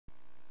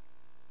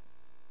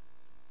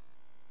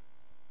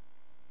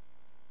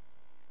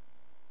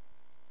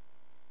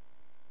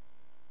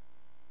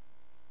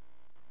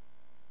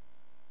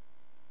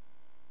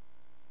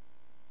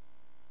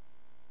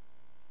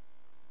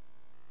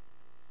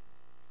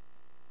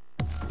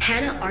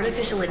HANA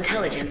Artificial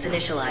Intelligence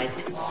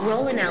initialized.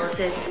 Role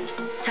analysis.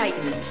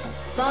 Titan.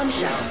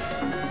 Bombshell.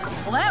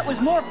 Well, that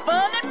was more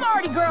fun than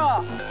Mardi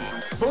Gras!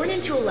 Born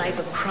into a life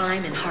of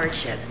crime and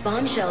hardship,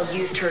 Bombshell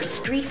used her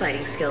street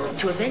fighting skills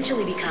to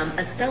eventually become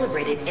a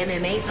celebrated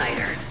MMA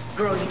fighter.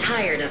 Growing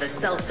tired of a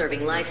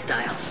self-serving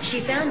lifestyle,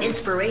 she found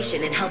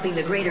inspiration in helping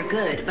the greater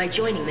good by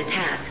joining the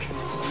task.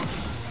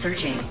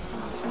 Searching.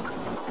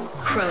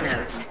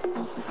 Kronos.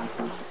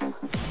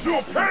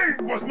 Your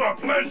pain was my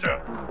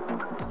pleasure!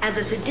 As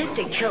a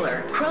sadistic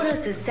killer,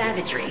 Kronos'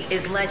 savagery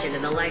is legend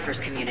in the lifers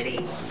community.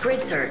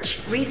 Grid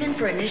search. Reason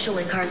for initial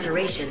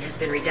incarceration has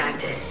been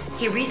redacted.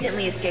 He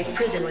recently escaped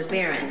prison with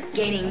Baron,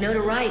 gaining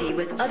notoriety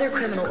with other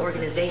criminal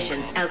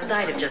organizations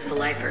outside of just the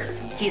lifers.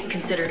 He is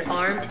considered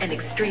armed and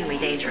extremely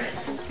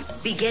dangerous.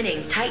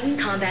 Beginning Titan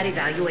combat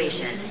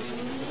evaluation.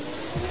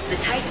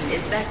 The Titan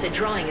is best at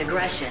drawing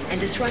aggression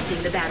and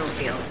disrupting the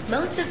battlefield.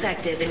 Most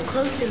effective in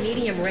close to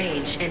medium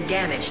range and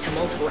damage to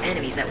multiple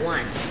enemies at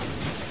once.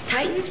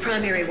 Titan's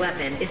primary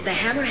weapon is the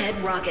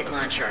Hammerhead rocket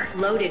launcher,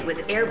 loaded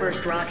with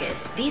airburst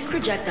rockets. These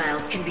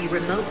projectiles can be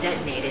remote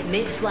detonated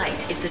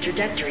mid-flight if the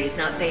trajectory is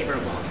not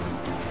favorable.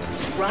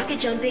 Rocket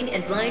jumping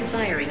and blind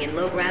firing in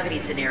low-gravity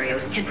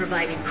scenarios can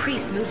provide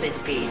increased movement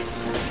speed.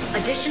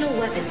 Additional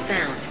weapons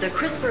found. The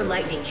CRISPR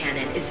lightning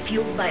cannon is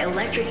fueled by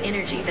electric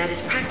energy that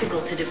is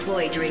practical to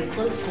deploy during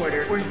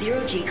close-quarter or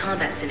zero-G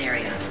combat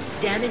scenarios.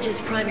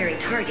 Damages primary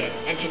target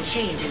and can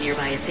chain to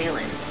nearby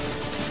assailants.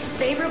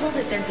 Favorable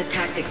defensive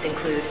tactics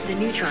include the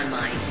neutron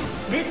mine.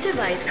 This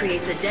device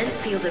creates a dense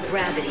field of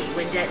gravity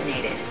when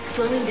detonated,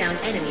 slowing down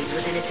enemies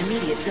within its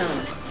immediate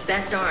zone.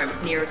 Best armed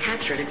near a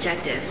captured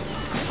objective.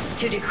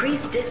 To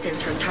decrease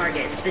distance from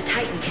targets, the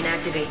Titan can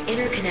activate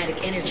interkinetic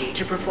energy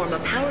to perform a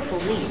powerful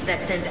leap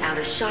that sends out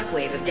a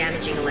shockwave of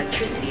damaging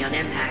electricity on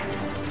impact.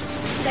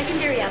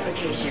 Secondary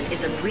application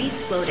is a brief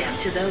slowdown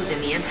to those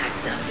in the impact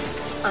zone.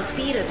 A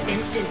feat of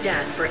instant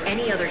death for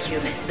any other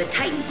human, the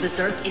Titan's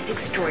berserk is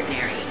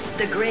extraordinary.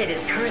 The grid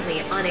is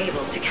currently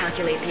unable to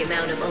calculate the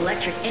amount of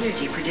electric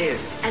energy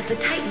produced, as the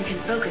Titan can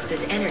focus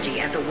this energy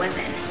as a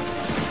weapon.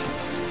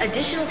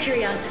 Additional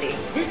curiosity,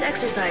 this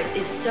exercise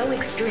is so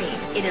extreme,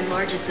 it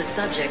enlarges the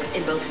subjects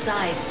in both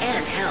size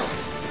and health.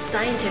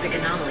 Scientific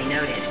anomaly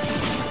noted.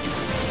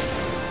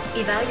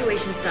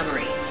 Evaluation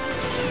summary.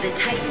 The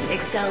Titan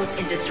excels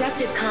in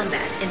disruptive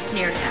combat and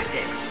snare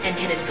tactics, and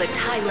can inflict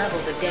high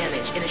levels of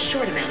damage in a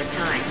short amount of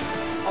time.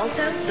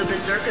 Also, the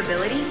berserk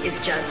ability is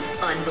just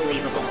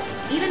unbelievable,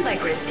 even by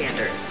grid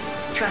standards.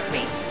 Trust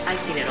me, I've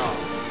seen it all.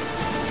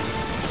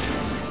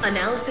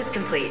 Analysis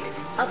complete.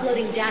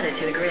 Uploading data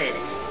to the grid.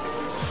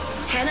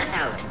 HANA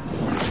out.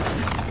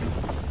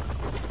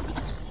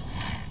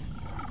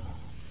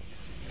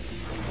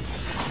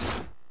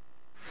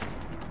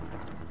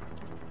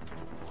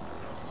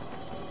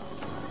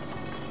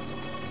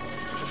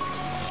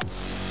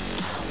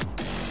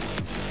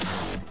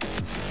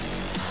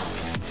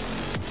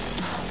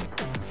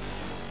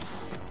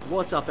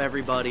 What's up,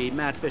 everybody?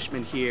 Matt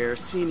Fishman here,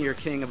 senior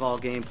king of all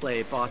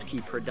gameplay at Boss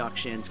Key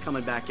Productions,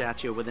 coming back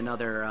at you with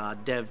another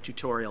dev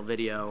tutorial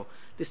video,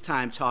 this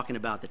time talking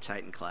about the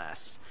Titan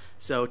class.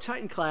 So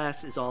Titan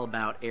class is all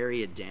about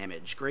area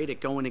damage, great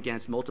at going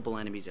against multiple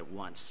enemies at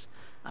once.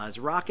 His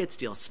rockets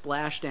deal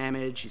splash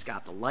damage, he's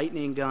got the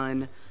lightning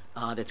gun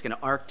that's going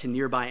to arc to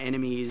nearby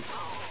enemies,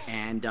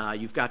 and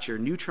you've got your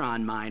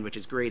neutron mine, which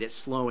is great at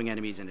slowing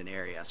enemies in an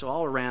area. So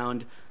all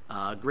around,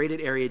 great at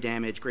area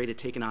damage, great at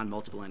taking on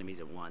multiple enemies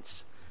at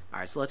once.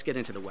 Alright, so let's get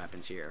into the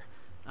weapons here.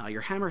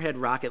 Your Hammerhead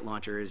rocket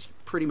launcher is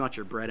pretty much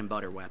your bread and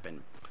butter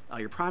weapon.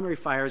 Your primary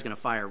fire is going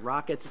to fire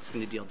rockets. It's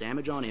going to deal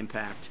damage on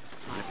impact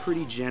on a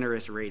pretty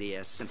generous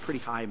radius and pretty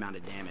high amount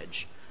of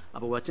damage.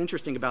 But what's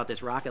interesting about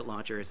this rocket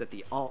launcher is that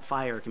the alt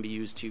fire can be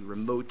used to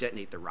remote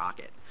detonate the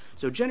rocket.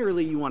 So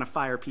generally you want to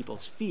fire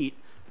people's feet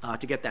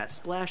to get that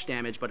splash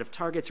damage, but if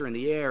targets are in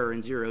the air or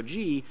in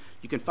zero-G,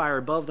 you can fire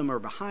above them or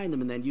behind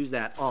them and then use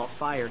that alt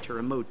fire to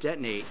remote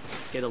detonate,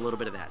 get a little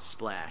bit of that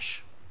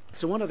splash.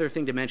 So one other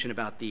thing to mention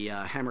about the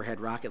Hammerhead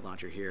rocket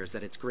launcher here is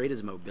that it's great as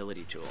a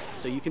mobility tool.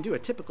 So you can do a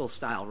typical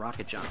style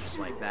rocket jump just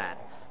like that.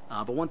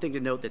 But one thing to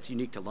note that's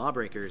unique to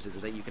Lawbreakers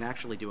is that you can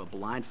actually do a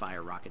blind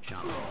fire rocket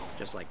jump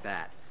just like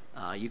that.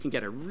 You can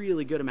get a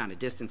really good amount of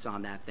distance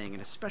on that thing,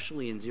 and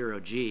especially in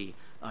zero-G,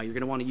 you're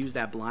going to want to use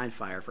that blind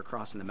fire for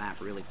crossing the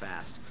map really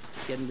fast.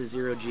 Get into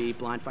zero-G,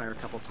 blind fire a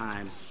couple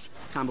times,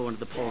 combo into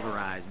the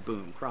pulverize,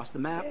 boom, cross the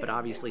map, but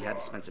obviously had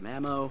to spend some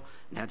ammo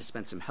and had to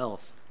spend some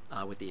health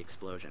with the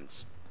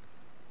explosions.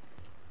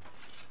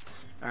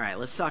 Alright,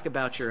 let's talk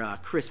about your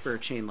CRISPR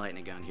chain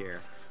lightning gun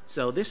here.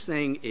 So this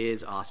thing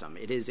is awesome.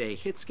 It is a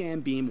hit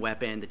scan beam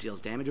weapon that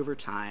deals damage over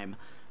time.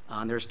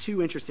 There's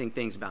two interesting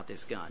things about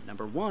this gun.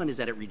 Number one is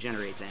that it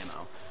regenerates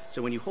ammo.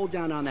 So when you hold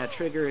down on that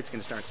trigger, it's going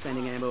to start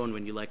spending ammo, and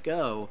when you let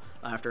go,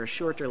 after a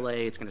short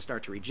delay, it's going to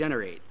start to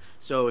regenerate.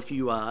 So if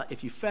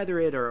you feather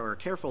it or are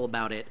careful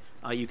about it,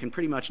 you can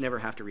pretty much never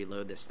have to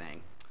reload this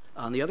thing.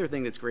 The other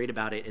thing that's great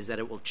about it is that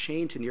it will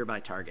chain to nearby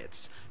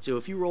targets. So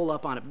if you roll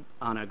up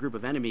on a group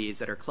of enemies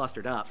that are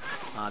clustered up,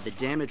 the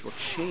damage will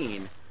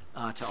chain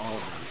to all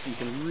of them. So you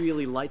can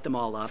really light them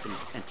all up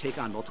and take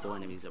on multiple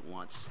enemies at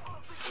once.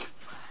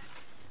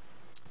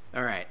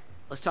 Alright,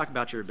 let's talk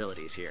about your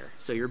abilities here.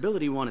 So your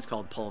ability 1 is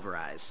called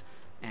Pulverize.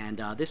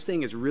 And this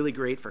thing is really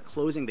great for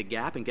closing the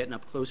gap and getting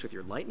up close with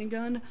your lightning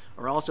gun,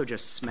 or also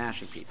just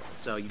smashing people.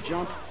 So you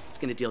jump, it's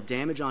going to deal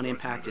damage on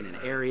impact in an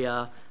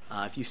area.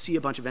 If you see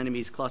a bunch of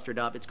enemies clustered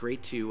up, it's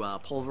great to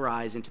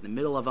pulverize into the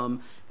middle of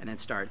them and then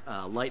start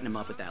lighting them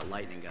up with that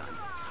lightning gun.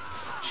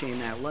 Chain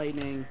that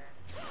lightning,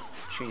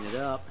 chain it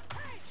up,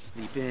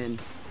 leap in,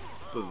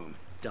 boom,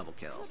 double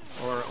kill,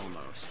 or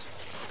almost.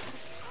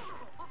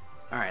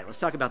 Alright, let's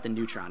talk about the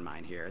neutron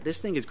mine here.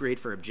 This thing is great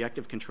for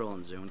objective control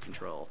and zone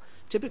control.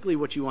 Typically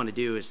what you want to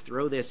do is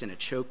throw this in a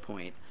choke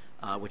point,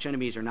 which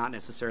enemies are not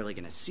necessarily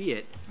going to see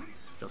it.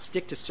 They'll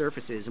stick to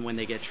surfaces, and when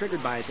they get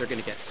triggered by it, they're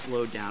going to get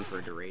slowed down for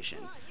a duration.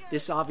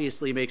 This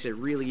obviously makes it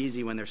really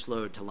easy when they're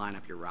slowed to line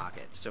up your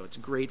rockets, so it's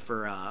great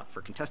for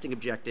contesting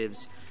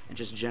objectives and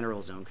just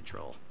general zone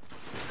control.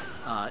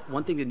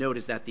 One thing to note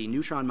is that the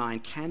neutron mine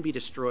can be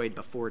destroyed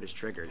before it is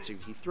triggered, so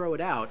if you throw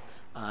it out,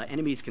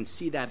 enemies can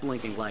see that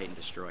blinking light and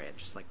destroy it,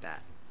 just like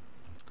that.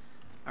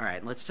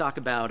 Alright, let's talk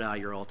about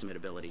your ultimate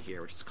ability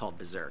here, which is called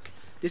Berserk.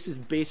 This is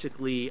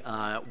basically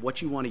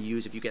what you want to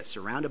use if you get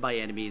surrounded by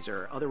enemies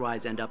or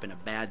otherwise end up in a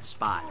bad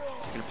spot.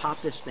 You're going to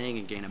pop this thing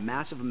and gain a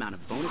massive amount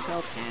of bonus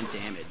health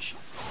and damage.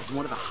 It's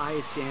one of the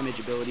highest damage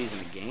abilities in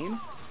the game.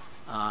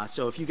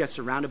 So if you get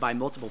surrounded by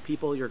multiple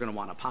people, you're going to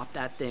want to pop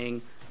that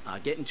thing,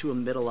 get into the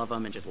middle of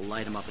them, and just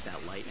light them up with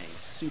that lightning.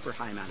 Super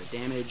high amount of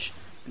damage,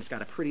 and it's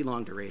got a pretty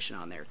long duration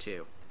on there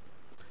too.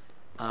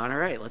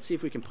 Alright, let's see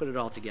if we can put it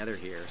all together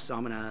here. So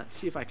I'm going to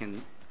see if I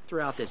can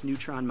throw out this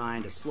neutron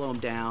mine to slow him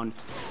down,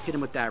 hit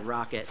him with that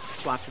rocket,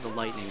 swap to the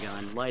lightning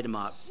gun, light him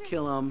up,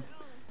 kill him.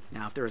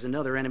 Now if there was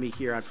another enemy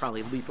here, I'd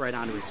probably leap right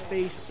onto his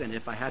face, and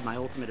if I had my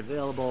ultimate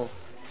available,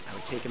 I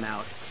would take him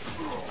out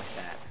just like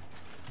that.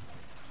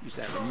 Use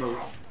that remote,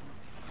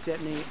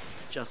 detonate,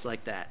 just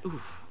like that.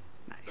 Oof,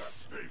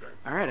 nice.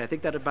 Alright, I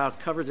think that about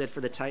covers it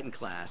for the Titan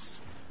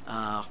class.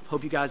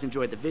 Hope you guys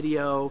enjoyed the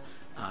video.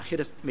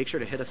 Make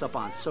sure to hit us up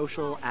on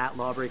social at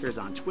Lawbreakers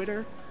on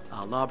Twitter,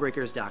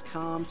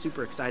 lawbreakers.com.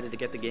 Super excited to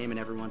get the game in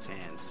everyone's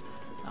hands.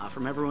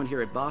 From everyone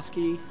here at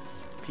Bosky,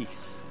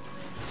 peace.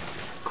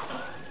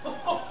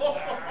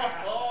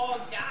 Oh,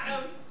 got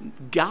him!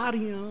 Got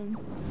him!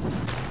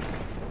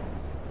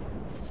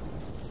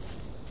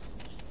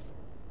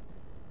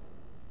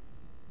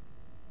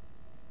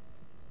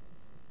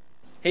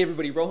 Hey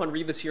everybody, Rohan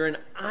Rivas here, and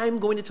I'm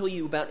going to tell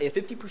you about a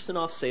 50%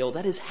 off sale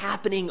that is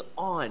happening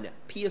on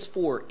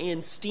PS4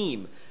 and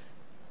Steam.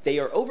 They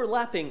are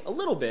overlapping a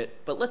little bit,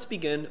 but let's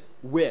begin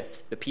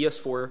with the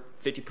PS4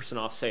 50%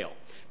 off sale.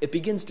 It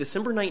begins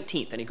December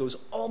 19th, and it goes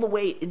all the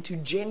way into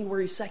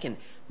January 2nd.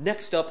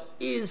 Next up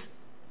is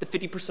the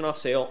 50% off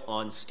sale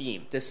on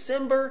Steam.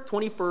 December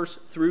 21st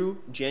through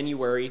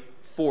January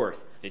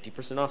 4th.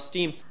 50% off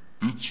Steam.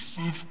 It's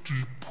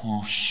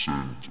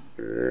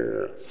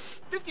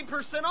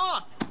 50%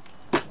 off.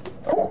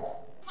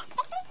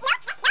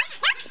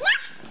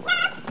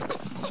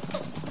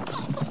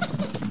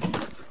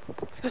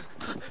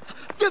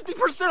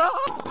 50%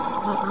 off!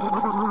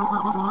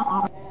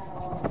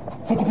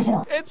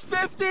 It's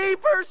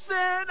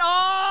 50%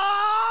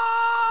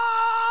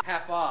 off!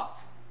 Half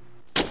off.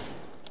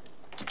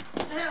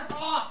 It's half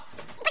off!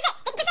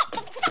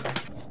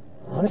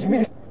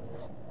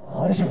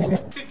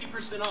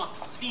 50%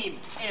 off Steam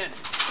and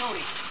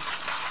Sony.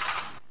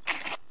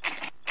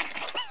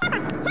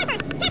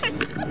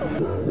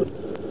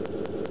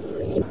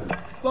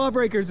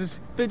 Lawbreakers is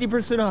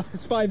 50% off.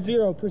 It's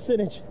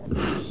 50%.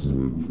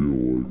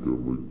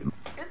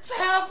 It's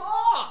half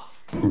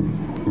off!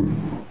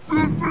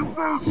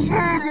 50%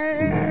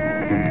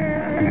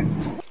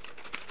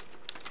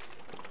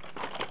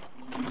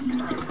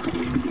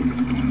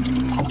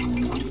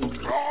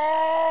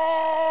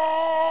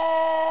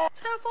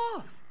 It's half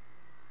off.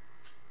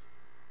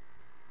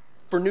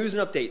 For news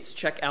and updates,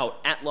 check out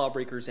at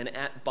Lawbreakers and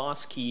at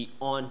BossKey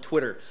on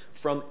Twitter.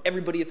 From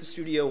everybody at the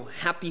studio,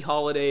 happy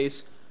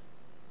holidays.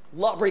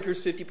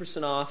 Lawbreakers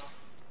 50% off.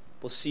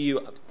 We'll see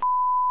you.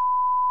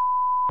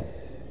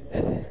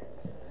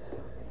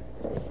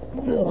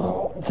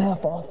 No, it's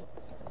half off.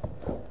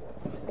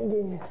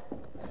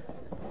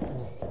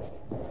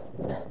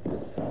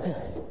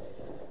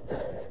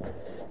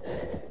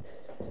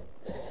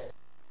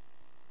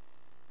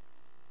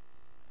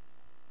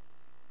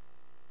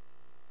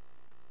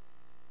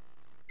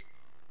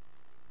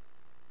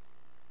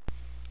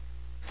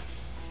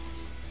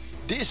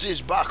 This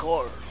is back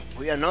order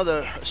with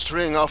another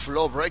string of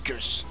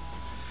Lawbreakers.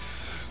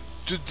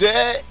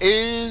 Today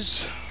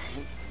is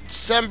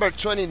December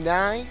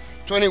 21,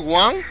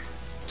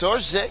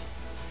 Thursday,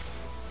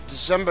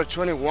 December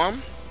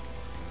 21.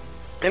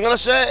 I'm gonna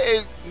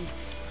say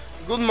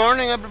good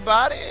morning,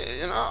 everybody.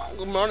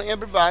 Good morning,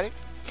 everybody.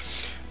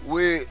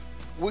 We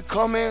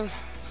coming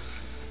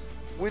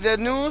with the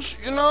news,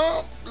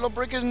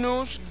 Lawbreakers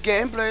news,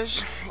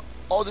 gameplays,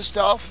 all the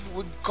stuff.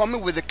 We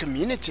coming with the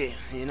community,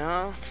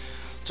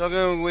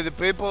 talking with the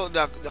people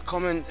that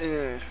comment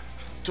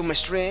to my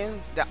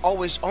stream. They're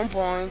always on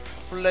point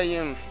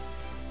playing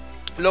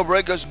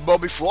Lawbreakers, but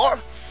before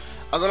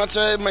I'm gonna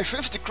tell you my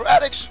 50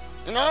 credits,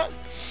 you know.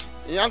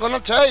 Yeah, I'm gonna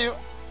tell you,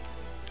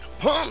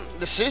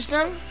 the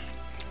system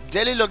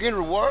daily login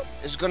reward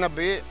is gonna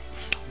be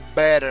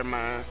better,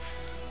 man.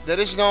 There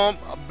is no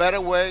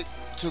better way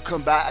to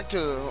come back to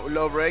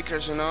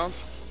Lawbreakers, you know,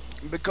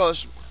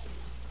 because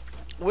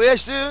we're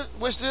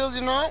still,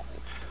 you know,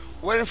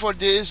 waiting for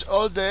this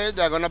all day.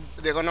 They're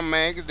gonna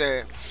make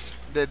the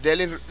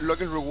daily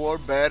login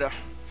reward better.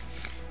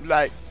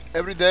 Like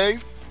every day,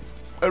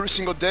 every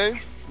single day,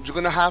 you're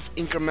gonna have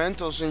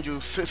incrementals in your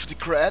 50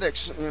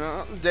 credits. You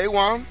know, day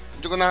one,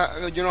 you're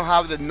gonna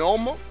have the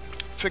normal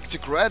 50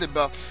 credit,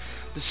 but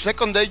the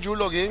second day you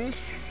log in,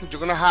 you're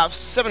gonna have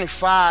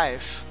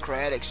 75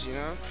 credits. You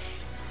know,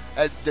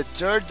 at the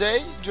third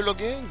day you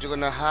log in, you're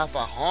gonna have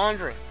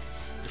 100.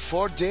 The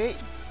fourth day,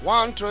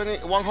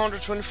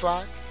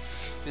 125.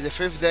 In the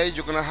fifth day,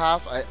 you're gonna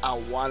have a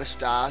 1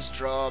 stars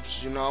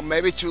drops. You know,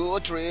 maybe 2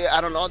 or 3.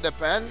 I don't know.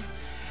 Depend.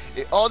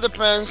 It all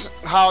depends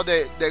how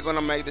they're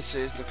gonna make the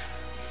system.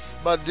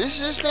 But this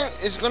system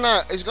is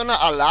gonna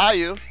allow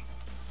you.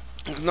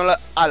 It's gonna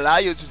allow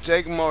you to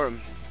take more.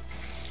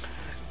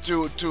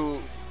 To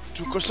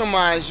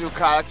customize your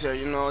character.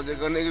 You know, they're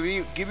gonna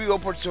give you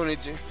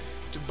opportunity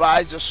to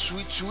buy the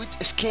sweet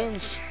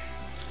skins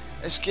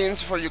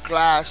for your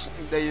class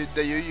that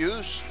you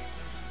use.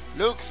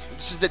 Look,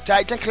 this is the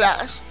Titan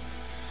class,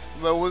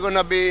 but we're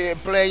gonna be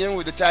playing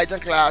with the Titan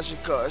class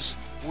because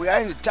we are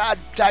in the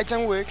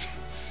Titan week.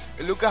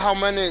 Look at how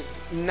many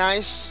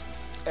nice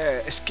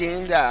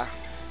skins that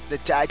the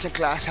Titan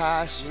class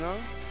has. You know,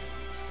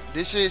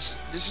 this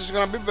is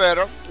gonna be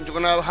better. You're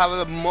gonna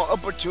have more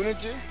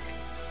opportunity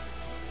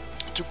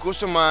to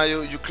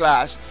customize your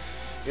class.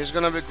 It's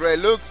gonna be great.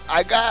 Look,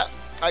 I got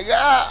a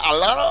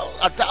lot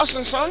of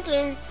 1,000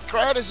 something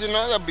credits, you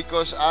know,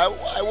 because I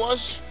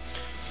was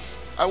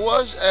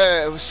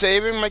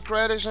saving my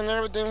credits and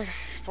everything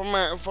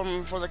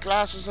for the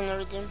classes and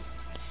everything.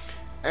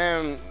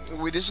 And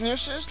with this new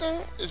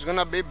system, it's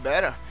gonna be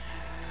better.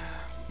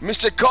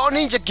 Mr. Core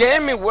Ninja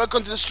Gaming,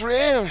 welcome to the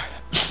stream.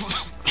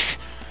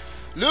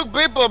 Look,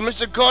 people,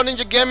 Mr. Core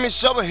Ninja Gaming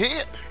is over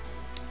here.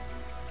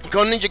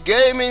 Core Ninja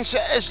Gaming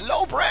says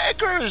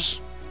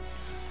Lawbreakers.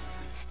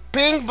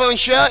 Pink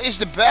Bonchar is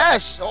the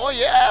best. Oh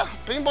yeah,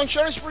 Pink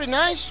Bonchar is pretty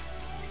nice.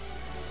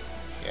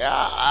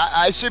 Yeah,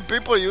 I see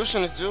people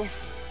using it too.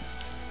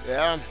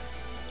 Yeah.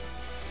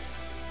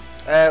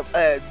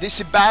 This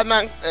is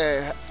Batman,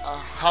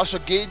 House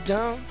of Gate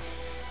Down.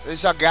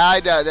 There's a guy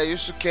that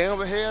used to come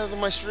over here to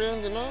my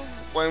stream. You know,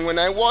 when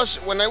I was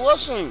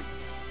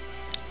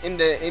in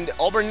the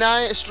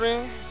overnight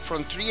stream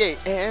from 3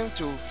 a.m.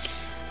 to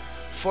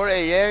 4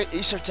 a.m.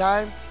 Eastern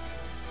time.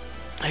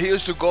 He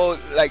used to go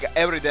like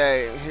every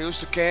day. He used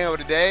to come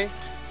every day.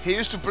 He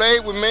used to play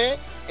with me.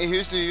 And he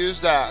used to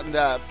use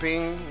the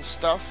pink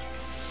stuff.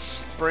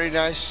 Pretty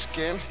nice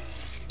skin.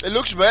 It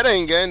looks better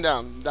in game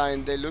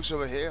than it looks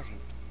over here.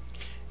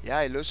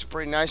 Yeah, it looks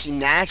pretty nice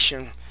in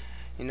action.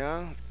 You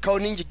know,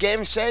 Code Ninja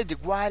Game said the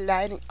white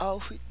lighting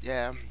outfit.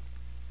 Yeah,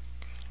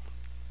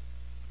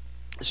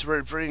 it's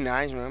pretty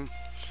nice, man.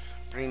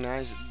 Pretty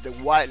nice. The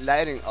white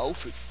lighting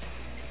outfit.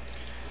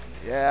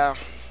 Yeah.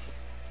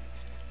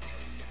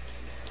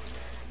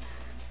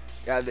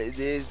 Yeah,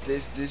 this is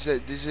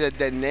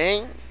the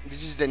name.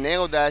 This is the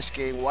name of that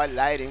skin, white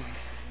lighting.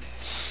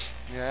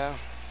 Yeah,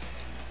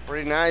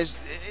 pretty nice.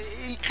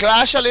 It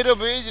clash a little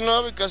bit, you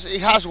know, because it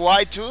has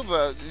white too.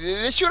 But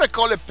they should have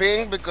called it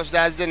pink because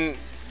that's the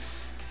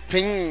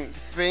pink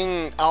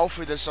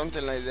outfit or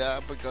something like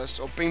that. Because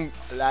or pink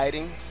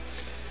lighting.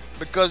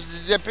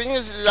 Because the pink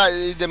is like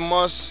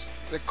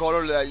the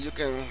color that you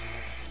can,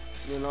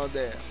 you know,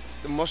 the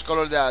most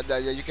color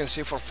that you can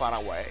see from far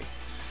away.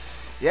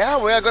 Yeah,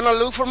 we are gonna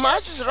look for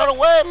matches right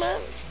away,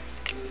 man.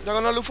 They're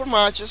gonna look for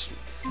matches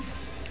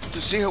to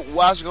see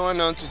what's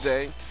going on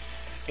today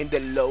in the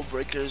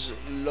Lawbreakers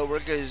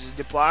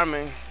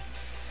department.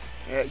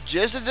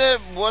 Yesterday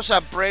was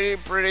a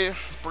pretty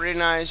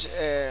nice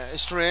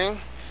stream,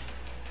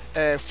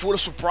 full of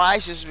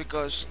surprises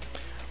because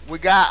we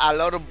got a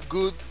lot of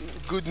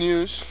good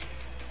news.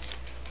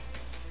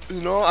 You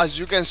know, as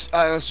you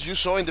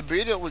saw in the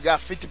video, we got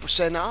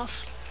 50%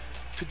 off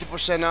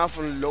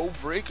on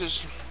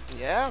Lawbreakers.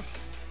 Yeah.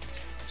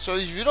 So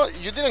if you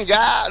didn't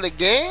get the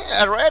game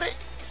already,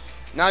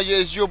 now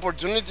it's your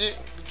opportunity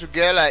to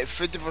get like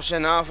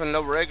 50% off on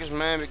Lawbreakers,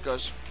 man,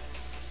 because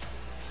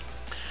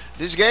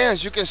this game,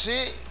 as you can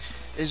see,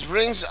 it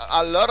brings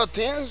a lot of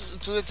things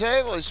to the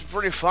table. It's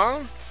pretty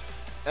fun,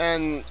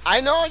 and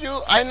I know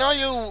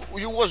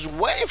you was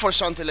waiting for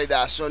something like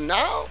that. So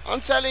now I'm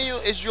telling you,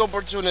 it's your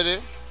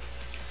opportunity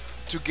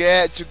to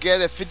get the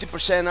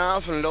 50%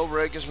 off on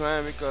Lawbreakers,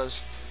 man,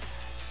 because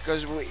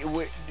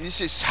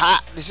this is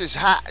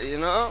hot, you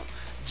know.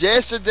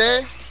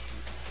 Yesterday,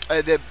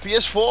 the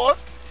PS4,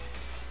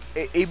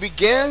 it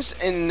begins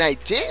in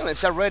 19.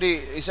 It's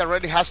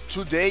already has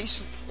 2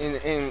 days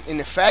in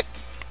effect.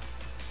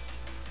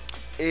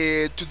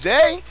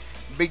 Today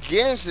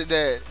begins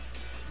the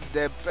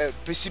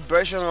PC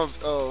version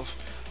of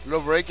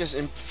Lawbreakers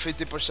in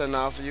 50%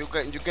 off. You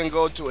can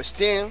go to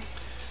Steam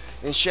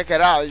and check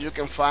it out. You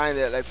can find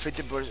it like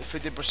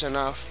 50%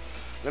 off.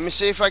 Let me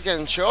see if I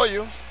can show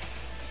you.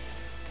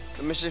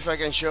 Let me see if I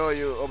can show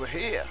you over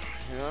here.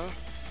 You know.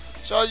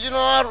 So you know,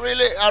 I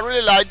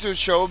really like to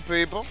show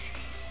people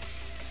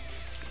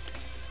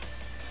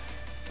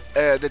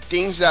the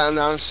things that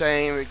I'm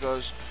saying,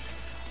 because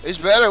it's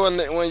better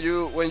when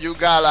you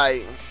got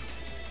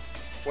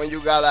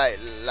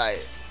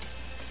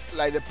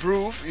like the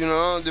proof, you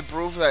know, the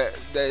proof that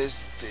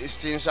these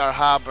things are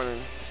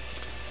happening,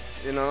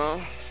 you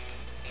know.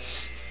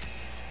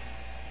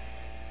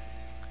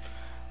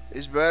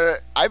 It's better,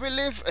 I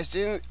believe.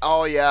 Steam,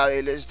 oh yeah,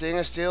 Steam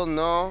is still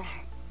no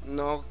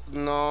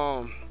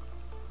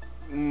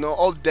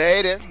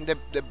updated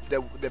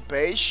the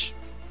page.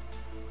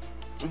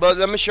 But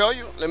let me show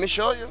you. Let me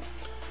show you.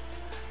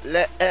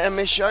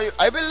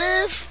 I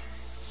believe.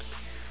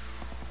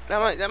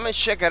 Let me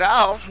check it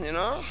out. You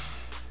know,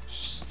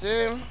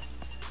 Steam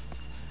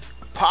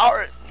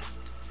powered.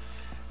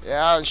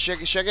 Yeah, I'm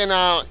checking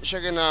out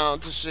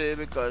to see,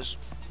 because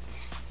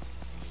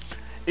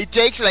it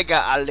takes like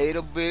a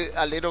little bit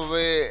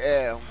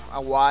a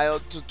while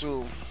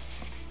to.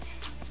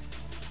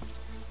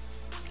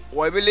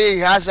 Well, I believe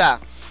it has a.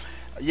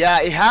 Yeah,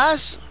 it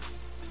has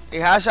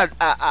a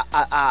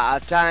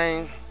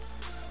time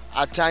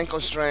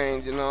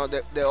constraint. You know,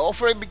 the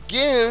offer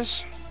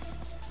begins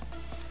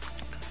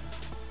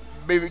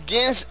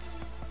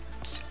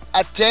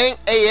at 10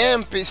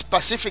 a.m.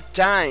 Pacific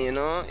time. You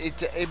know,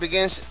 it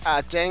begins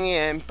at 10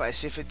 a.m.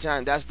 Pacific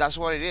time. That's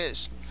what it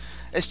is.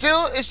 It's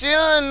still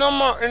in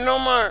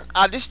normal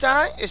at this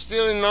time. It's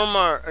still in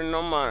normal.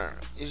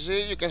 You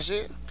see, you can see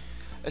it.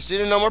 It's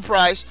still in normal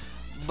price,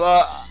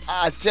 but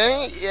at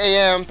 10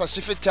 a.m.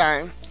 Pacific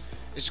time,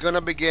 it's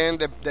gonna begin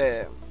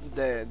the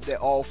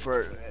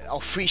offer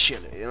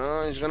officially. You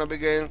know, it's gonna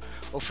begin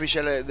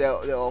officially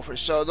the offer.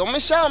 So don't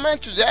miss out, man.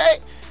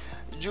 Today,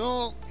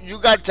 you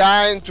got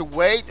time to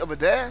wait over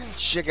there.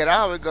 Check it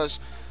out, because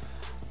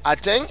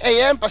at 10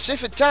 a.m.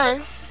 Pacific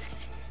time,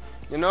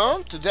 you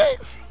know, today,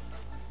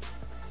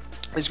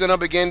 it's gonna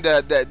begin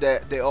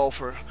the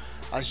offer,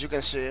 as you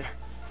can see.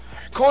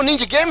 Code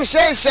Ninja Gaming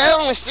says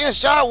selling is still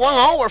start 1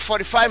 hour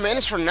 45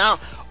 minutes from now.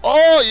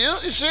 Oh,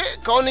 you see,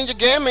 Code Ninja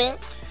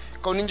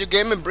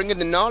Gaming bringing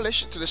the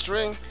knowledge to the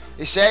stream.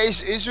 It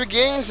says it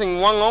begins in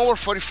 1 hour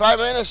 45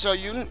 minutes. So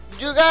you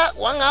got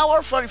 1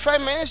 hour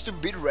 45 minutes to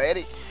be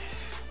ready,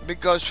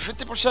 because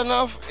 50%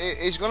 off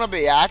is gonna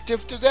be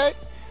active today,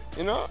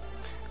 you know,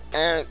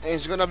 and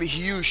it's gonna be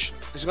huge.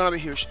 It's gonna be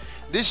huge.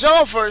 These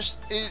offers,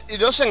 it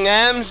doesn't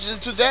end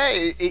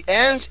today. It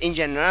ends in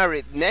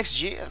January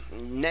next year.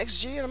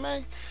 Next year,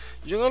 man,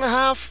 you're gonna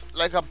have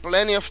like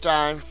plenty of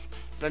time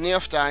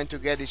to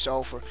get this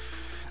offer.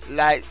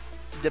 Like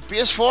the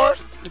PS4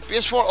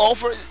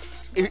 offer,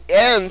 it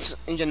ends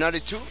in January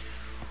 2,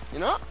 you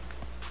know,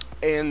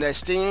 and the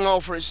Steam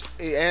offers,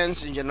 it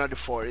ends in January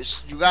 4.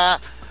 You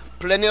got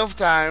plenty of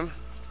time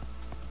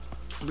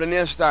to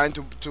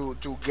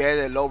get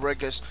the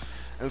Lawbreakers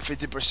and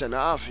 50%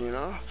 off, you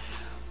know.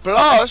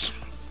 Plus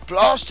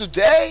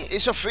today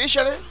it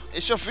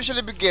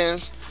officially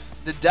begins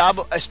the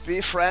double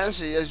speed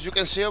frenzy. As you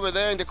can see over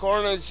there in the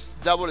corner, it's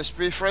double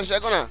speed frenzy.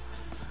 I'm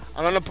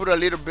gonna put a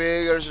little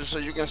bigger so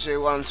you can see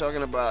what I'm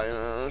talking about, you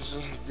know. So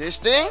this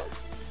thing,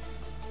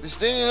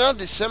 you know,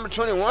 December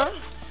 21,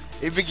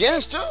 it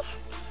begins too.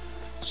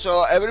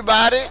 So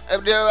everybody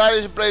who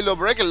play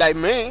Lawbreaker like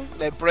me,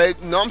 they play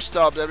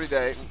non-stop every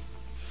day,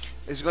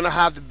 is gonna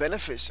have the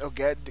benefits of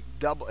get the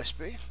double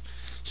speed.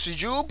 So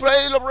you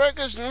play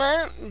Lawbreakers,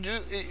 man,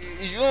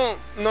 you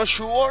not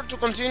sure to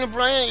continue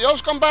playing, you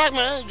just come back,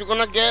 man. You're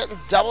gonna get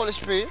double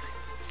speed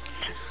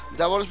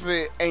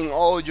in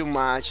all your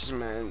matches,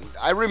 man.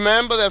 I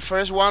remember the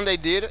first one they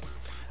did,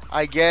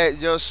 I get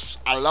just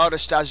a lot of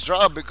stats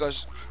drop,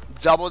 because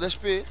double the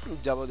speed,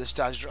 double the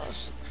stats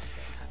drops.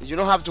 You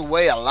don't have to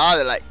wait a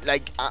lot.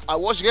 Like I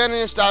was getting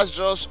stats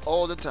drops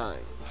all the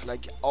time,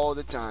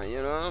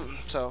 you know.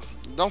 So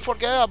don't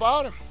forget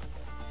about it.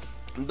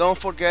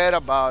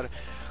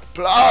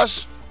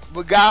 Plus,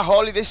 we got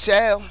holiday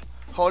sale,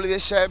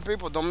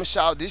 people. Don't miss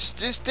out. This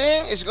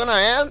thing is gonna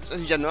end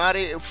on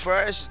January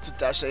 1st,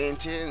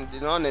 2018.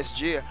 You know, next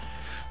year.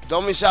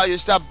 Don't miss out. You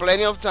still have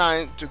plenty of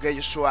time to get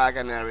your swag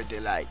and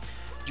everything, like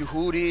your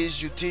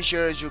hoodies, your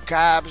t-shirts, your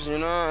caps, you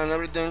know, and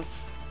everything.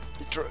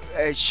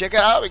 Check it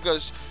out,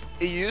 because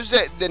you use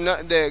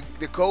the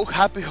code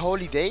Happy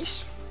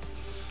Holidays.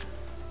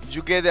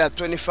 You get that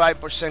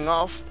 25%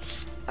 off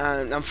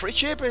and free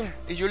shipping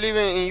if you live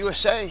in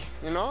USA,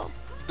 you know,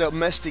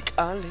 domestic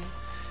only.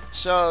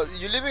 So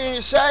you live in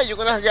USA, you're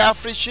gonna get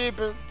free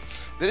shipping.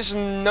 There is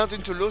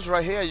nothing to lose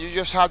right here. You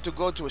just have to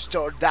go to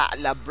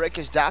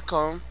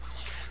store.lawbreakers.com.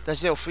 That's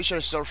the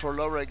official store for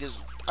Lawbreakers,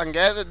 and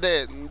get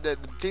the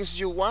things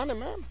you want,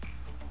 man.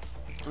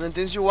 And the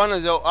things you want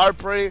are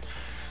pretty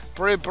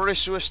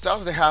sweet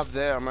stuff they have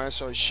there, man.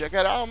 So check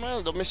it out,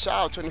 man. Don't miss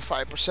out.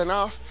 25%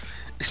 off.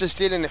 It's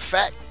still in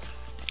effect.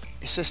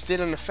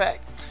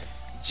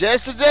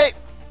 Yesterday,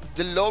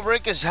 the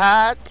Lawbreakers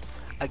had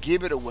a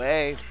give it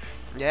away.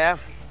 Yeah.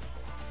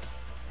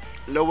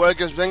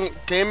 Lawbreakers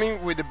came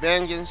in with the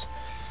vengeance.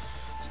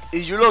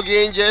 If you log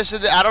in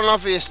yesterday, I don't know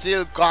if it's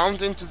still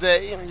counting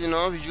today. You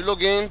know, if you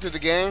log in to the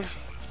game,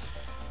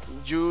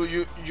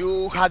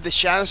 you had the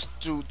chance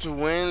to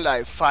win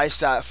like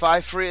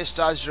 5 free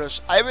stars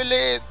draws. I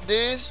believe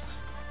this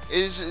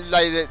is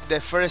like the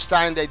first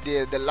time they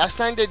did. The last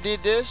time they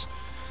did this,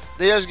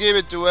 they just gave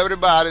it to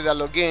everybody that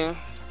log in.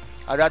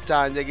 At that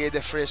time, they gave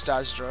the free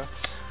stars draw.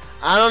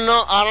 I don't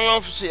know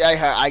if see,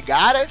 I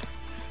got it.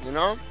 You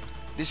know,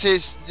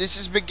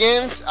 this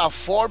begins at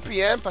 4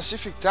 p.m.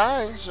 Pacific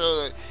time,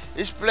 so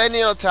it's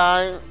plenty of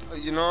time.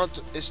 You know,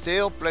 it's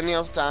still plenty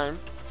of time.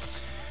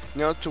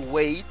 You know, to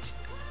wait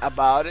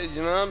about it.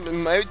 You know,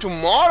 maybe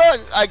tomorrow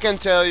I can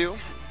tell you.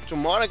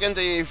 Tomorrow I can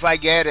tell you if I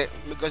get it,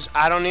 because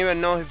I don't even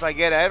know if I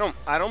get it.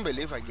 I don't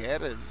believe I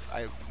get it.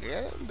 I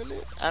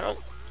believe I don't.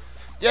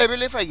 Yeah, I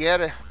believe I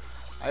get it.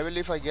 I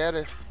believe I get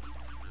it.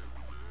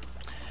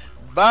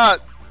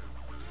 But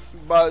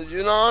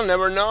you know,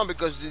 never know,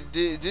 because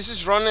this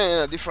is running in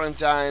a different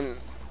time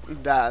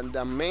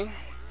than me.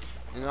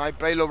 You know, I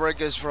play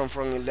Lawbreakers from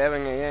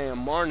 11 a.m. in the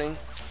morning.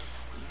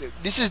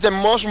 This is the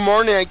most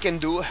morning I can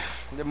do it.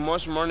 The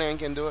most morning I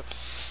can do it.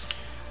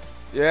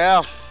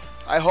 Yeah.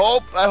 I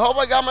hope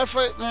I got my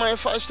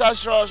 5 star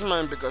draws,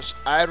 man, because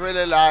I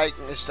really like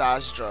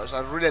star draws.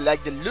 I really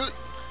like the loot.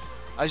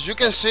 As you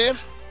can see,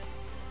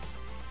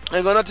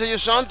 I'm gonna tell you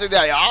something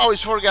that I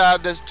always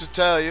forgot to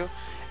tell you,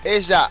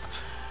 is that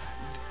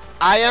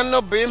I am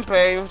not being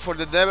paid for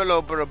the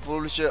developer or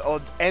publisher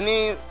of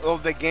any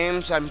of the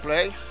games I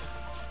play.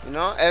 You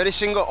know, every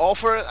single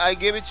offer I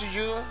give it to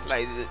you,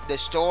 like the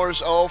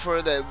stores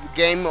offer, the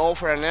game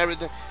offer, and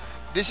everything.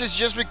 This is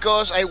just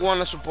because I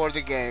want to support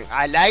the game.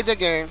 I like the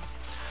game.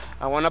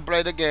 I want to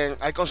play the game.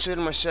 I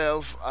consider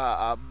myself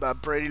a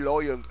pretty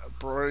loyal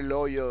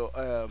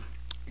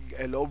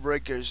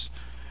Lawbreakers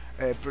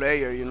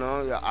player. You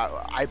know,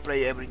 I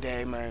play every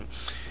day, man.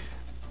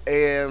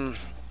 And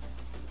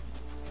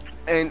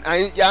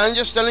I'm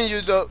just telling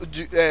you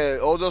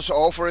all those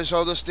offers,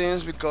 all those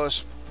things,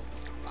 because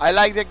I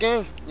like the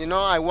game. You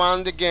know, I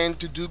want the game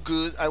to do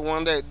good. I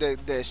want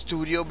the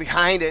studio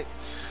behind it,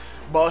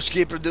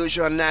 Bosky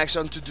Production and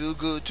Nexon, to do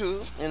good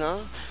too. You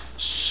know,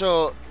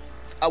 so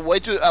a way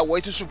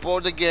to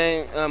support the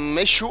game.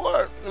 Make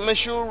sure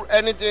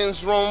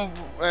anything's wrong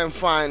and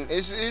fine.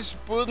 It's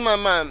put my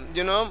mind,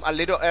 you know, a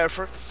little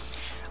effort.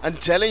 I'm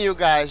telling you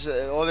guys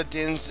all the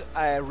things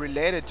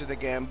related to the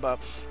game, but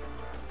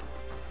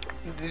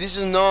this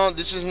is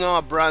not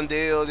a brand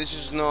deal. This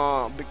is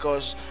not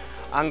because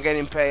I'm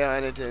getting paid or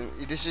anything.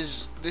 This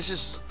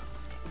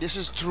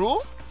is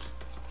true.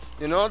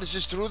 You know, this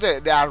is true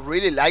that I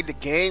really like the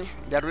game.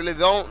 They really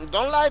don't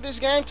like this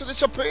game to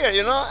disappear.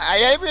 You know,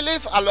 I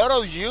believe a lot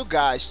of you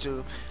guys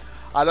too.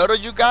 A lot of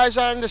you guys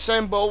are in the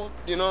same boat.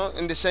 You know,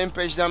 in the same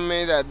page than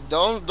me. That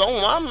don't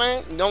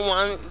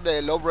want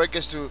the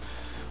Lawbreakers to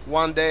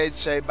one day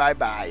say bye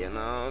bye. You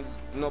know,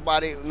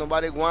 nobody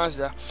wants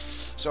that.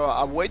 So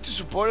a way to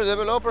support the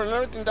developer and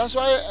everything. That's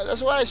why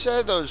I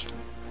said those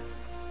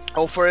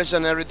offers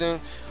and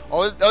everything.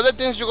 All the other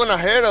things you're gonna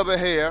hear over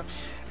here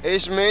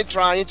is me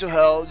trying to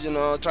help. You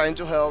know, trying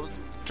to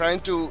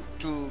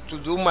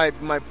do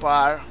my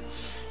part.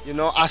 You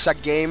know, as a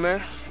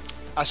gamer,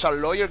 as a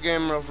loyal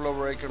gamer of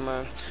Lawbreaker,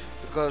 man,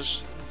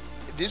 because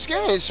this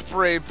game is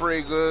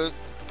pretty good.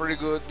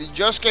 It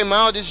just came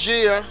out this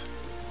year.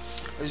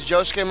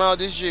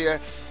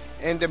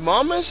 And the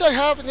moments I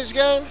have in this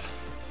game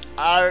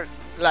are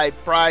like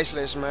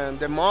priceless, man.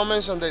 The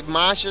moments and the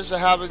matches I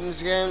have in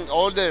this game,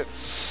 all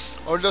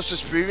those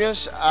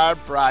experiences are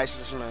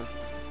priceless, man.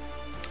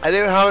 I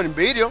didn't have any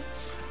video.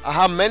 I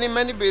have many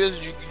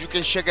videos. You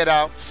can check it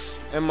out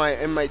in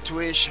my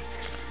Twitch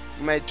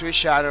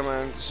channel,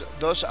 man. So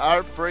those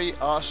are pretty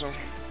awesome.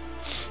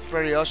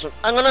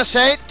 I'm gonna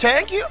say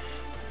thank you.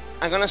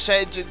 I'm gonna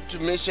say to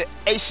Mr.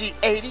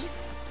 AC80.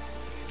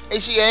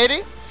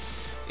 AC80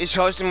 is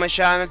hosting my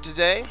channel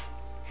today.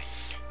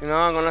 You know,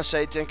 I'm gonna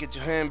say thank you to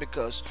him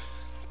because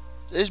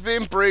he's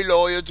been pretty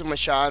loyal to my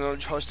channel,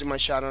 hosting my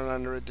channel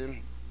and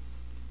everything.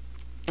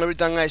 Every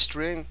time I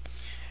stream,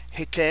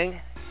 he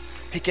came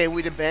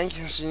with the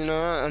bankings, you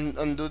know,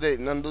 and do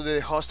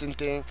the hosting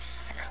thing.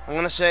 I'm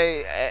gonna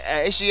say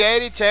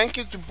AC80, thank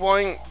you to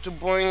point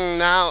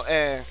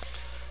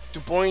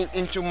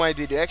into my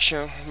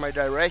direction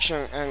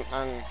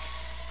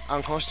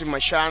and hosting my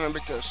channel,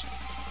 because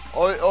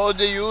all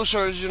the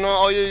users, you know,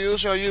 all your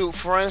users, you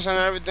friends and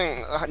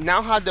everything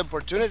now have the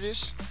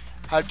opportunities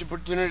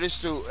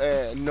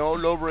to know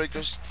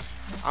Lawbreakers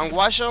and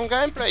watch some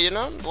gameplay, you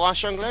know,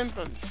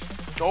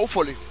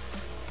 hopefully.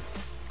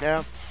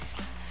 Yeah.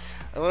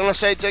 I'm gonna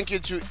say thank you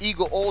to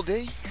Eagle All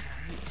Day.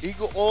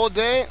 Eagle All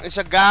Day is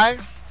a guy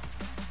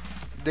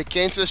that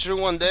came to the stream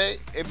one day.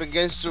 It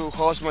begins to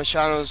host my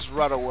channels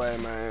right away,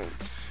 man.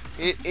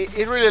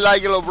 It really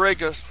like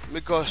Lawbreakers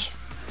because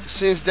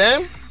since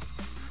then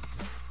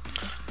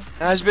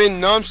has been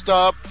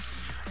non-stop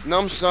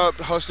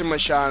hosting my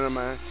channel,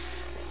 man.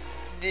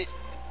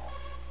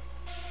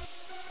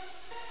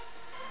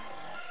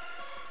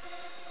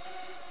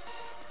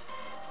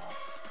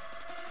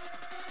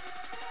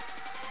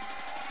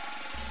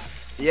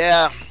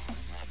 Yeah,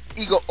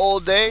 Eagle all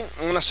day.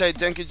 I'm gonna say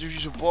thank you to your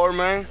support,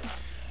 man.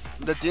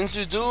 The things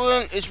you're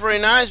doing is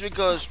pretty nice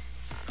because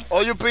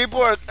all you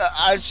people are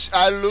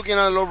looking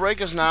at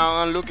Lawbreakers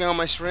now and looking at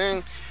my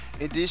stream.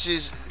 It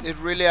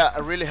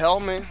really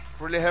helped me.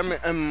 Really helped me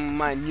in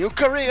my new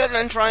career that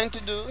I'm trying to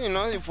do. You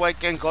know, if I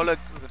can call it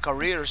a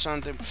career or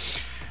something.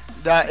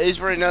 That is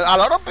very nice. A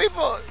lot of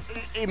people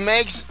it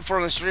makes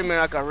from streaming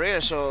a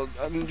career. So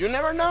you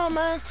never know,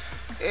 man.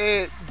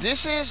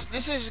 This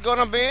is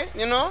gonna be,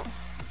 you know.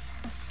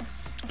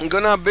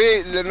 Gonna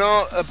be, you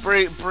know,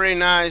 pretty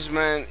nice,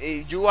 man.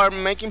 You are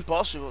making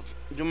possible.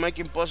 You're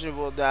making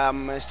possible that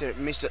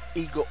Mr.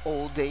 Ego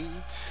all day.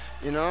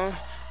 You know,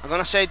 I'm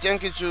gonna say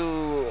thank you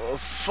to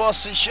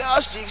Fussy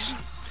Justice.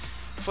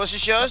 Fussy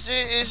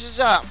Justice is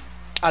a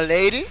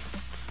lady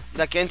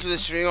that came to the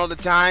stream all the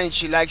time.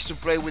 She likes to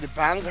play with the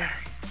banger.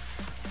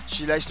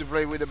 She likes to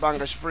play with the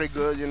banger. It's pretty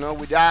good, you know,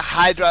 with that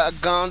Hydra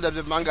gun that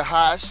the banger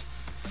has,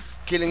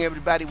 killing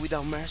everybody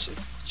without mercy.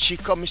 She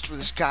comes through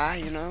the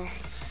sky, you know,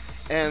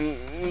 and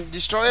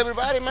destroy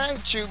everybody, man.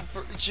 She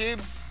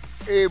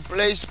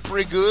plays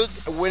pretty good,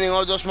 winning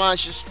all those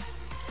matches.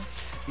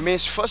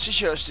 Miss Fussy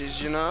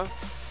Justice, you know,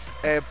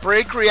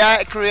 pretty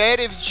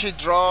creative. She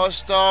draws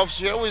stuff.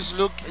 She always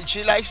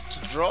she likes to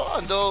draw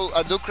and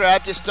do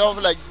creative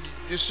stuff. Like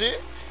you see,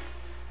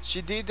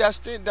 she did that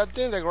thing,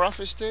 the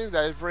graphics thing.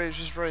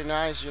 She's pretty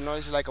nice. You know,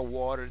 it's like a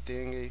water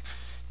thing.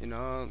 You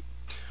know,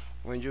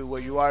 when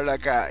you are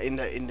like in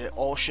the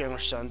ocean or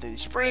something.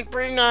 It's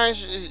pretty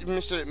nice,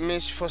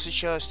 Miss Fussy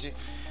Justice.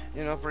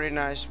 You know, pretty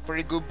nice,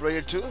 pretty good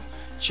player too.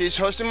 She's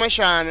hosting my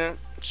channel,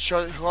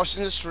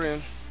 hosting the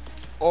stream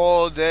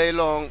all day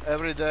long,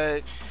 every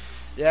day.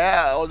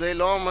 Yeah, all day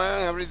long,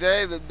 man, every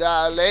day.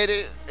 That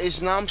lady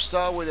is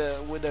non-stop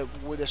with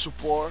the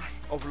support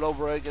of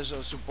Lawbreakers,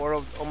 the support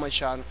of my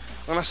channel.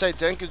 I'm gonna say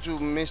thank you to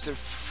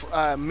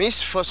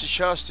Miss Fussy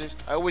Justice.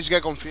 I always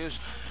get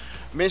confused.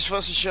 Miss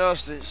Fussy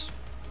Justice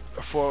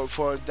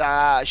for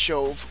that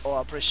show of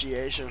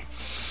appreciation.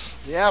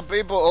 Yeah,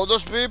 people, all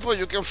those people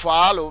you can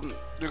follow.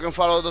 You can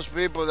follow those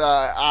people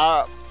that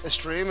are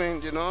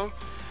streaming, you know.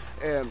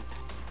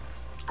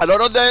 A lot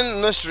of them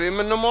not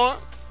streaming no more,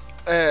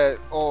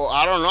 or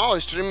I don't know,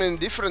 streaming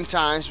different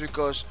times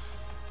because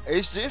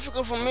it's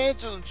difficult for me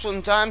to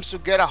sometimes to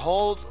get a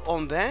hold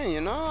on them,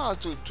 you know,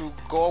 to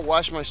go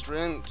watch my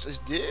streams. It's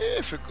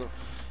difficult.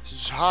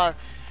 It's hard,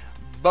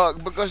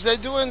 but because they're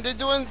doing their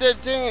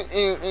thing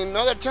in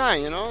another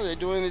time, you know, they're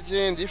doing it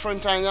in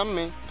different time than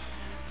me,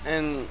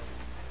 and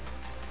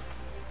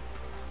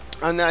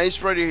it's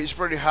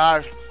pretty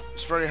hard.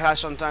 It's pretty hard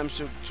sometimes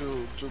to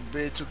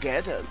be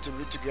together.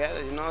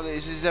 You know,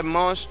 this is the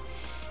most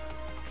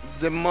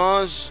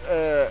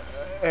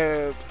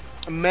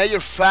major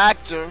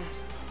factor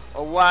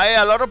of why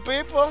a lot of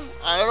people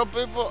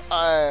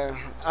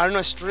are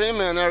not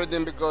streaming and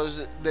everything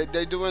because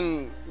they're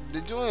doing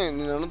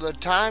in other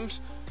times,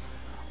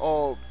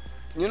 or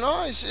you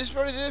know, it's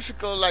very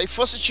difficult. Like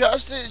Fussy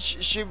Justice,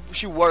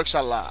 she works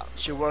a lot.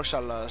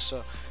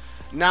 So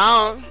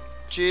now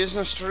she is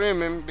not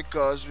streaming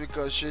because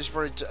she's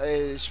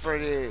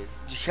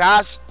she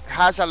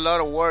has a lot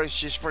of work.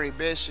 She's pretty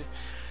busy,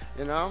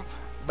 you know.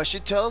 But she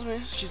tells me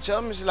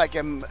it's like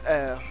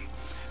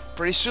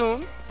pretty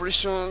soon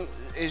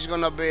it's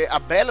gonna be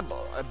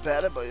available,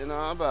 you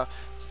know.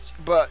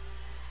 But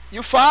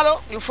you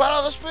follow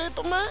those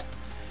people, man.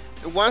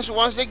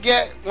 Once they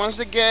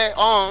get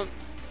on,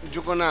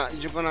 you're gonna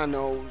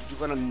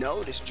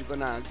notice. You're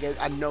gonna get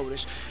a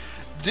notice.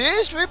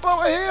 These people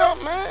over here,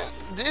 man,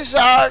 these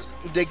are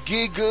the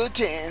good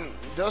team.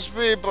 Those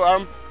people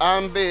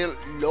are being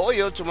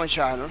loyal to my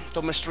channel,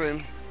 to my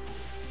stream.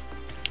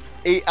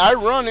 They are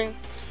running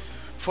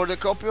for the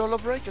copy of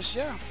Lawbreakers,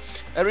 yeah.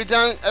 Every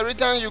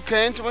time you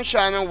came to my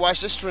channel,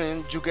 watch the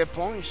stream, you get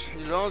points.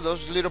 You know,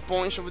 those little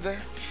points over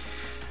there.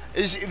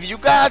 If you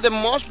got the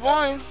most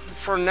points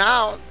from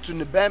now to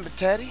November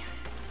 30,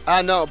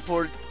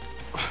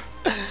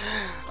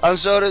 I'm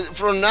sorry,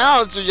 from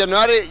now to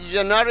January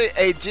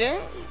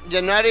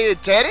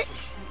 30,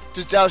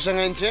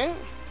 2018.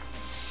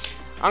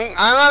 I'm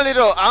a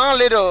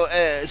little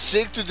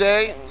sick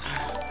today.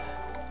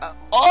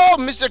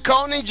 Mr.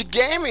 Cole Ninja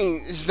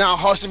Gaming is now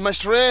hosting my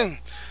stream.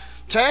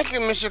 Thank you,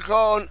 Mr.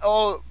 Cole.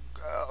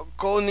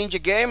 Cole Ninja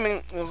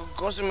Gaming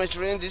hosting my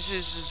stream. This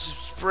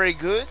is pretty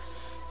good.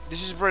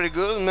 This is pretty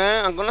good,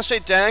 man. I'm gonna say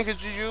thank you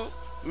to you,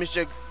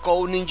 Mr.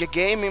 Cole Ninja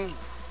Gaming.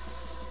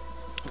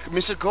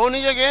 Mr. Cole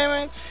Ninja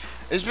Gaming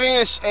is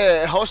being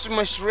hosting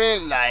my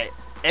stream like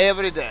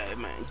every day,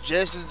 man.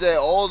 Just as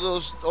all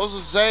those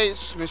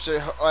days,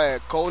 Mr.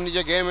 Cole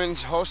Ninja Gaming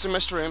is hosting my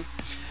stream.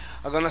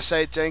 I'm gonna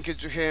say thank you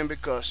to him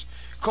because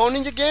Cole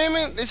Ninja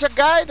Gaming is a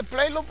guy that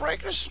plays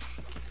Lawbreakers.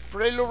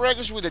 Play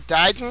Lawbreakers with the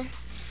Titan.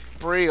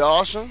 Pretty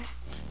awesome,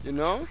 you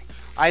know.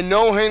 I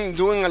know him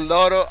doing a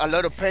lot of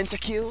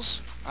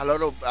pentakills, a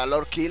lot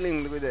of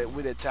killing with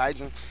the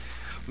Titan.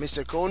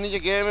 Mr. Cole Ninja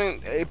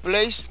Gaming, he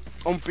plays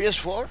on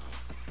PS4.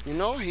 You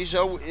know, he's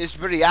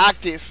very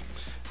active.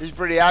 He's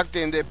pretty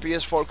active in the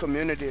PS4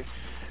 community.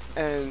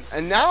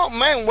 And now,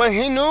 man, when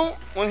he knew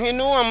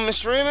I'm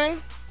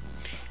streaming,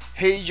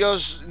 he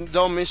just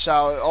don't miss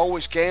out.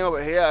 Always came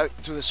over here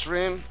to the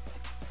stream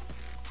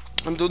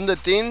and doing the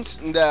things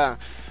that,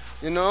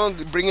 you know,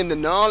 bringing the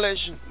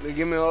knowledge. They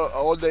give me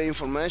all the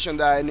information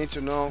that I need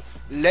to know.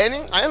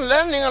 Learning, I'm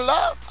learning a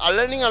lot. I'm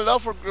learning a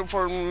lot for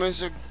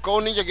Mr.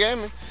 Code Ninja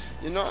Gaming.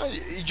 You know,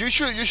 you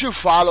should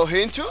follow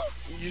him too.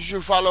 You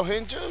should follow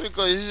him too,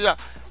 because he's a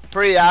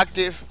pretty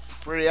active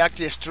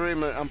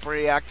streamer and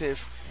pretty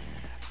active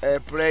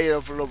player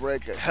of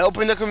Lawbreakers,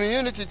 helping the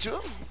community too.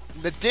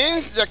 The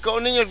things that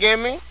Code Ninja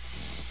Gaming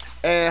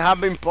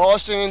have been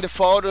posting in the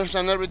photos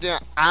and everything,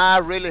 I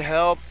really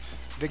help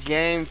the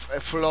game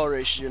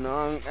flourish, you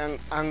know,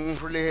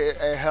 and really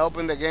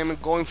helping the game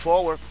going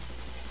forward.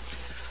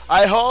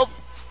 I hope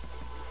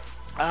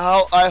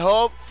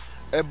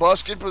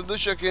Boss Kid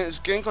Producer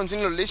can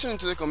continue listening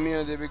to the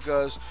community,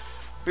 because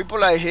people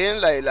like him,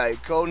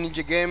 like Code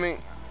Ninja Gaming,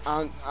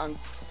 and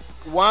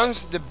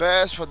wants the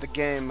best for the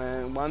game,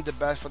 man. Want the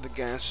best for the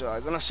game. So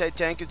I'm gonna say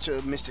thank you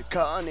to Mr.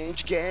 Code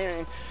Ninja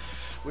Gaming,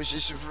 which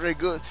is very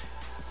good.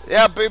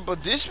 Yeah, people.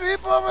 These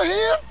people over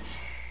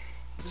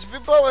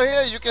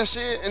here, you can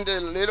see in the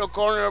little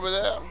corner over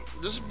there.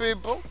 These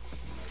people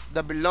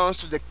that belongs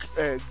to the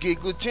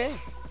Get Good team.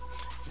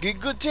 Get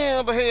Good team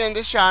over here in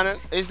this channel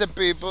is the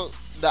people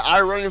that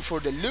are running for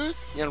the loot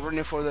and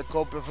running for the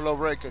copy of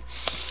Lawbreaker.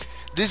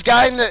 This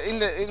guy in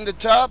the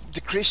top,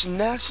 the Christian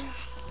Nelson,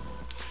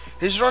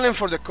 he's running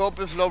for the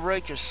copy of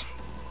Lawbreakers.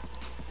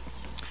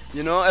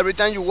 You know, every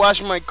time you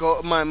watch my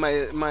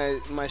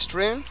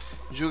stream,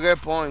 you get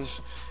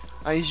points,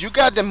 and you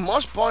got the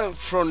most points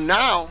from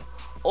now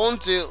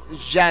until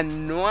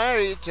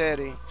January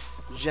 30,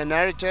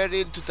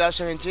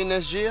 2018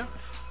 next year.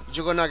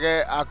 You're gonna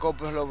get a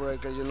copy of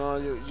Lawbreaker. You know,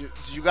 you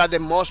got the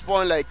most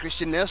point, like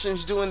Christian Nelson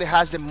is doing. That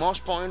has the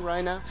most point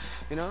right now.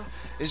 You know,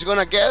 he's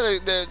gonna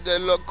get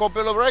the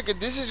copy of Lawbreaker.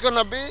 This is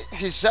gonna be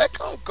his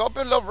second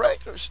copy of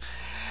Lawbreakers.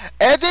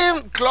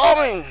 Eddie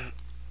Clovin,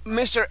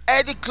 Mr.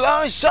 Eddie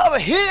Clovin is over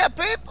here,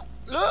 people.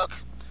 Look,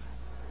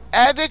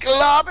 Eddie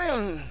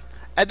Clovin,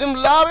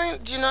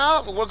 you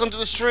know, welcome to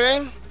the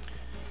stream.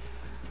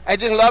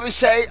 Eddie Clovin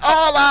say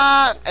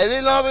hola.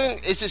 Eddie Clovin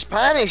is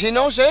Spanish. He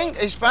knows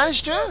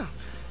Spanish too.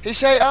 He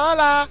say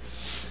hola.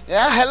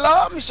 Yeah,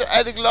 hello, Mr.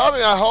 Eddie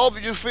Clovin. I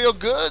hope you feel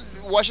good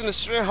watching the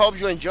stream. Hope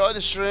you enjoy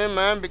the stream,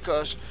 man,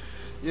 because,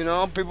 you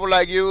know, people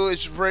like you,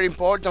 it's very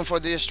important for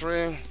this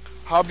stream.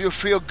 Hope you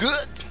feel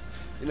good.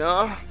 You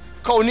know,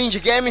 Code Ninja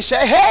Gaming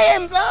say, hey,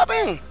 I'm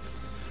loving.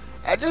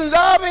 Eddie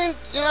Clovin,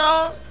 you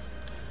know,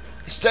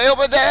 stay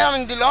over there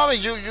in the lobby.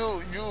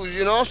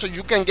 You know, so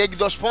you can get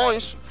those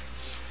points.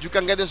 You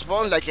can get those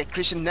points like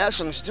Christian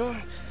Nelson is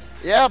doing.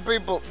 Yeah,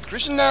 people.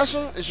 Christian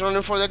Nelson is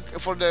running for the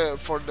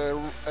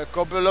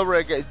copy of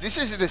Lawbreakers. This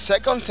is the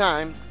second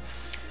time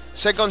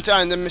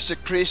that Mr.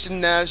 Christian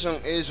Nelson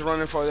is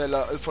running for the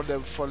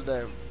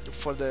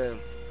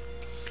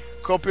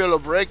copy of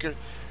Lawbreakers.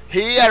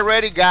 He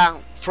already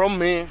got from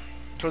me,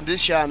 from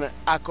this channel,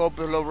 a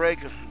copy of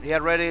Lawbreakers. He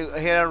already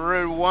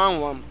won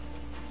one.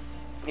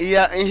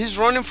 Yeah, and he's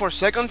running for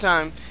second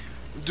time,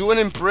 doing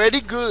him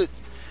pretty good.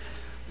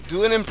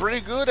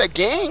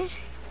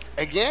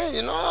 Again,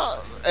 you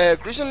know,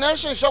 Christian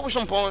Nelson is always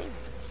on point.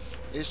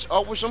 It's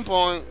always on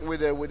point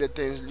with the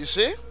things. You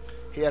see,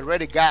 he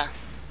already got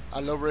a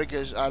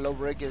Lawbreakers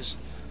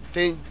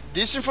thing.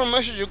 This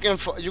information you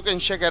can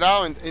check it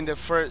out in the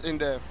front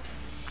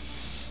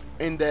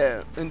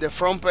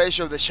page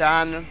of the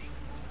channel.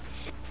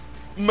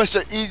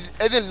 Mr.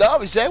 Eddie Love,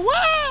 he said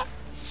what?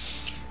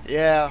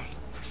 Yeah,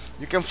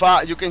 you can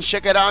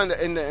check it out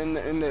in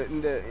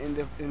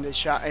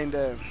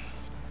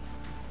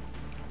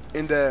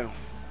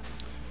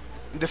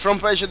the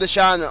front page of the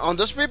channel. On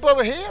those people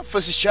over here,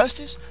 Fuzzy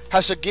Justice,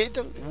 House of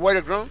Gator,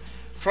 Waterground,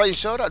 Flying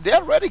Soda, they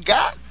already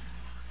got,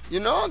 you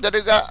know,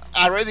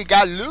 already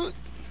got loot,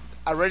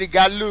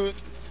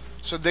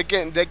 so they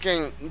can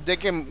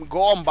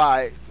go and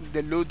buy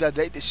the loot that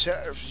they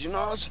deserve. You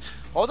know,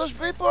 all those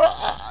people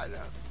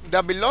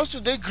that belongs to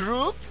the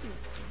group,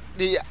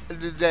 the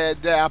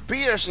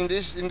appears in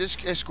this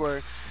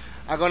square,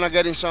 are gonna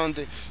get in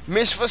something.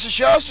 Miss Fuzzy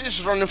Justice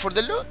is running for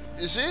the loot.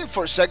 You see,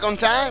 for second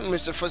time,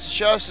 Mr. Fuzzy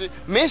Justice,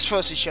 Miss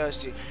Fuzzy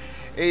Justice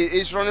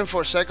is running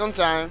for second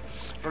time,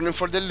 running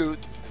for the loot.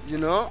 You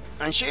know,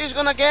 and she's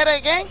gonna get it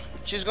again.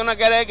 She's gonna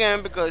get it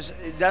again because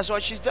that's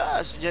what she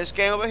does. She just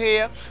came over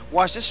here,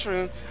 watch the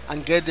stream,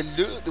 and get the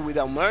loot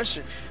without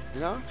mercy. You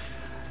know.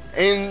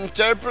 In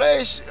third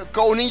place,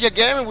 Code Ninja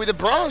Gaming with the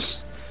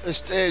bronze. 2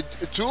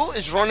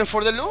 is running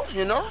for the loot.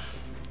 You know,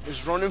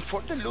 is running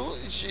for the loot.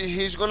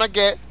 He's gonna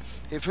get.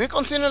 If he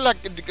continues like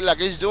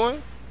he's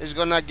doing, he's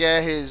gonna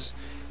get his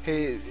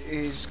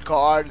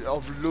card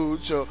of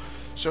loot, so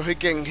he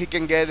can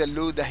get the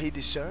loot that he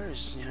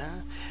deserves. You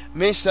know,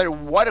 Mr.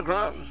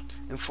 Waterground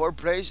in 4th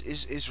place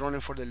is running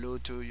for the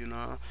loot too. You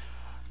know,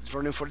 he's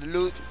running for the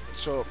loot,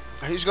 so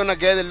he's gonna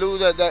get the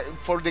loot that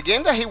for the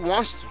game that he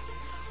wants to.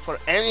 For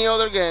any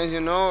other games, you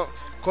know,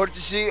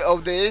 courtesy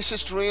of the Acess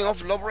string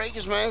of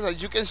Lawbreakers, man,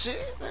 as you can see,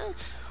 man.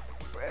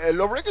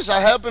 Lawbreakers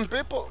are helping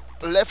people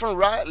left and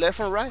right, left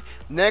and right.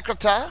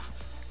 Necrota,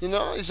 you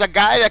know, it's a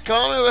guy that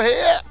come over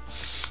here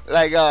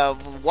like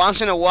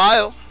once in a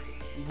while,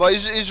 but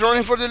he's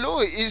running for the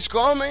loot. He's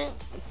coming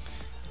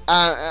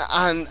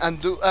and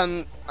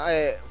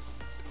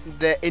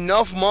the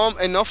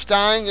enough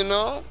time, you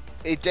know.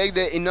 It take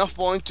the enough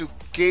point to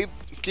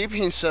keep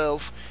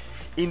himself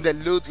in the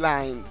loot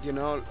line, you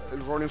know,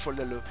 running for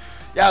the loot.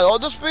 Yeah, all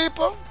those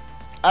people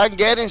are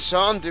getting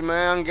something,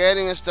 man.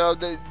 Getting stuff.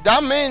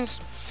 That means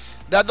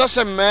that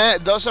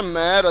doesn't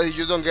matter if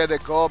you don't get the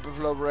copy,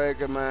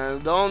 Lawbreaker, man.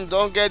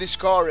 Don't get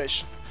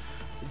discouraged.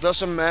 It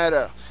doesn't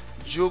matter.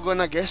 You're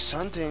gonna get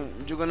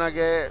something. You're gonna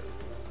get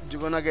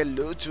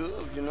loot too.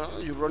 You know,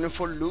 you're running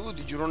for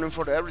loot. You're running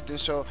for everything.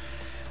 So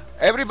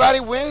everybody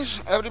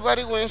wins.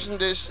 Everybody wins in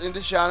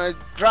this channel.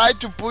 Try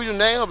to put your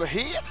name over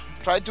here.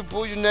 Try to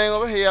put your name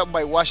over here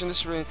by watching the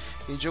stream,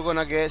 and you're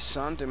gonna get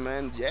something,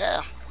 man.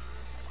 Yeah.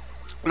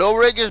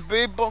 Lawbreakers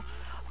people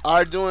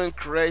are doing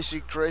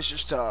crazy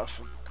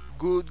stuff.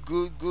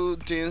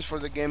 Good things for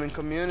the gaming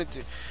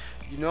community.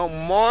 You know,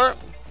 more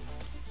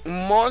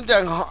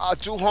than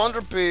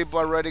 200 people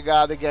already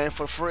got the game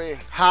for free.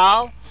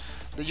 How?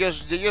 They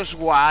just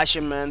watch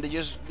it, man. They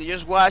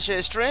just watch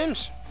the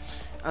streams,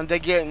 and they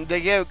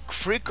get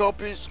free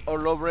copies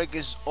of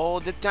Lawbreakers all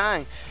the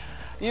time.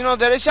 You know,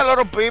 there is a lot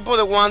of people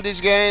that want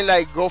this game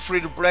like go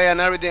free to play and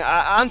everything.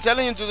 I'm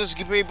telling you to these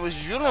people,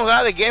 you don't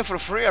have the game for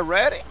free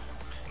already.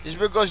 It's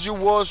because you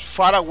was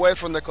far away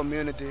from the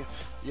community.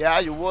 Yeah,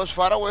 you was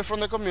far away from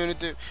the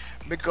community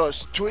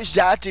because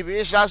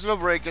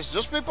Twitch.tv/Lawbreakers.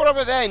 Those people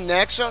over there in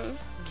Nexon,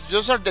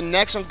 those are the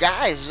Nexon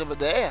guys over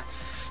there.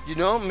 You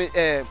know,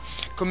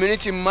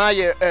 community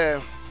manager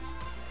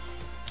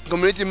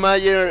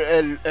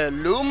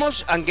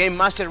Lumos and Game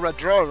Master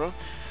Radroro.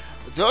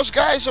 Those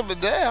guys over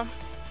there,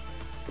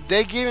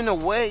 they giving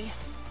away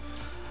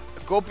a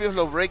copy of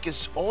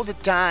Lawbreakers all the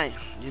time.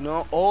 You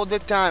know, all the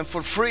time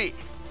for free.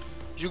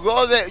 You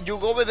go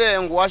over there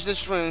and watch the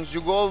streams.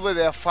 You go over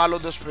there, follow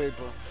those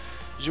people.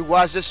 You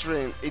watch the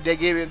stream. They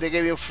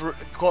give you free,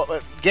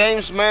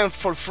 games, man,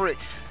 for free.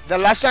 The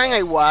last time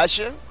I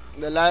watched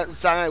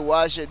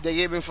it, they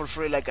gave me for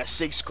free like a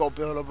 6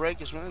 copy of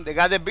Lawbreakers, man. They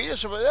got the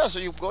videos over there, so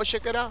you go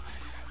check it out.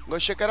 Go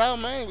check it out,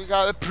 man. We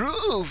got the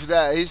proof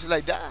that it's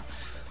like that.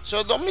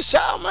 So don't miss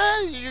out,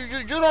 man.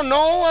 You don't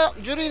know.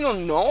 You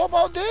didn't know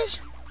about this.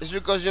 It's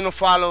because you're not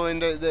following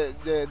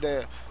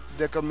the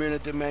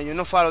community, man. You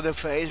don't follow the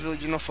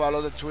Facebook, you don't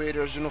follow the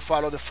Twitters, you don't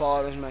follow the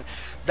forums, man.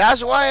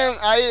 That's why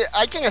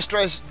I can't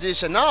stress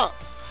this enough.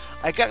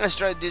 I can't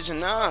stress this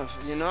enough,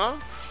 you know.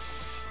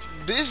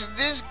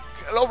 This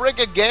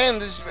Lawbreaker game,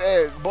 this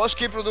Boss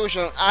Key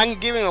production, I'm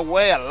giving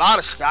away a lot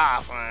of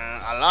stuff,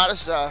 man. A lot of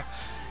stuff.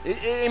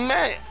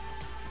 Man,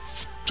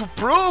 to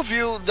prove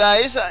you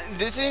that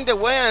this isn't the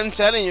way I'm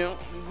telling you,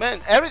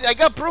 man. I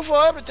got proof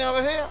of everything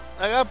over here.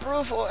 I got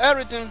proof of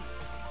everything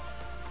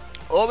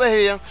over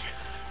here.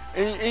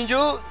 And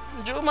you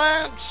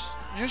man,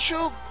 you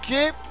should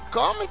keep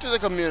coming to the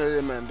community,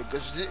 man,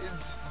 because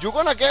you're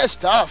gonna get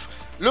stuff.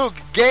 Look,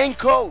 game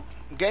code.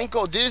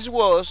 This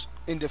was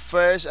in the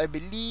first, I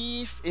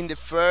believe, in the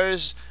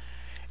first.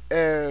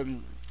 I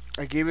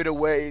gave it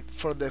away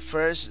for the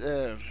first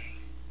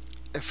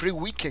free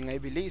weekend, I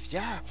believe.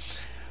 Yeah,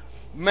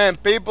 man,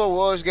 people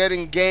was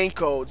getting game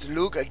codes.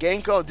 Look, a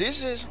game code.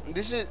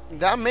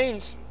 That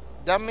means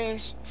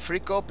free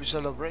copies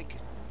of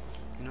Lawbreakers.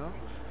 You know.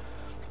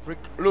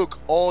 Look,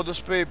 all those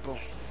people,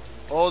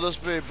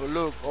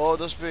 look, all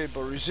those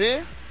people, you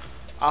see?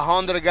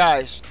 100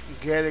 guys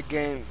get a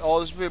game, all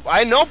those people.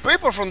 I know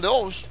people from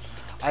those.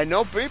 I'm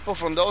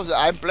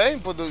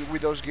playing with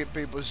those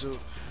people too.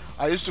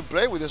 I used to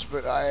play with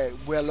with a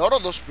lot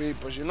of those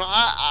people, you know.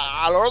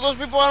 A lot of those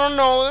people, I don't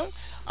know them.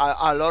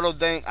 A lot of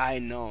them I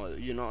know,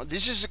 you know.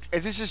 This is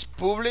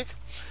public.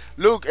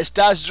 Look,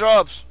 stats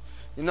drops.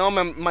 You know,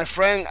 my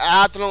friend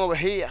Athlon over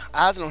here,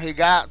 he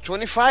got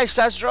 25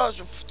 stats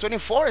draws,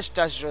 24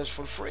 stats draws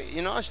for free.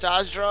 You know,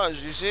 stats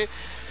draws, you see.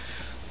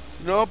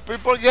 You know,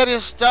 people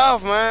getting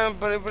stuff, man.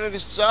 People getting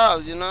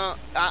stuff, you know.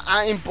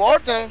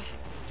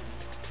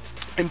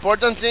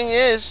 Important thing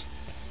is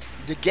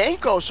the game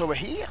codes over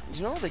here.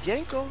 You know, the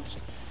game codes.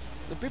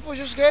 The people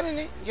just getting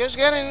it.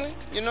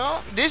 You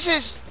know, this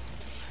is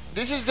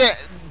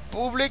the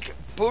public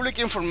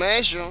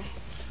information.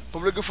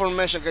 Public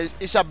information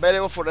is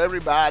available for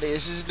everybody.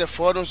 This is the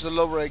forums, the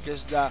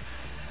Lawbreakers, the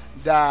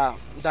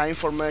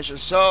information.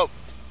 So,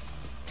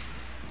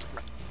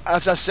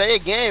 as I say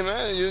again,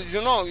 man,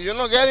 you're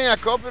not getting a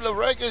copy of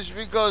Lawbreakers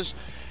because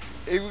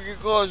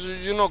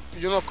you're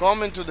not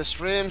coming to the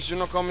streams, you're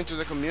not coming to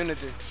the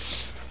community.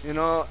 You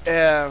know.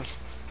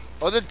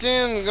 Other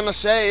thing I'm gonna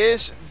say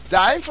is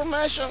that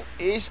information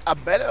is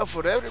available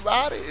for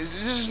everybody.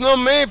 This is not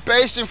me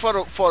pasting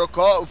for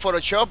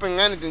a shopping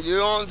anything. You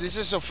know, this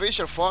is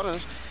official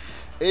forums.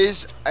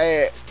 It's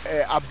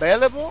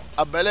available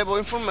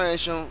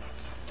information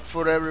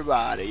for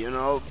everybody. You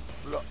know,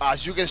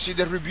 as you can see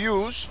the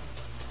reviews,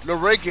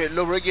 Lawbreaker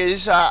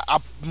is a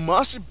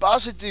mostly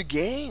positive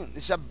game.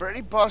 It's a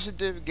very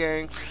positive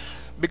game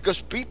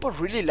because people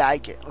really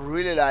like it,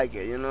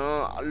 you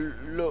know.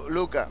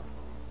 Look at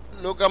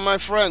my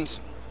friends.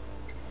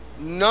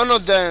 None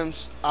of them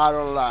are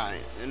online,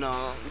 you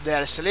know. They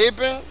are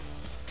sleeping,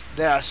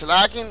 they are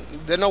slacking,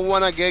 they don't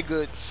want to get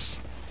good.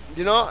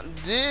 You know,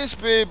 these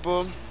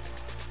people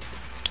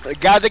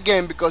got the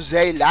game because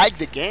they like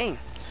the game.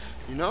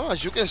 You know,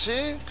 as you can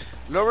see,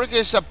 Lawbreakers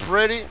is a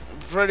pretty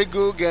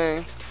good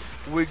game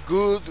with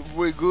good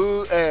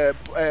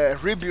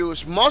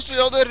reviews. Mostly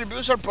all the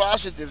reviews are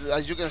positive,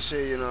 as you can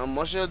see. You know,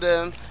 most of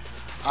them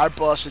are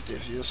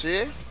positive. You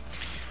see,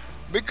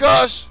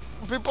 because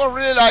people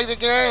really like the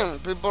game.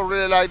 People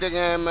really like the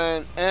game,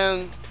 man.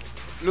 And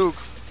look,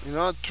 you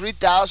know,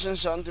 3,000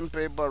 something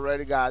people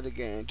already got the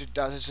game.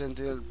 2,000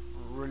 something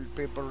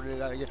people really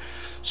like it.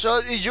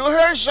 So if you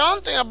heard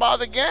something about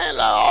the game,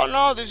 like, oh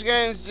no, this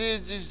game is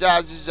this,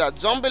 that,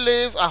 don't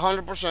believe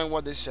 100%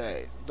 what they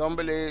say. Don't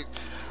believe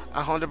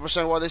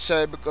 100% what they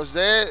say, because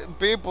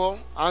people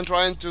are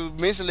trying to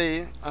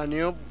mislead a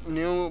new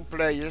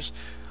players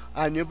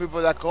and new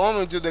people that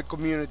come into the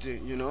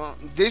community. You know,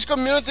 this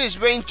community is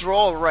being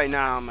trolled right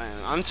now,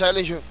 man. I'm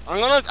telling you.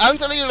 I'm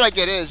telling you like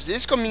it is.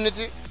 This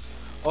community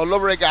all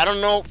over again. I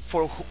don't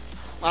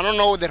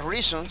know the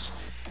reasons.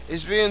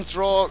 It's being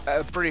trolled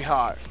pretty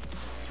hard.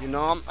 You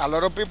know, a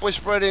lot of people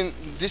spreading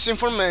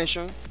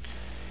disinformation,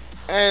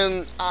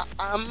 and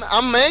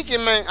I'm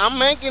making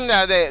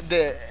that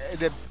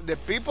the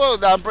people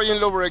that are playing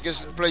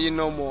Lawbreakers playing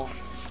no more.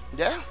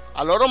 Yeah,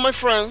 a lot of my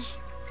friends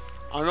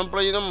are not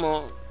playing no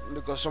more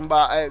because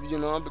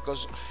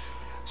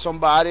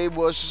somebody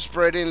was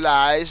spreading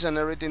lies and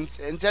everything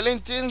and telling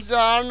things that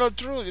are not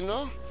true. You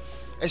know,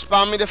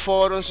 spamming the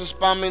forums,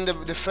 spamming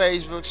the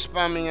Facebook,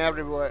 spamming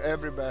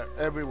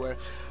everywhere.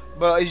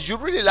 But if you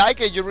really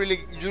like it, you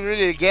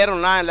really get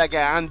online like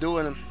I'm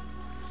doing.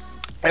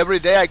 Every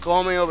day I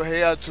come in over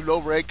here to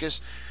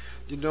Lawbreakers,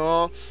 you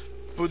know,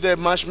 put the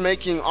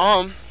matchmaking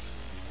on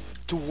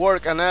to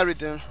work and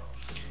everything,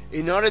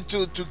 in order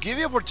to give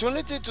the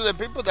opportunity to the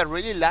people that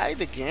really like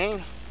the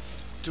game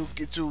to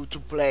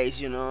play,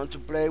 you know, to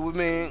play with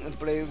me and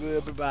play with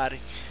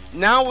everybody.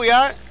 Now we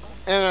are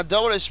in a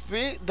double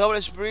speed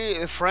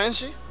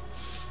frenzy,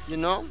 you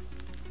know,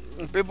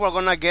 and people are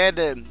gonna get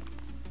in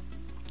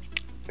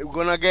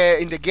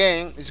the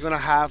game. It's gonna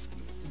have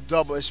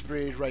double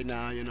speed right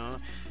now, you know.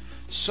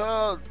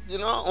 So, you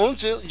know,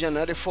 until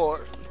January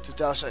 4,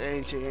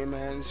 2018,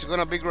 man, it's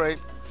gonna be great.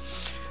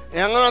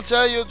 And I'm gonna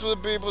tell you to the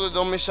people that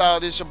don't miss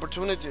out these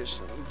opportunities.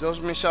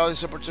 Don't miss out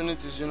these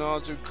opportunities, you know,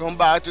 to come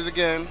back to the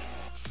game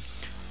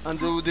and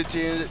do the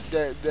thing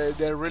that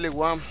they really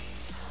want.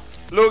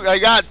 Look, I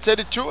got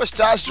 32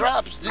 stats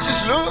drops. This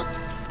is loot.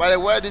 By the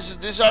way,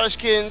 these are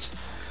skins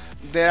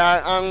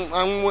that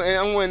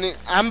I'm winning.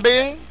 I'm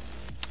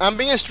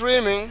being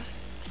streaming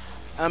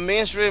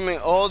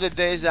all the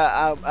days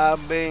that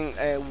I've been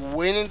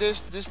winning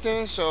this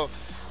thing. So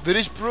there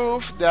is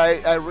proof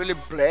that I really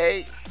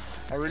play.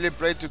 I really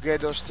play to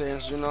get those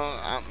things. You know,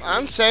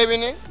 I'm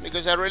saving it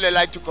because I really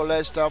like to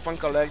collect stuff. I'm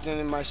collecting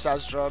in my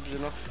stats drops. You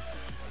know,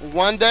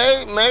 one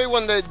day maybe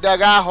when they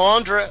got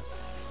 100,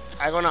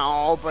 I'm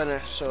gonna open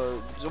it.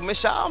 So don't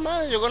miss out,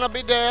 man. You're gonna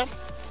be there.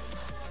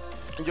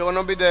 You're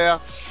gonna be there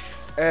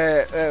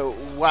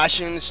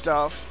watching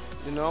stuff.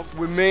 You know,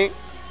 with me.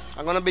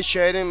 I'm gonna be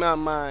sharing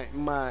my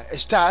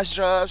stats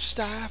drop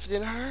stuff, you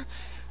know.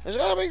 It's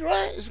gonna be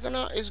great. It's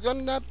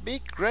gonna be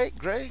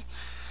great.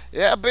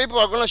 Yeah, people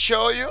are gonna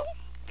show you.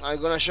 I'm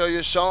gonna show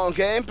you some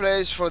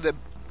gameplays for the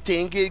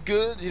thing get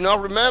good. You know,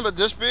 remember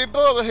those people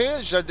over here.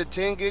 It's like the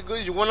thing get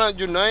good. You want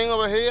your name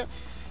over here.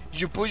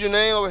 You put your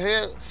name over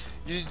here.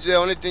 The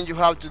only thing you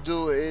have to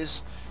do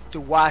is to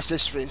watch the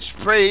stream. It's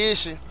pretty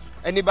easy.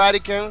 Anybody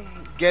can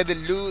get the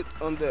loot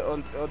on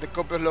the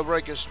copy of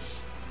Lawbreakers.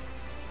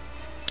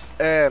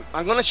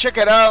 I'm gonna check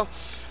it out.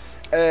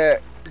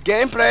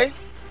 Gameplay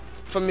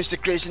from Mr.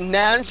 Christian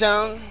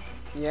Nelson.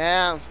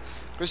 Yeah,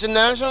 Christian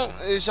Nelson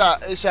is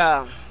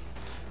a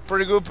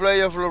pretty good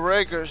player of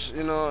Lawbreakers.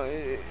 You know,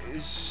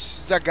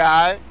 it's the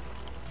guy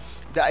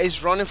that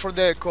is running for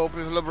the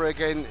copy of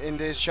Lawbreakers in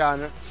this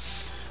channel.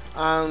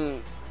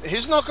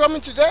 He's not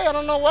coming today. I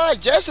don't know why.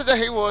 Yesterday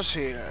he was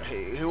here.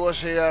 He was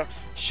here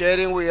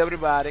sharing with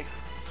everybody.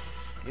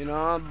 You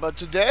know, but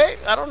today,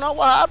 I don't know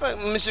what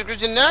happened. Mr.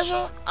 Christian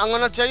Nelson, I'm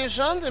going to tell you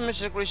something,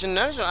 Mr. Christian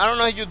Nelson. I don't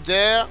know if you're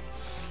there,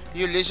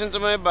 you listen to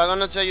me, but I'm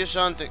going to tell you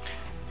something.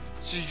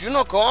 Since you're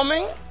not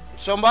coming,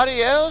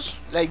 somebody else,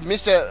 like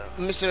Mr.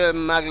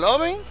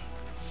 McLovin,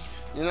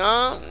 you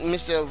know,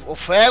 Mr.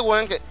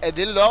 Ofegwen, I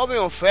did love him.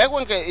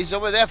 Ofegwen is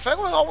over there.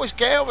 Ofegwen always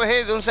came over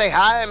here, don't say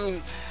hi.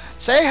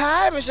 Say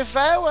hi, Mr.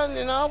 Ofegwen,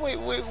 you know,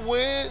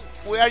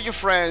 we are your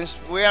friends.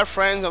 We are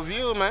friends of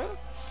you, man,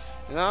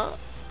 you know.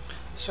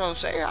 So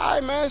say hi,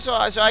 man. So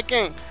I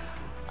can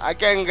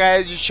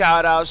get you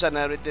shout outs and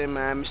everything,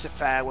 man. Mr.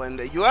 Fagwan.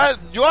 You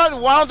are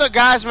one of the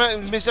guys,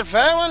 man. Mr.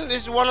 Fagwan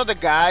is one of the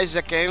guys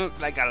that came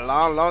like a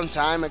long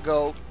time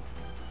ago.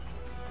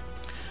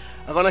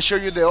 I'm gonna show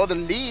you the other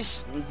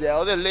list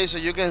so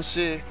you can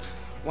see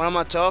what am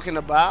I talking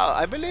about.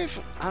 I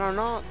believe, I don't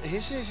know,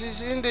 he's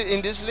in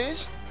this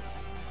list.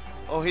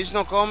 Oh, he's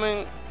not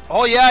coming.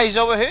 Oh yeah, he's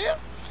over here.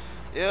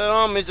 You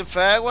know, Mr.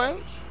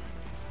 Fagwan.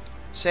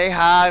 Say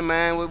hi,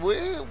 man.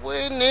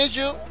 We need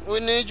you. We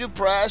need your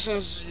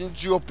presence,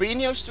 your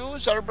opinions too.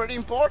 It's very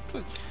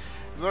important.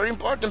 Very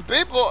important.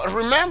 People,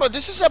 remember,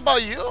 this is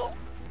about you.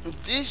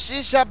 This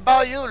is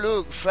about you.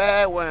 Look,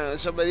 Fagwan.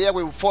 So yeah,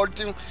 with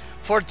 14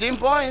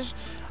 points.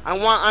 I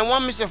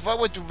want Mr.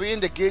 Fagwan to be in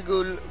the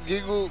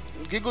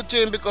giggle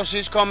team because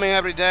he's coming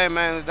every day,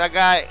 man. That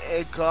guy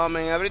is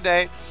coming every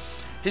day.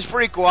 He's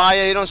pretty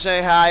quiet. He don't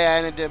say hi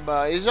or anything,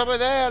 but he's over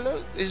there.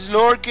 Look, he's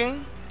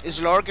lurking.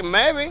 He's lurking.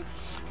 Maybe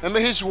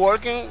he's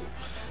working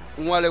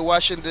while he's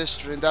watching this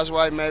stream. That's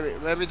why.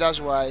 Maybe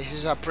that's why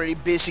he's a pretty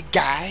busy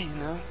guy, you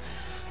know.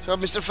 So,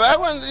 Mr.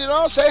 Fagwan, you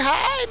know, say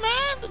hi,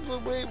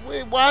 man.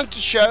 We want to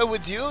share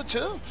with you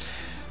too.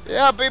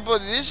 Yeah, people.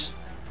 This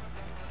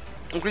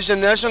Christian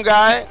Nelson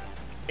guy,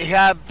 he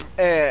had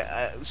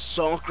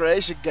some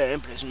crazy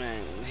gameplays,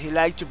 man. He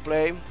liked to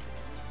play.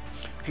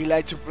 He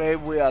liked to play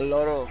with a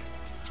lot of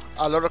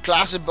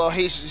classes, but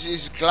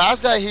his class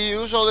that he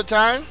used all the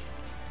time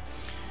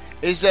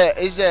is the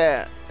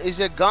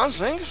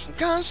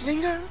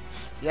gunslinger.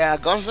 Yeah,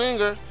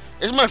 gunslinger.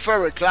 It's my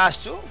favorite class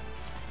too,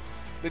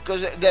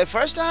 because the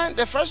first time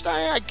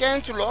I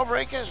came to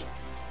Lawbreakers,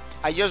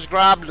 I just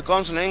grabbed the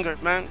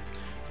gunslinger, man,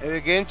 and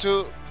began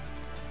to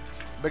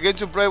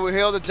play with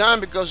him all the time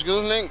because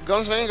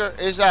gunslinger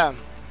is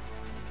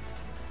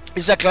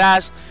a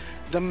class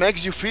that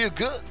makes you feel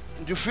good.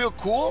 You feel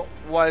cool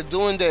while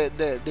doing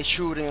the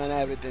shooting and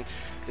everything.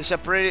 It's a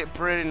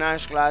pretty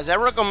nice class. I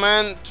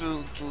recommend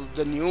to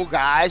the new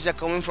guys that are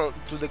coming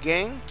to the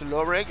game, to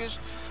Lawbreakers.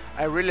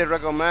 I really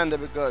recommend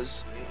it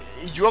because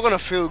you're gonna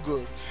feel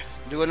good.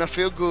 You're gonna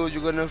feel good.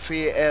 You're gonna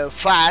feel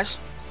fast,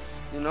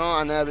 you know,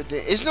 and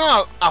everything. It's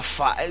not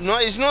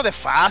it's not the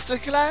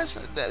fastest class.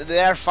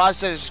 They are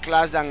fastest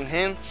class than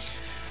him,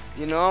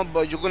 you know.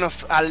 But you're gonna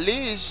at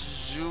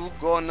least you're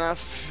gonna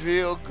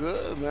feel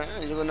good,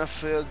 man. You're gonna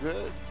feel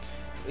good.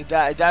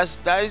 That's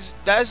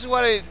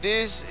what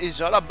this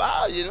is all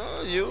about, you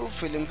know. You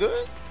feeling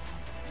good.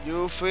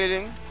 You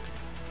feeling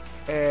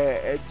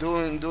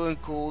doing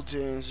cool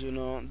things, you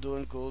know.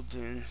 Doing cool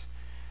things.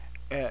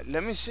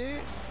 Let me see.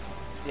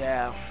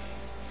 Yeah.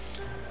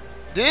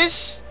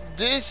 This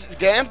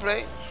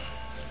gameplay,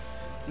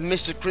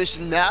 Mr.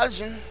 Christian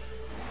Nelson,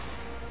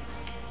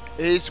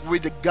 is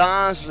with the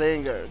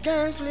gunslinger.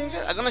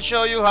 I'm gonna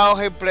show you how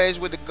he plays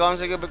with the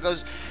gunslinger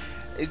because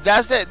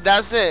that's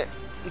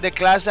the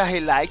class that he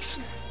likes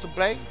to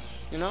play,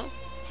 you know.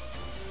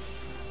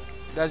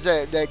 That's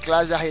the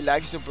class that he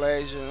likes to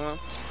play, you know.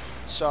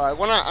 So I'm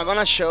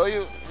gonna show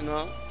you, you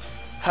know,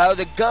 how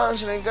the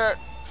gunslinger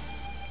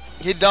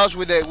he does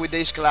with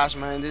this class,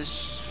 man. This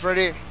is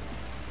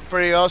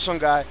pretty awesome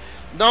guy.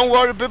 Don't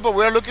worry, people.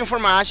 We're looking for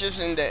matches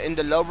in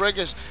the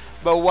Lawbreakers,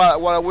 but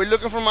while we're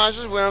looking for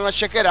matches, we're gonna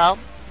check it out.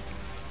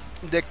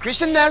 The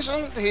Christian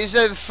Nelson, he's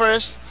the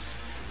first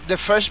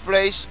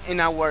place in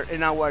our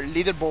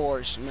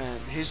leaderboards,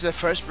 man. He's the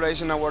first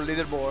place in our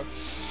leaderboard,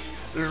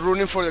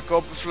 running for the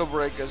Cup of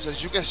Lawbreakers.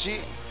 As you can see,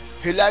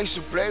 he likes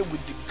to play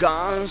with the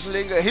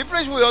gunslinger. He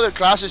plays with other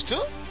classes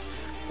too.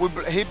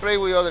 He plays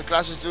with other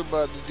classes too,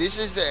 but this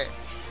is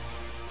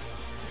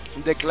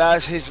the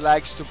class he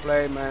likes to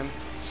play, man.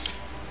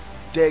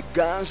 The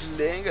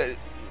gunslinger.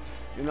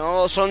 You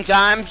know,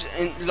 sometimes,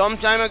 long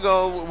time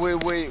ago,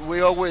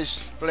 we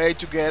always played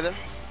together.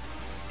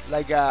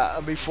 Like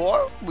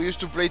before, we used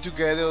to play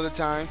together all the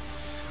time.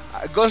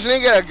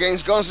 Gunslinger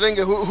against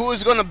gunslinger. Who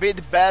is gonna be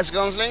the best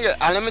gunslinger?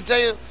 And let me tell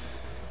you,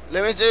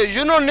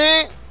 you don't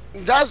need.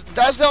 That's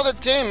the other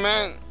thing,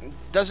 man.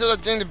 That's the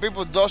other thing that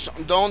people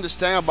don't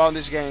understand about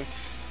this game.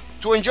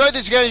 To enjoy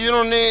this game, you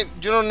don't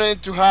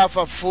need to have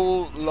a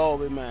full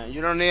lobby, man.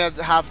 You don't need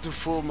to have the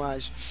full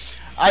match.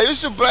 I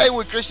used to play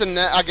with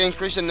against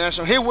Christian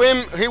Nelson. He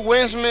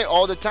wins me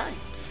all the time.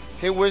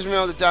 He wins me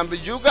all the time.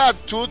 But you got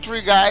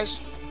 2-3 guys,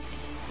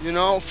 you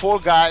know, 4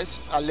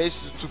 guys at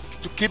least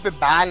to keep it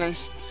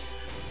balanced.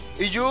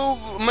 If you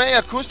make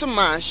a custom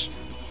match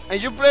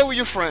and you play with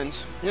your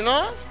friends, you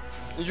know,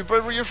 you play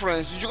with your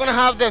friends, you're gonna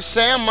have the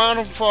same amount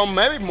of fun,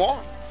 maybe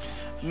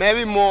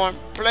more,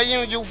 playing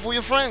with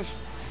your friends,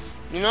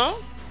 you know.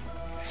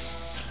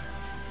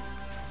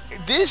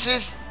 This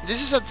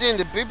is a thing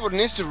that people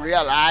need to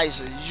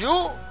realize.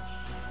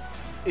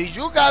 If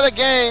you got a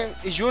game,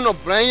 if you're not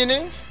playing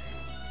it,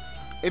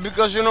 it's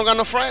because you don't got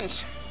no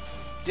friends.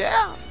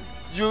 Yeah,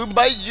 you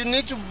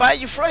need to buy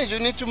your friends. You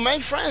need to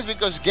make friends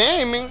because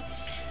gaming.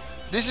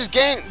 This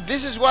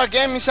is what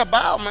gaming is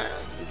about, man.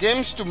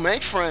 Games to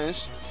make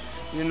friends,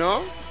 you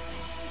know,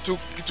 to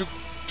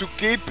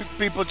keep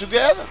people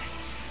together,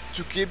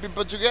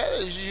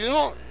 You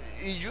know,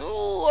 if you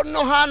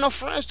don't have no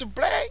friends to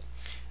play,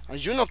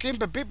 and you're not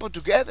keeping people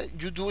together,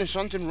 you're doing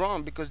something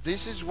wrong because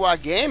this is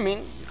what the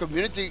gaming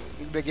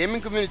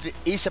community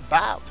is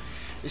about.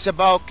 It's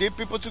about keep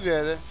people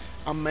together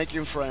and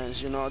making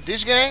friends. You know,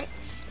 this game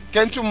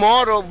can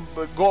tomorrow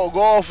go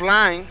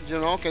offline. You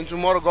know, can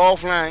tomorrow go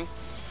offline,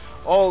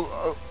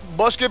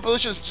 Bosque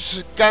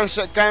Productions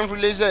can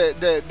release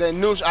the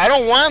news. I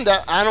don't want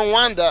that. I don't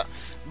want that.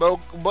 But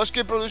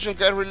Bosque Production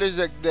can release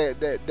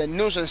the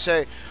news and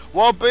say,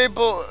 well,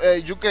 people,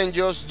 you can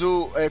just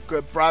do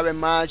private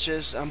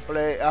matches and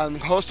play and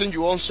hosting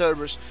your own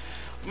servers.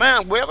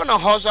 Man, we're gonna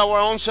host our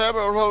own server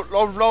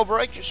of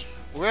Lawbreakers.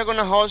 We're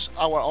gonna host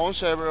our own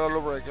server of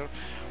Lawbreakers.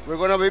 We're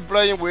gonna be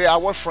playing with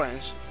our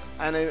friends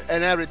and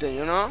everything,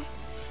 you know.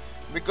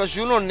 Because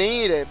you don't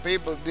need it,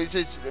 people.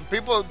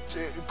 People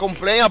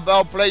complain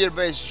about player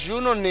base. You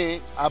don't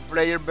need a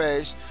player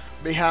base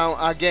behind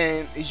a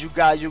game. Is you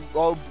got your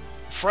own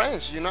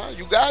friends, you know.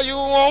 You got your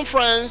own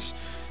friends.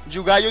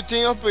 You got your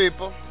team of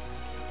people.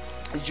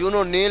 You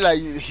don't need like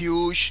a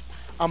huge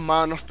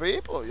amount of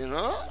people, you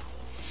know.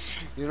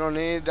 You don't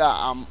need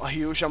a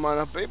huge amount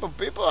of people.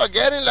 People are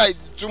getting like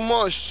too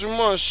much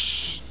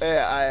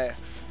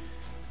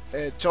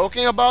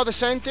talking about the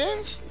same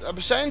things.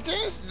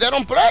 They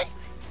don't play.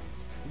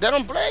 They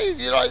don't play.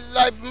 You're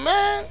like,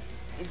 man,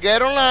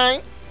 get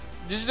online.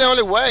 This is the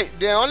only way.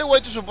 The only way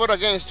to support a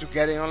game is to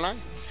get it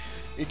online.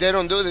 If they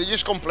don't do it, they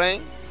just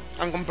complain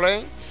and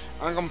complain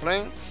and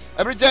complain.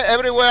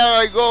 Everywhere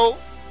I go,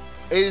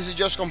 it is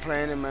just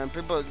complaining, man.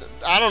 People,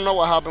 I don't know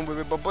what happened with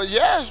people, but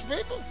yes,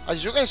 people.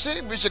 As you can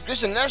see, Mr.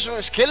 Christian Nelson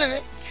is killing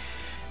it.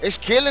 It's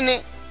killing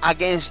it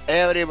against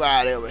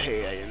everybody over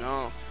here, you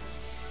know.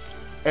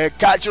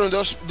 Capturing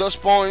those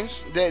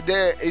points.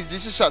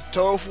 This is a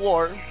tough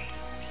war.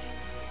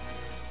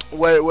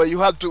 Where you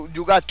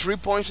got 3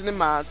 points in the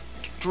map,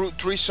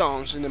 3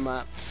 zones in the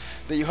map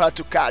that you have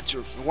to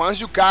capture. Once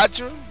you go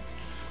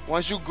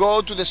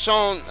to the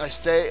zone,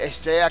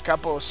 stay a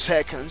couple of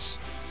seconds.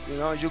 You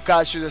know, you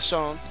capture the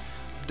zone,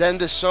 then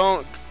the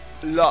zone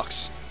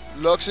locks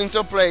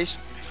into place.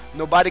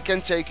 Nobody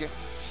can take it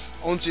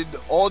until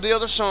all the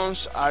other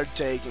zones are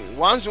taken.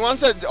 Once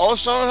all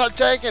zones are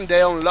taken,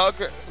 they unlock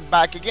it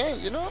back again.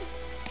 You know,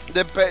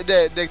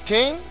 the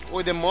team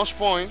with the most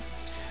point.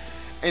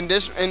 In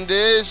this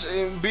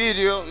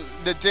video,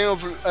 the team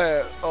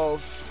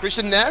of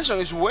Christian Nelson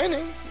is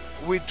winning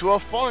with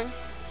 12 points.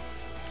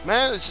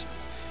 Man,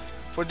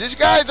 for this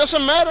guy, it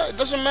doesn't matter. It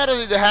doesn't matter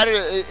if the Harry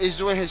is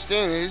doing his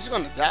thing. He's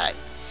gonna die.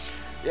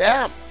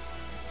 Yeah.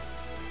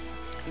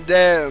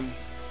 The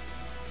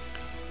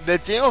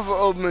team of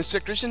Mr.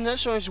 Christian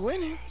Nelson is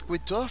winning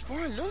with 12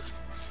 points.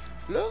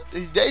 Look,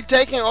 they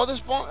taking all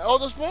those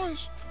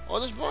points.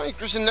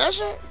 Christian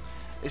Nelson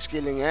is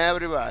killing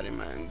everybody,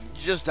 man.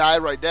 He just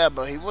died right there,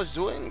 but he was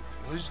doing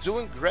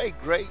great.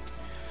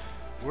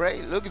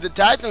 Look at the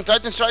Titan.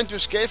 Titan's trying to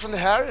escape from the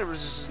Harrier.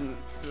 This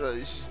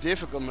is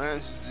difficult, man.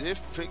 It's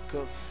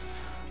difficult.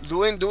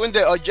 Doing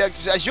the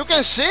objectives. As you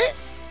can see,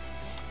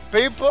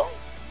 people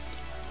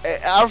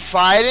are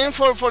fighting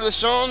for the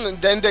zone,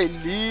 and then they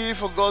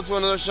leave or go to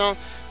another zone.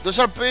 Those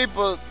are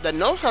people that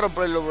know how to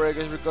play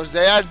Lawbreakers because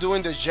they are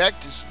doing the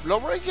objectives.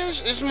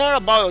 Lawbreakers is more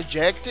about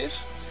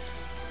objectives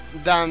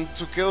than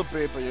to kill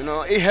people, you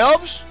know. It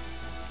helps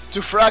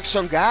to frag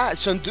some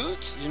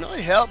dudes, you know,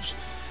 it helps.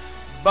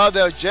 But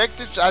the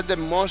objectives are the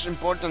most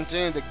important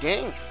thing in the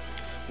game,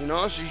 you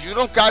know. So you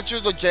don't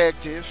capture the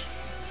objective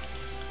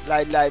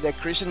like the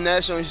Christian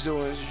Nelson is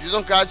doing. So you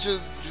don't capture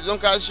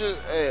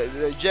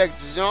the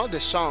objectives, you know, the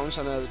songs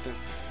and everything.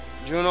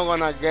 You're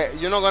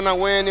not gonna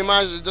win any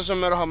match. It doesn't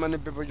matter how many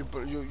people you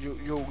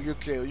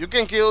kill. You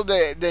can kill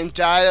the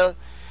entire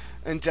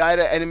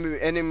enemy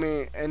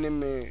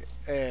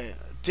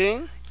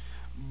team,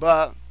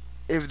 but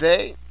if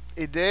the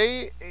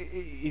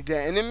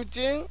enemy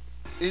team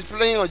is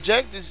playing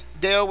objectives,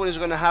 they're always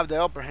gonna have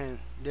the upper hand.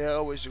 They're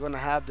always gonna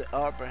have the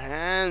upper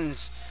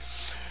hands.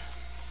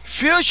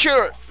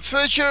 Future,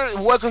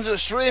 welcome to the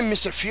stream,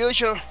 Mr.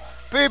 Future.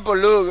 People,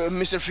 look,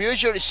 Mr.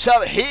 Future is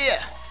up here.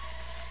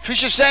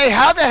 Future say,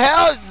 how the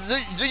hell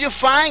do you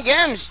find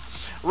games?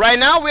 Right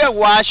now we are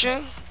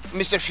watching,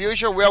 Mr.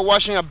 Future, we are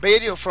watching a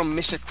video from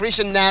Mr.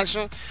 Christian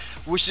Nelson,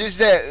 which is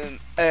the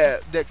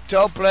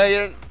top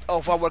player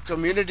of our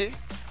community,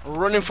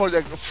 running for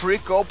the free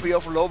copy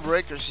of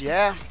Lawbreakers.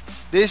 Yeah,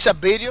 this is a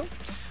video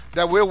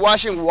that we're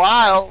watching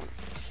while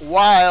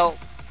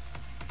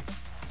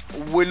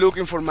we're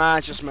looking for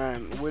matches,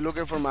 man. We're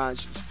looking for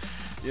matches.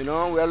 You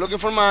know, we are looking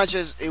for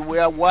matches and we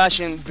are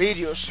watching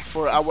videos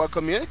for our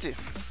community.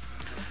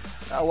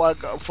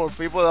 For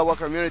people in our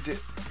community.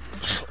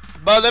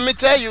 But let me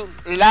tell you,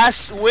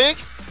 last week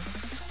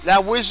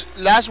was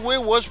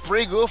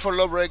pretty good for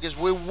Lawbreakers.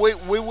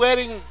 We're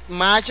waiting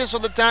matches all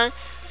the time.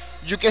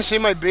 You can see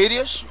my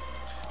videos.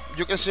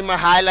 You can see my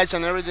highlights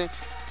and everything.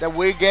 That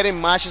we're getting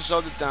matches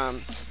all the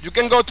time. You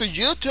can go to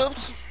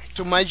YouTube,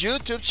 to my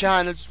YouTube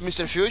channel,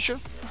 Mr. Future,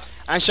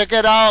 and check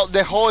it out,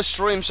 the whole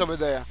streams over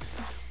there.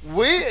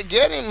 We're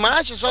getting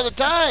matches all the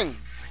time.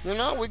 You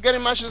know, we're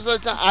getting matches all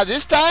the time. At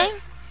this time,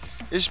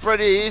 it's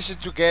pretty easy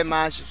to get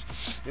matches.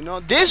 You know,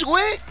 this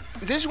week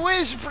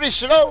is pretty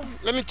slow.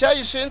 Let me tell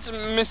you, since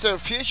Mr.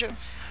 Future,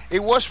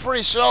 it was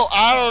pretty slow.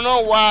 I don't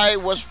know why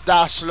it was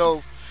that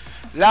slow.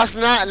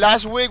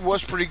 Last week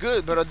was pretty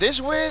good, but this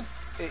week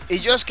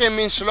it just came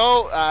in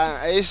slow.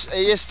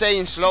 It's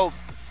staying slow.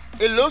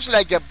 It looks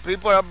like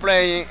people are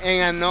playing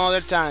in another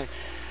time.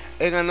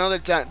 In another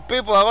time,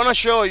 people, I'm gonna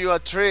show you a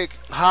trick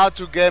how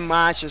to get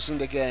matches in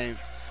the game.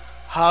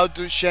 How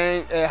to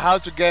change, how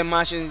to get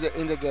matches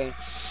in the game.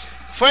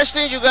 First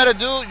thing you gotta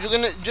do,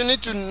 you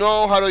need to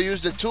know how to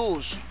use the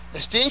tools. A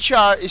Steam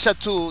chart is a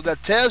tool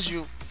that tells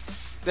you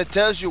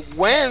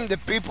when the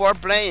people are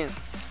playing.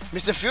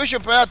 Mr. Future,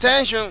 pay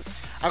attention.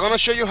 I'm gonna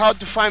show you how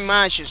to find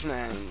matches,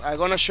 man. I'm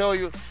gonna show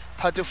you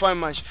how to find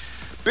matches.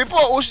 People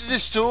use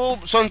this tool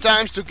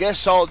sometimes to get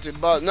salty,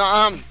 but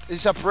no,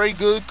 it's a pretty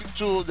good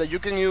tool that you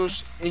can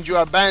use in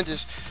your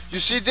advantage. You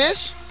see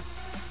this?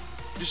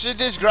 You see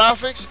these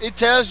graphics? It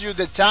tells you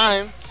the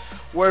time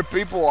where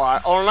people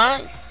are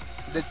online.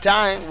 The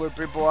time where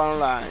people are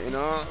online. You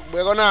know,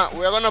 we're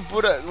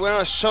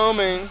gonna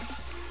zoom in.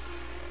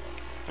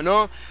 You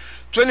know,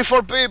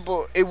 24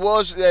 people. It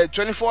was a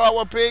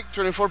 24-hour peak.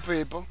 24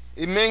 people.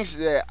 It means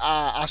that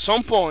at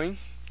some point,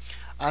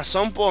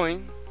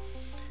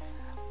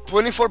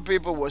 24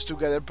 people was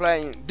together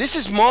playing. This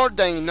is more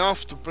than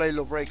enough to play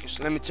Lawbreakers.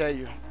 Let me tell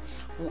you.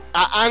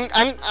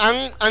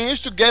 I'm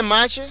used to get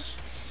matches.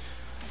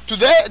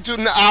 Today,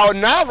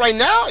 right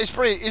now, it's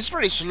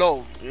pretty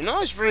slow. You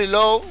know, it's pretty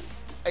low.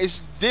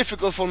 It's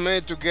difficult for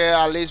me to get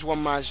at least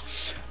one match.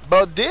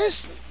 But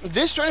this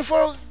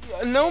 24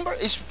 number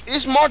is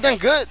more than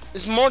good.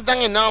 It's more than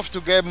enough to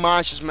get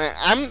matches, man.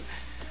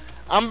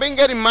 I'm been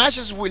getting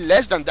matches with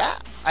less than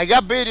that. I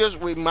got videos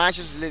with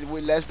matches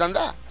with less than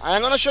that.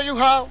 I'm gonna show you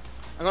how.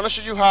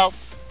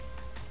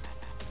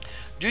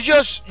 You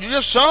just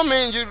saw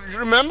me. You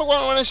remember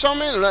when I saw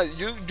me? Like,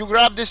 you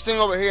grab this thing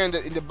over here in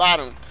the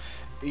bottom.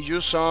 You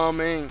saw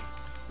me.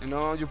 You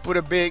know, you put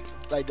it big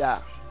like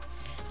that.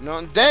 You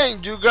know,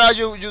 then you grab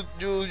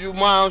your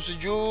mouse.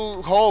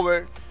 You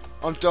hover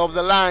on top of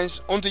the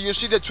lines until you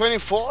see the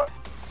 24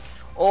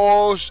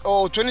 or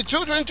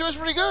 22. 22 is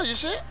pretty good. You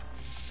see.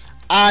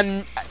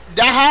 And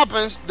that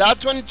happens,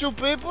 that 22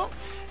 people,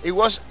 it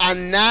was at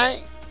 9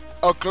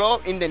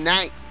 o'clock in the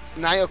night.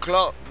 9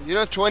 o'clock. You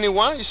know,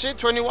 21, you see,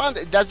 21,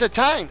 that's the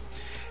time.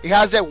 It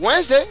has a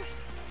Wednesday.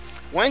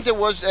 Wednesday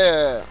was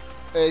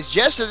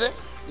yesterday.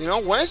 You know,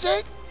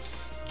 Wednesday,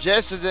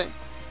 yesterday,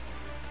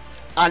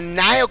 at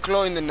 9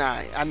 o'clock in the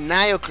night. At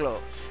 9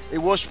 o'clock, it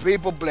was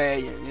people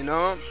playing, you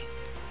know.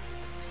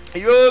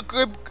 You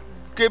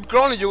keep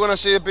crawling, you're going to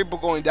see the people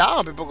going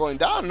down.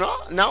 No,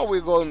 now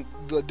we're going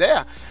to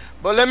there.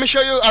 But let me show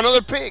you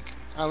another peak.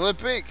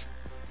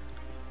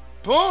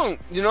 Boom.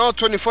 You know,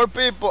 24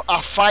 people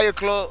at 5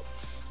 o'clock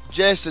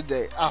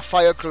yesterday. At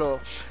 5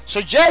 o'clock. So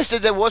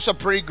yesterday was a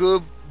pretty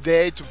good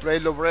day to play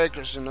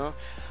Lawbreakers, you know.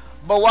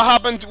 But what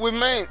happened with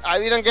me? I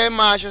didn't get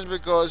matches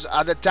because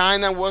at the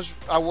time I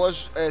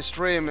was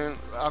streaming.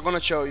 I'm gonna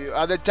show you.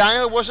 At the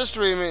time I was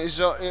streaming,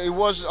 it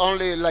was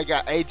only like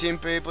 18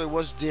 people. It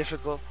was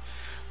difficult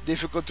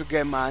to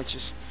get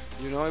matches.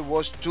 You know, it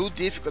was too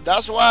difficult.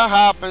 That's what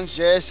happens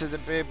yesterday,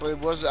 people. It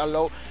was a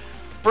low,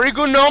 pretty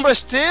good number,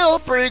 still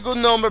pretty good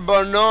number,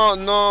 but no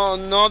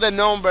the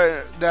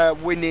number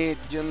that we need.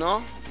 You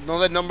know,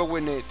 not the number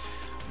we need.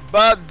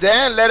 But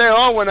then later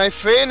on, when I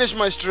finish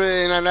my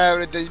stream and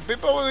everything,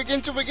 people will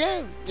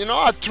begin. You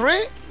know, at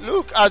 3.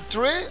 Look, at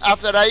 3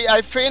 after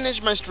I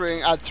finished my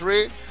stream at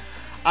 3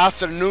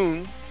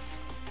 afternoon.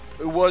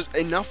 It was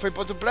enough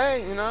people to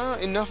play. You know,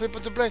 You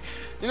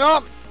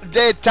know,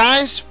 the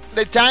times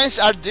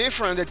are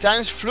different. The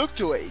times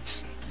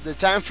fluctuates.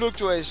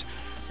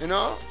 You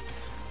know,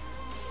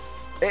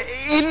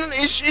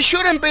 it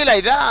shouldn't be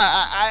like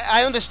that.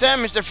 I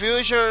understand, Mr.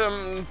 Future,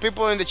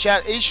 people in the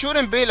chat. It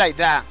shouldn't be like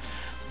that.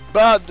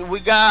 But we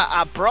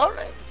got a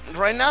problem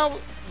right now.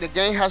 The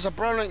game has a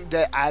problem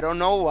that I don't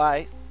know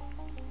why.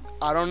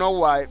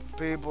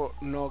 People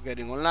not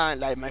getting online.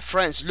 Like my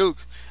friends. Look,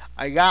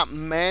 I got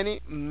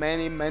many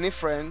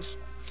friends.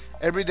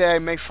 Every day I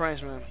make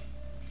friends, man.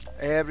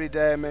 Every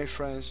day I make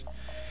friends.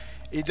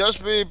 If those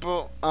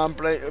people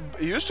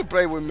used to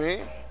play with me,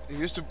 they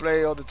used to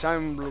play all the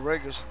time in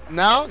Lawbreakers.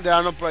 Now they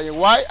are not playing.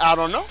 Why? I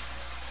don't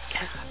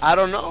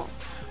know.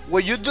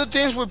 When you do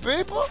things with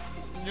people,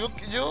 you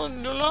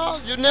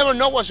never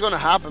know what's gonna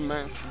happen,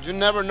 man. You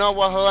never know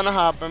what's gonna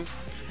happen.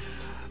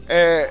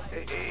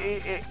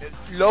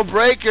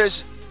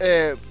 Lawbreakers,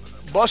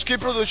 Boss Key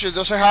Productions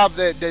doesn't have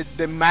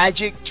the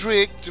magic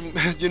trick to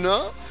you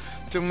know,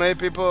 to make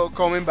people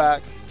coming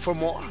back for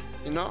more.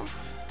 You know,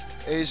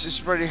 it's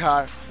pretty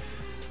hard.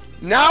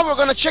 Now we're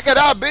gonna check it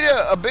out. A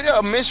bit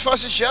of Miss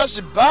Fussy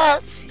Chelsea,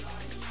 but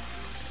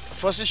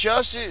Fussy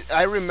Chelsea,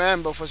 I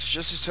remember Fussy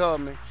Chelsea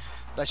telling me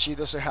that she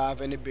doesn't have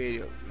any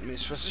video.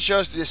 Miss Fussy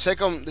Chelsea, the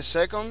second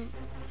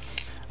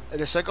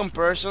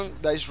person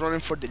that is running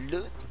for the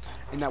loot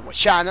in our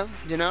channel.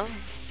 You know,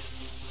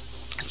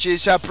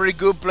 she's a pretty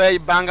good player,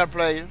 banger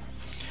player.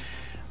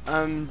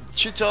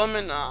 She told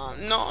me, no,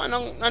 I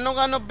don't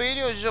got no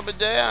videos over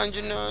there, and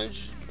you know.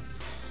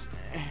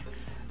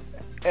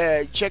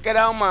 Check it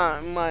out. My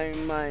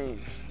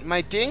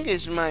thing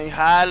is my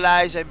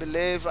highlights. I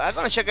believe I'm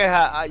gonna check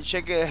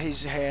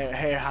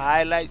her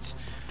highlights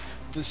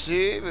to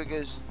see,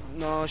 because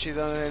no, she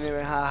doesn't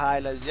even have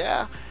highlights.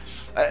 Yeah,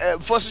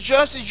 For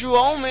suggestions you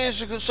owe me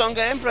some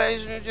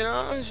gameplays, you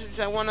know.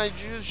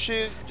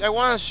 I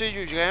wanna see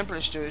your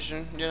gameplay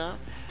station, you know.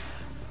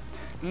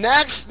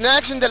 Next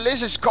in the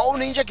list is Code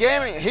Ninja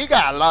Gaming. He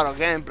got a lot of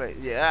gameplay,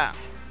 yeah.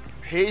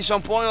 He's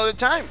on point all the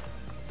time.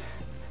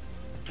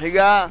 He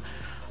got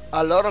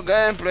a lot of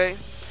gameplay.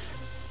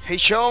 He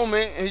showed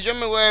me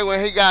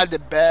when he got the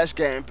best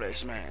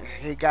gameplays, man.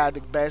 He got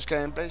the best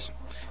gameplays.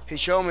 He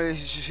showed me,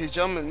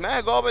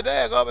 man, go over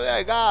there.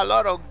 I got a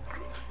lot of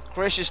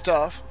crazy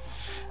stuff.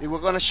 If we're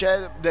gonna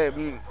share the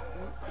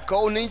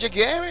Code Ninja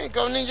Gaming,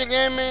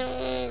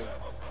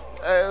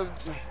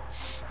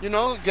 you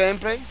know,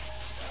 gameplay,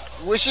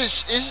 which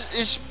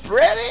is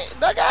pretty.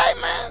 That guy,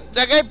 man,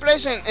 that guy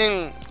plays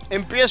in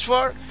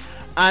PS4,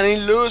 and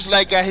it looks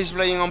like he's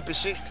playing on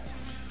PC.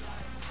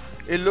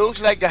 It looks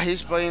like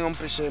he's playing on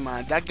PC,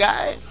 man. That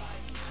guy,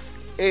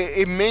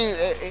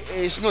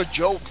 it's no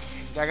joke.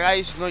 That guy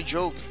is no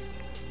joke.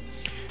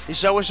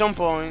 He's always on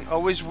point,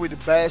 always with the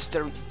best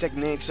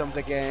techniques of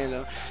the game. You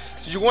know?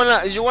 So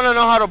you wanna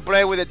know how to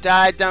play with the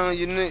Titan.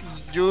 You need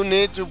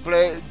to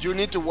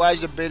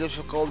watch the videos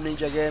for Code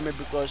Ninja Gaming,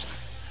 because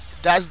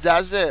that's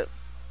the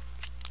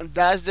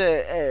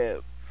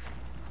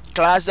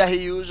class that he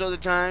uses all the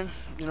time.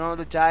 You know,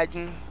 the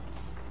Titan.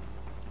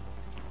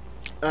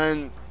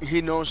 And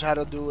he knows how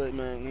to do it,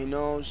 man. He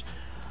knows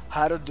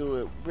how to do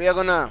it. We're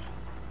gonna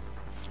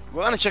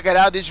check it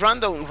out. These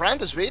random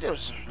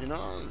videos, you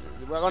know.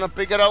 We're gonna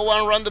pick it out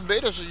one random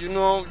video, so you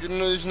know,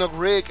 there's no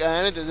rig or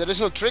anything. There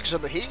is no tricks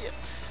over here.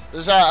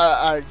 Those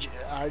are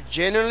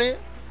generally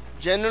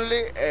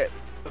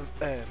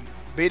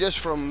videos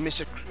from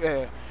Mr.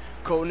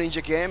 Code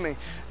Ninja Gaming.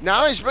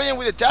 Now he's playing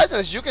with the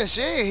Titans. You can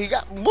see he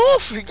got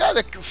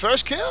the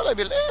first kill, I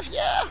believe.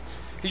 Yeah.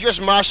 He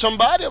just mashed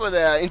somebody over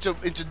there into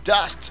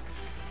dust.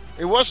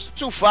 It was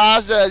too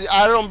fast.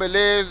 I don't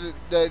believe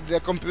the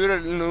computer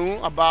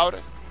knew about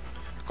it.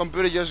 The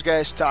computer just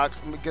got stuck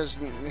because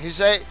he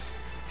said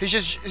he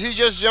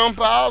just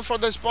jumped out for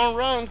the spawn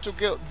run to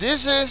kill.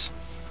 This is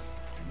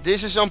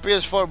on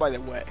PS4, by the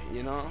way.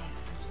 You know,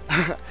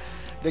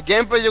 the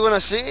gameplay you're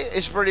gonna see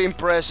is pretty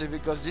impressive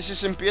because this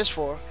is in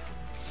PS4,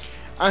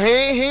 and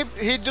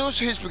he does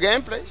his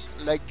gameplays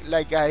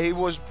like he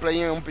was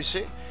playing on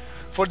PC.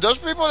 For those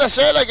people that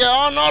say like,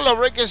 oh no,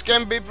 Lawbreakers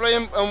can be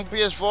playing on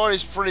PS4,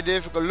 it's pretty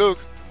difficult.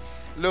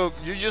 Look,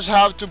 you just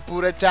have to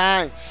put a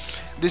time.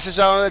 This is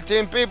another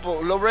thing,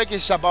 people.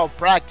 Lawbreakers is about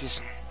practice.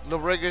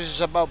 Lawbreakers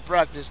is about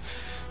practice.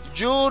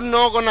 You're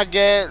not gonna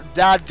get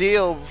that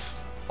deal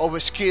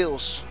of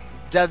skills,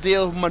 that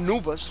deal of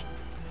maneuvers,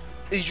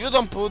 if you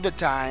don't put the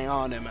time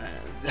on it, man.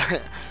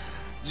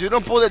 You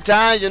don't put the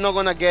time, you're not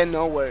gonna get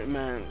nowhere,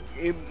 man.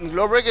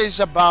 Lawbreakers is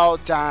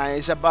about time.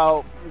 It's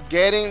about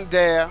getting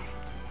there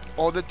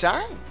all the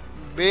time,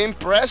 being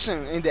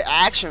present in the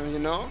action, you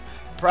know,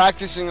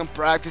 practicing. You're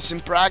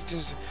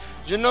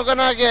not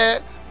gonna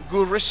get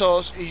good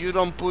results if you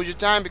don't put your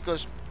time,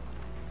 because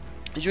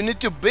you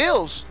need to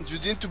build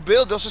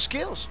those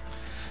skills,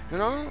 you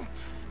know.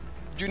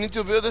 You need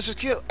to build those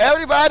skills.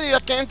 Everybody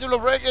that came to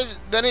Lawbreakers,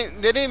 they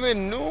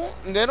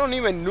don't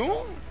even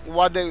know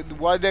what they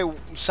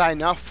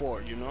sign up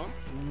for, you know.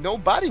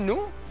 Nobody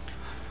knew.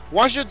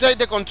 Once you take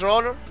the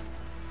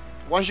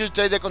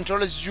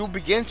controllers, you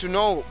begin to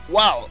know,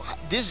 wow,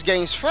 this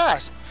game is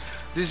fast.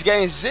 This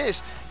game is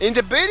this. In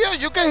the video,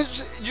 you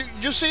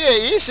see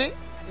it easy.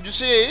 You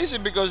see it easy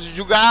because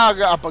you got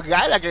a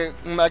guy like a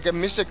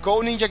Mr.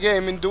 Code Ninja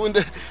Gaming doing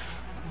the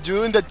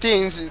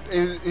things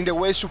in the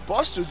way it's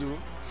supposed to do.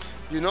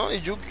 You know,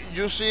 you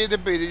see the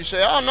video, you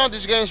say, oh no,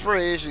 this game is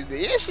pretty easy.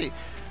 Easy.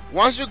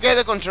 Once you get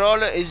the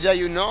controller, is that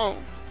you know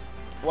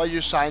what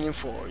you're signing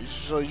for.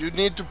 So you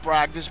need to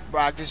practice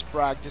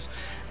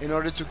in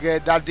order to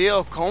get that deal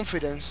of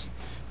confidence,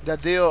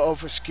 that deal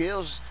of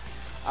skills,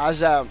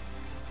 as Code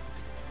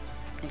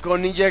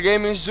Ninja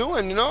Gaming is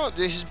doing. You know,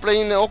 this is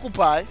playing the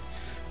Occupy,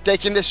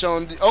 taking the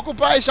zone. The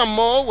Occupy is a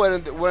mode where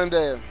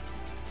there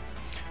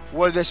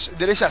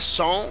is a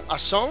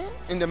zone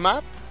in the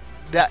map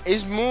that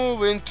is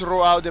moving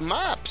throughout the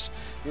maps.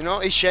 You know,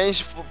 it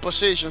changes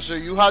position, so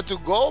you have to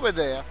go over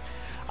there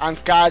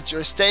and capture.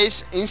 It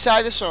stays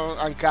inside the zone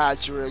and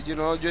capture it. You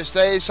know, you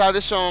stay inside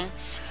the zone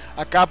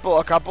a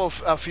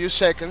few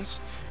seconds.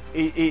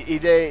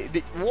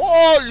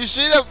 Whoa! You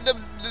see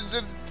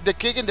the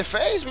kick in the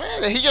face,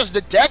 man. He just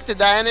detected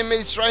the enemy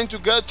is trying to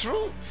get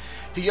through.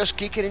 He just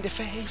kick it in the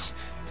face.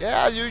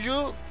 Yeah,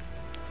 you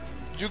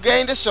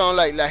get in the zone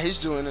like he's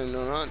doing it,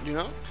 you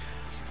know.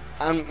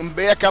 And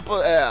be a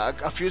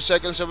few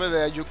seconds over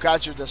there, you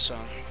capture the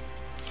zone.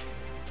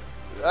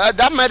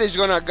 That meta is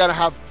gonna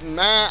have,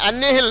 man,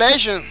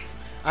 annihilation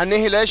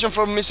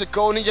from Mr.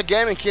 Code Ninja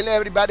Gaming, killing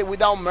everybody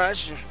without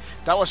mercy.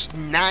 That was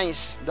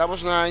nice.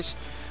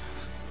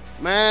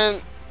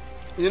 Man.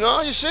 You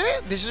know, you see,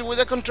 this is with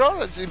the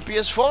controller. It's in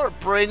PS4.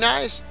 Pretty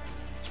nice.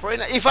 It's pretty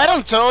nice. If I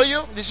don't tell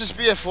you this is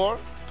PS4,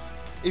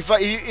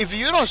 if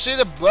you don't see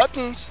the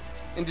buttons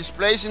in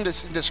displays in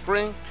the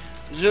screen,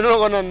 You're not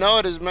gonna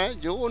notice, man.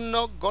 You're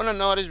not gonna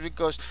notice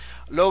because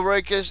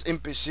Lawbreakers in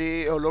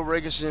PC or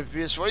Lawbreakers in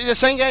PS4 it's the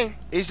same game.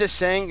 It's the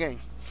same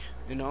game.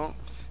 You know,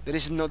 there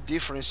is no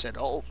difference at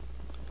all.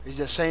 It's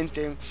the same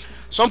thing.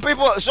 Some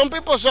people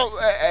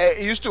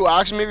used to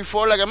ask me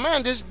before, like,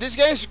 man, this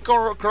game is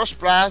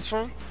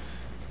cross-platform.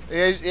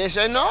 He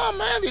said, no,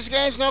 man, this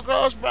game is not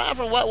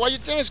cross-platform. Why you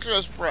think it's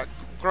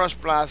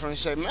cross-platform? He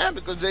said, man,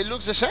 because they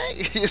look the same.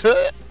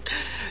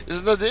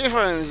 There's no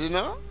difference, you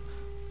know.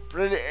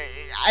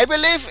 I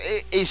believe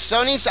if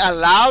Sony's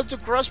allowed to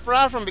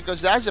cross-platform, because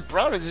that's the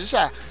problem. This is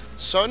a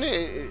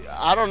Sony.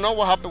 I don't know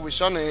what happened with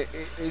Sony.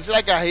 It's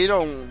like a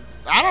hero.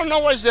 I don't know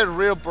what's the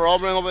real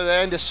problem over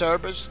there in the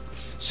servers.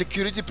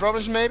 Security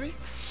problems, maybe.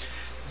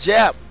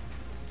 Yeah,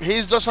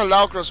 he doesn't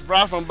allow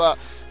cross-platform, but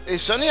if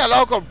Sony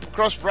allow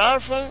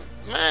cross-platform,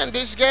 man,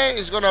 this game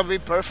is gonna be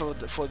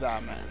perfect for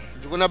that, man.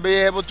 You're gonna be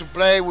able to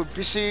play with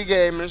PC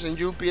gamers and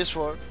you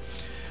PS4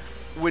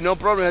 with no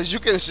problem. As you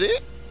can see,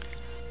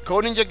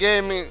 Code Ninja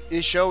Gaming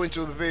is showing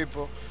to the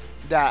people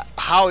that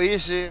how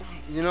easy,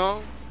 you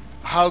know,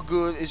 how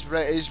good is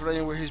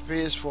playing with his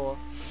PS4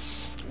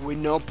 with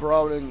no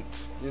problem,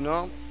 you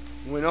know,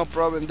 with no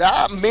problem.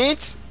 That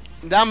means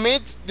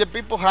the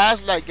people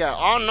has like,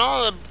 oh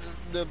no,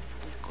 the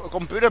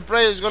computer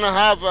player is gonna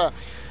have a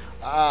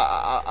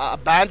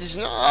advantage.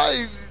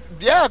 No,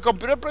 yeah,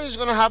 computer player is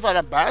gonna have an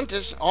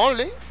advantage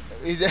only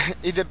if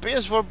the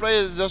PS4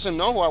 players doesn't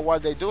know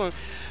what they're doing.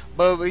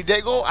 But if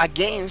they go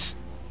against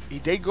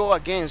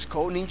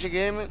Code Ninja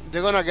Gaming,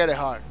 they're gonna get it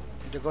hard.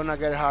 They're gonna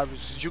get it hard.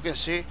 As you can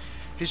see,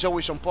 he's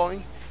always on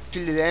point.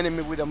 Kill the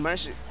enemy with a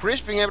mercy,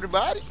 crisping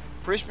everybody,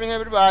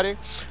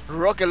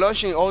 rocket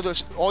launching all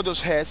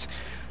those heads,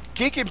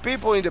 kicking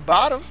people in the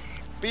bottom,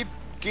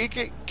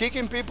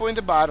 kicking people in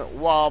the bottom.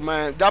 Wow,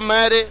 man, that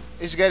Mary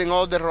is getting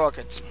all the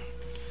rockets.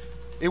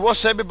 It was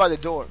saved by the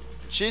door.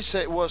 She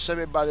said it was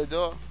saved by the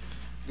door.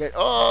 Get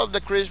all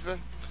the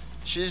crispy.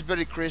 She's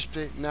very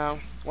crispy now.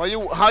 How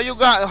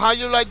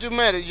you like to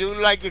make it? You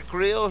like it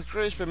real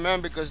crispy,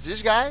 man, because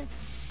this guy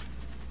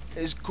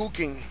is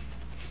cooking.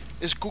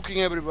 Is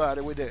cooking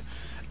everybody with the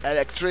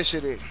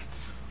electricity.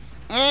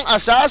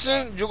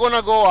 Assassin, you're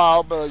gonna go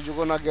out, but you're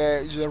gonna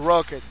get the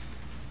rocket.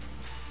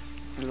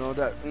 You know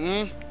that.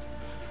 Man,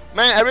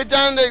 every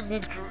time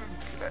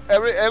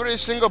every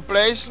single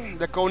place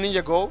the Code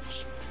Ninja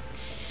goes,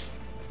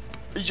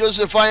 you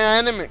just find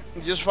an enemy.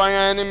 You just find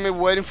an enemy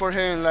waiting for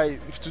him, like,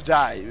 to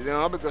die, you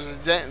know, because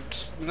they're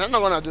not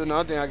gonna do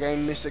nothing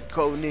against Mr.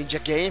 Code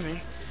Ninja Gaming.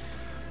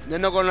 They're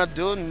not gonna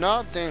do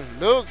nothing.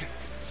 Look,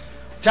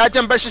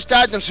 Titan versus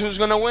Titans, who's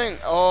gonna win?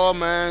 Oh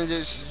man,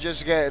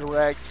 just get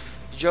wrecked.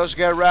 Just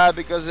get wrecked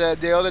because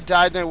the other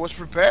Titan was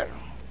prepared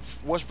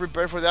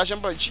for the action,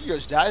 but she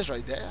just dies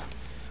right there.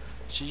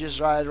 She just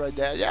died right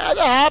there. Yeah,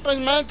 that happens,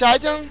 man.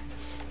 Titan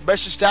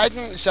versus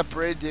Titan is a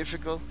pretty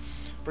difficult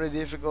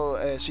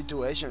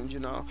situation, you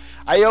know.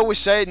 I always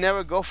say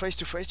never go face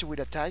to face with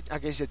a Titan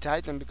against the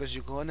Titan because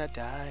you're gonna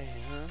die.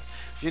 Huh?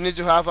 You need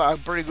to have a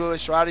pretty good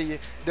strategy.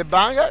 The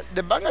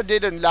banger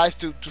didn't like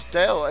to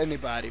tell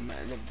anybody,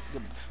 man.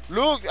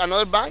 Look,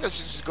 another banger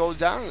just goes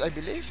down, I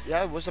believe.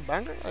 Yeah, it was a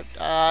banger.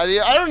 I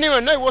don't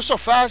even know, it was so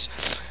fast.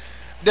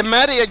 The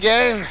Matty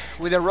again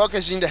with the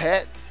rockets in the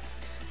head.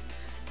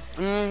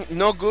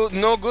 No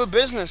good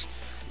business.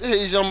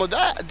 He's almost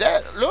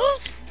dead.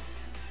 Look,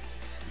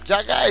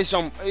 that guy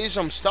is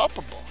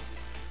unstoppable.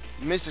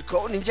 Mr.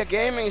 Code Ninja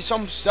Gaming is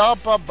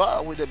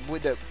unstoppable with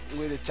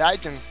the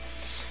Titan.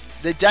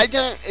 The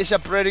Titan is a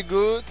pretty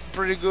good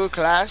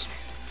class.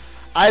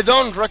 I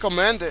don't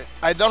recommend it.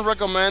 I don't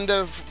recommend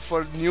it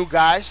for new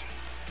guys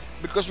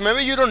because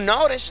maybe you don't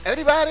notice.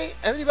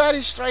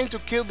 Everybody's trying to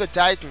kill the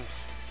Titan.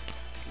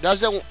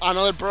 That's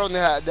another problem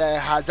that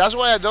has. That's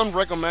why I don't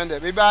recommend it.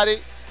 Everybody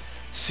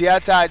see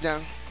a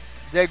Titan,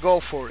 they go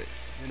for it.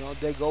 You know,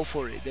 they go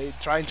for it. They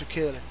trying to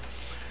kill it.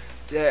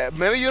 Yeah,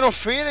 maybe you don't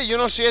feel it, you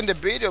don't see it in the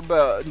video,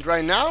 but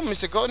right now,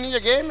 Mr. Code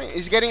Ninja Gaming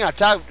is getting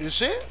attacked. You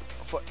see,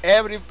 for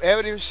every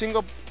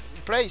single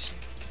place,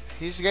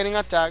 he's getting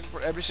attacked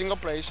for every single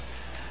place.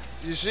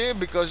 You see,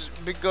 because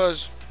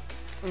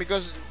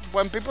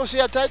when people see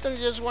a Titan, you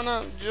just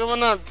wanna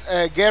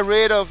get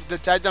rid of the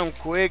Titan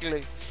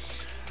quickly.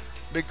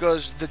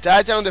 Because the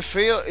Titan on the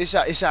field is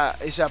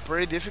a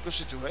pretty difficult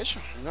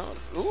situation, you know.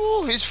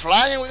 Ooh, he's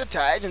flying with the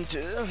Titan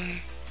too.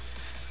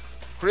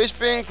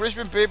 Crisping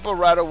people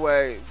right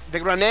away. The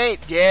grenade,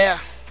 yeah.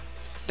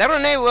 That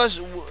grenade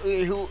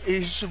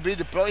it should be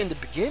deployed in the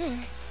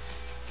beginning.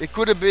 It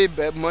could have been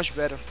much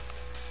better.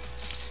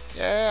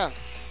 Yeah.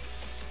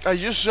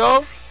 As you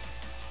saw,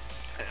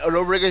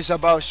 Lawbreakers is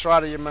about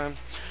strategy, man.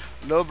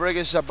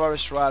 Lawbreakers is about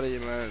strategy,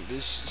 man.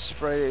 This is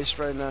pretty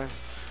nice.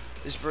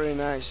 It's pretty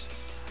nice.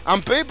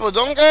 And people,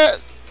 don't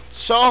get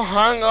so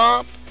hung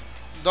up.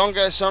 Don't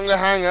get so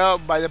hung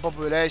up by the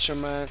population,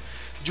 man.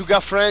 You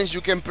got friends,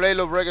 you can play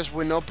Lawbreakers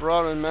with no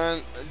problem,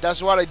 man.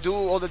 That's what I do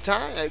all the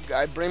time.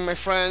 I bring my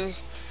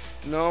friends,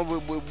 you know,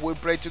 we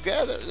play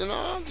together, you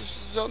know.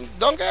 So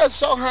don't get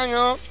so hung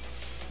up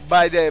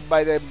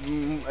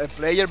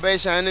player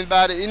base and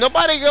anybody.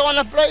 Nobody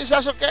gonna play.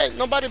 That's okay.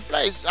 Nobody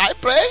plays. I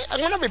play. I'm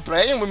gonna be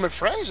playing with my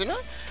friends. You know.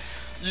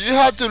 You just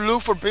have to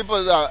look for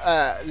people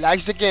that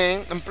likes the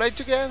game and play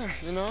together.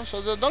 You know.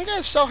 So don't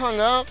get so hung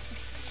up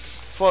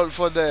for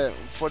the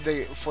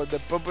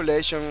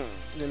population.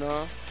 You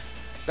know.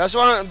 That's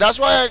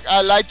why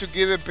I like to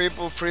give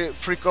people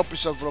free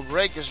copies of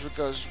Lawbreakers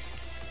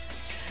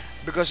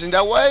because in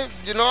that way,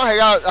 you know,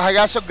 I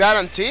got some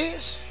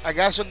guarantees. I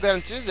got some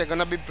guarantees they're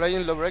gonna be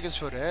playing Lawbreakers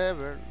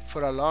forever,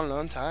 for a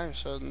long time.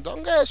 So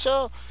don't get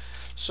so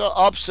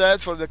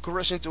upset for the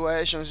current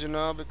situations, you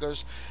know,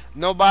 because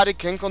nobody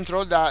can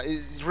control that.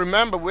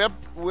 Remember, we're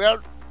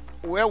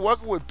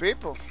working with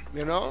people,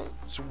 you know.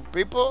 So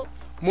people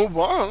move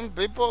on.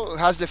 People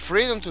has the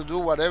freedom to do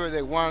whatever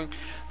they want.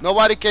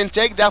 Nobody can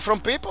take that from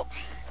people.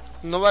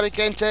 Nobody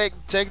can take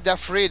that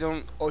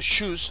freedom or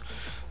choose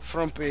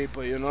from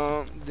people, you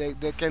know.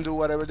 They can do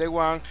whatever they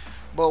want.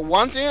 But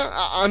one thing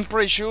I'm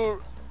pretty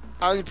sure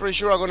I'm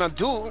gonna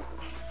do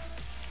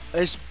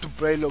is to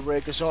play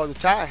Lawbreakers all the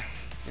time,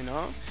 you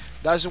know.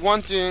 That's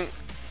one thing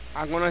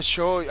I'm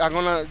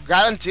gonna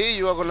guarantee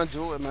you I'm gonna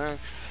do it, man.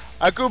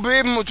 I could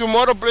be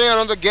tomorrow playing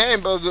another game,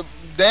 but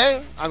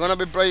then I'm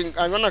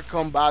gonna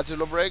come back to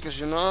Lawbreakers,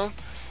 you know.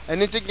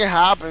 Anything can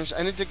happen,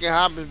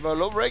 but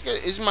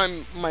Lawbreakers is my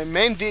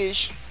main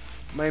dish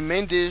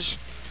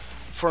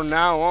from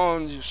now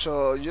on.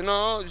 So, you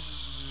know,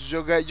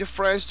 you get your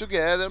friends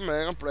together,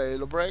 man, and play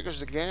Lawbreakers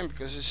the game,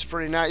 because it's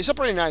pretty nice. It's a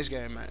pretty nice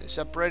game, man. It's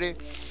a pretty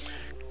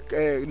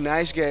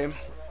nice game.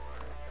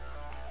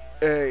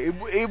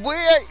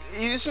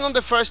 It's not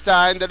the first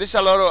time. There is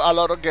a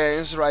lot of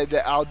games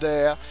out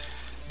there.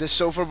 The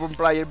suffer from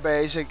player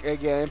base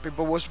again.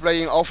 People was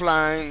playing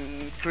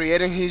offline,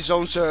 creating his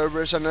own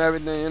servers and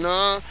everything. You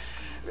know,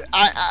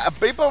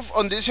 people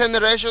on this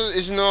generation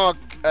is not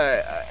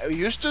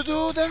used to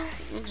do that.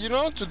 You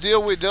know, to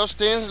deal with those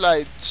things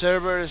like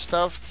server and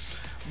stuff.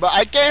 But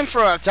I came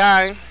from a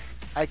time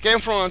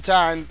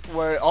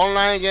where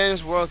online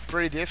games were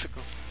pretty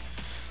difficult.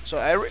 So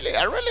I really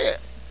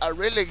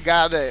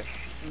got the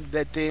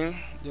thing.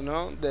 You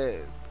know,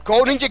 the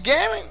Code Ninja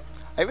Gaming.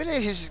 I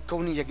believe he's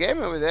Code Ninja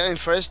Gaming over there in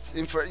first.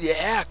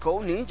 Yeah,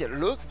 Code Ninja.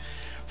 Look,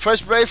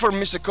 first play for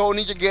Mr. Code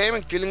Ninja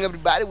Gaming, killing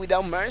everybody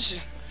without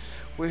mercy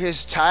with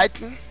his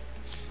Titan.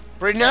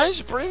 Pretty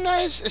nice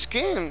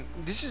skin.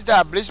 This is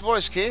the Blitzball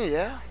skin,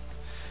 yeah.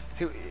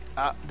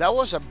 That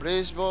was the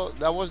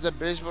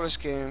Blitzball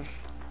skin.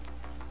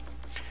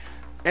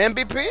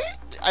 MVP.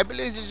 I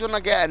believe he's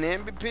gonna get an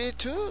MVP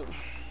too.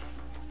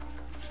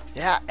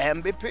 Yeah,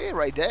 MVP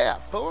right there.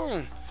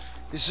 Boom.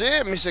 You see,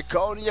 Mr.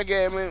 Code Ninja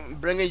Gaming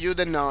bringing you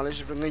the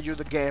knowledge, bringing you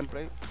the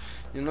gameplay.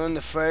 You know, in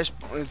the first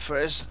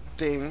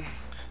thing,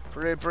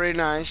 pretty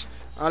nice.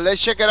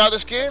 Let's check it out. The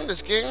skin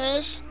is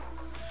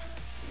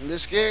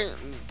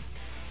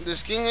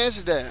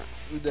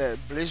the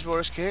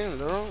Blitzball skin. You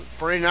know?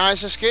 Pretty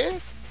nice skin.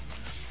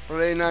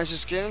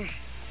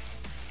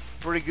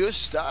 Pretty good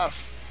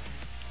stuff.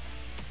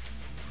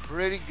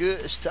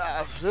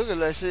 Look at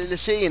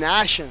let's see in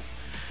action.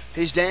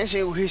 He's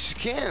dancing with his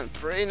skin.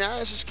 Pretty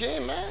nice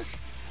skin, man.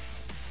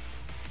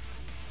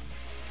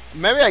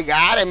 Maybe I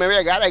got it.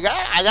 I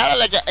got it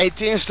like an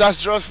 18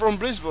 stars draws from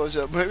Blitzball,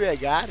 so maybe I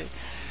got it.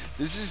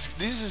 This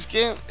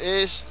skin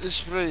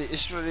is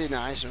pretty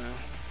nice, man.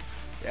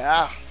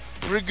 Yeah,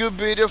 pretty good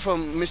video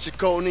from Mr.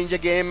 Code Ninja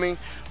Gaming,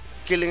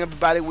 killing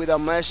everybody without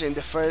mercy in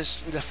the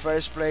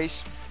first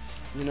place.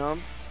 You know.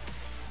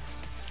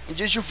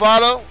 You should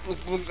follow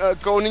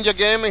Code Ninja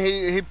Gaming.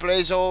 He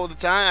plays all the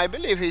time. I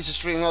believe he's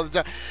streaming all the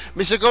time.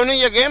 Mr. Code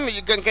Ninja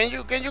Gaming,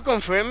 can you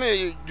confirm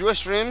it? You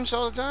streams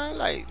all the time?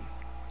 Like,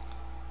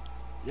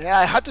 yeah,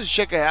 I had to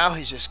check it out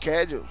his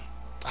schedule.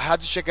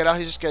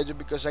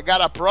 Because I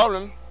got a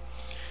problem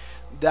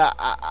that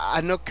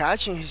I'm not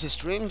catching his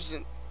streams.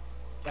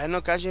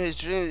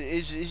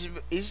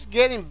 It's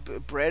getting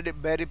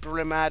very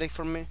problematic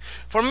for me.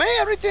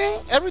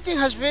 Everything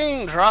has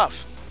been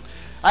rough.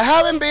 I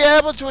haven't been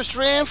able to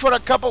stream for a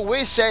couple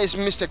weeks, says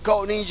Mr.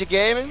 Code Ninja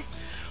Gaming.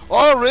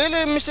 Oh,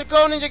 really, Mr.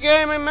 Code Ninja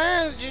Gaming,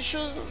 man? You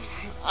should.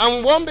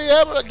 I won't be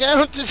able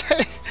again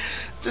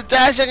to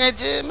dash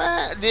again,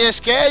 man. The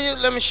schedule,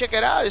 let me check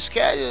it out. The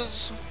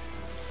schedules,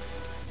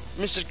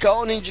 Mr.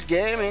 Code Ninja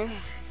Gaming.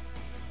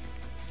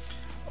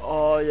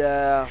 Oh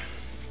yeah.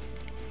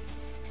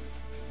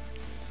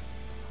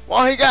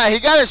 Well, you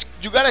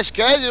got a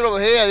schedule over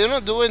here. You're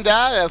not doing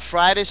that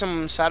Fridays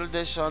and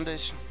Saturdays,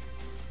 Sundays.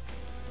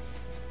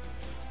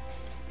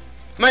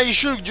 Man, you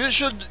should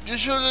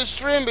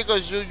stream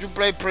because you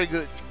play pretty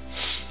good.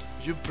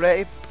 You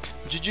play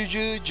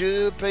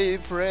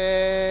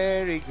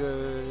pretty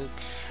good.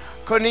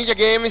 Code Ninja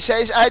Gaming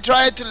says, I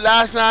tried to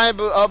last night,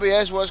 but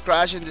OBS was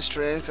crashing the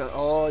stream.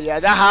 Oh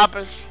yeah, that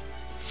happens.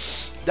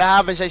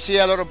 I see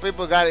a lot of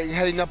people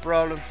having that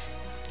problem.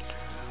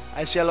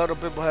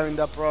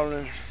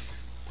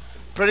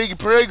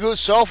 Pretty good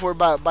software,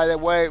 by the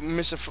way.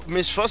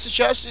 Miss Fussy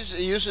Justice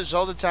uses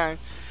all the time.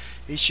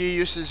 She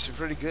uses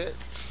pretty good.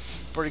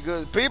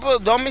 People,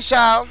 don't miss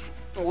out.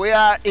 we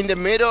are in the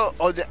middle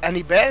of an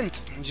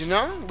event. You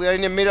know, we are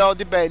in the middle of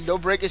the event.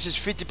 Lawbreakers is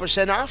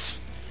 50% off.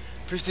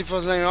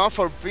 50% off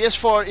for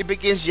PS4. It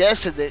begins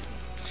yesterday.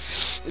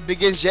 It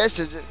begins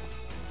yesterday.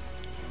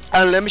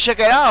 And let me check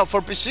it out.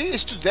 For PC,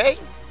 it's today.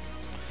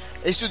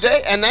 It's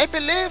today, and I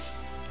believe.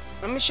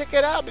 Let me check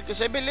it out because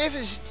I believe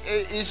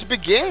it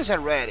begins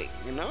already.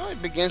 You know,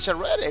 it begins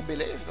already. I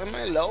believe. I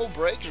mean,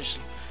 Lawbreakers.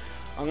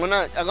 I'm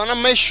gonna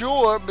make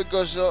sure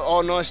because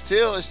oh no,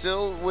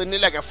 still we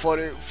need like a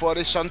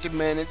 40 something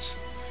minutes.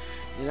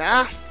 You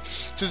know,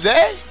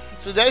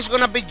 today's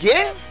gonna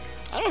begin.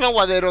 I don't know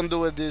why they don't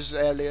do it this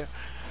earlier.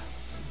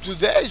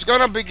 Today is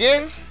gonna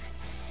begin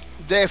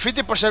the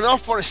 50%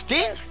 off for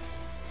Steam.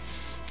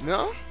 You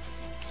know,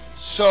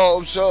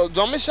 so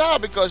don't miss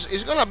out because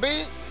it's gonna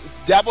be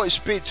double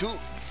speed 2.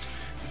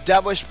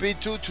 Double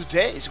speed 2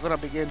 today is gonna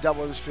begin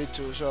double speed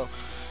 2. So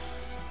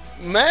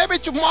maybe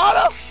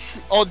tomorrow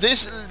or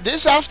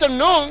this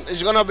afternoon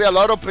is gonna be a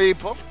lot of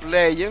people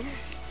playing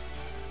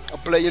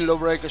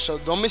Lawbreakers. So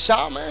don't miss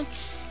out, man.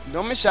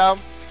 Don't miss out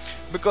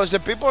because the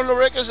people in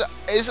Lawbreakers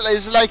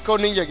is like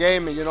Code Ninja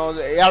Gaming. You know,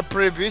 they are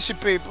pretty busy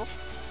people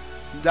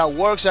that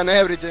works and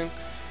everything.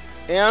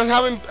 And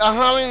I'm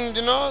having,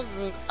 you know,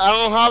 I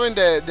don't having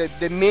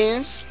the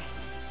means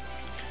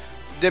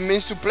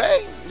to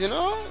play. You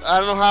know, I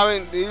don't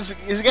having.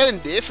 It's getting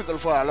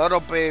difficult for a lot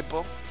of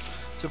people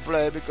to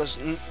play because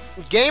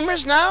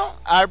gamers now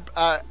are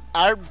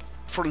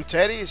from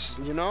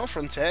 30s, you know,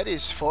 from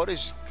 30s,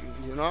 40s,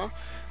 you know.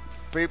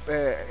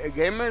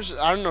 Gamers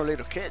are no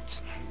little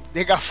kids.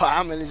 They got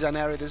families and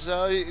everything.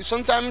 So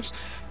sometimes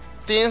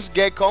things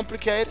get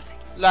complicated.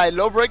 Like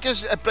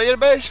Lawbreakers player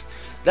base,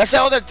 that's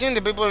the other thing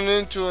that people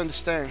need to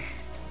understand.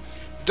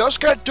 Those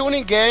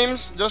cartoony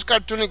games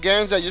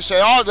that you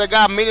say, oh, they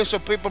got millions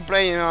of people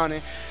playing on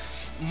it.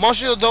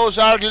 Most of those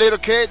are little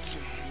kids.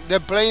 They're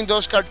playing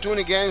those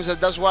cartoony games.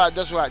 That's why.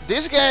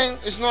 This game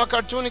is not a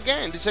cartoony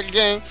game. This is a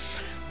game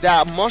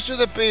that most of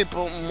the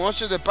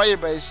player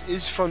base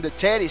is from the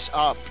 30s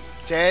up.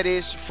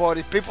 30s,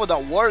 40 people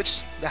that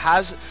works, that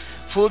has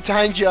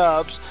full-time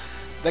jobs,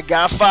 that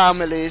got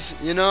families,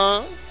 you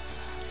know.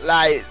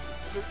 Like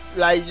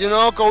you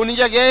know, Code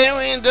Ninja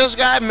Gaming, this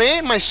guy, me,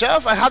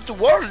 myself, I had to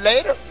work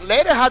later.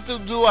 Later I had to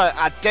do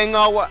a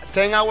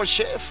 10-hour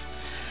shift.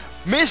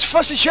 Miss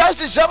Fussy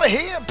Justice over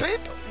here,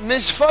 people.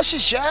 Miss Fussy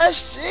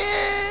Justice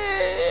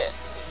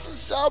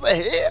is over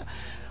here.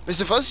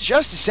 Mr. Fussy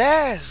Justice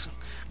says,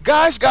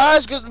 guys,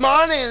 good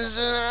mornings.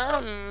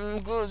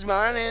 Good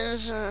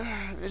mornings.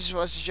 Miss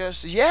Fussy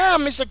Justice. Yeah,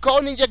 Mr.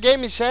 Code Ninja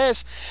Gaming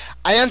says,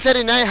 I am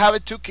 39,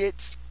 have 2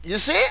 kids. You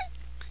see?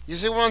 You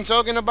see what I'm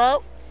talking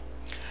about?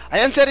 I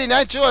am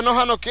 39 too. I don't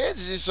have no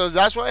kids, so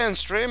that's why I'm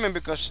streaming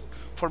because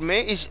for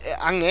me,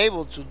 I'm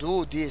able to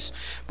do this.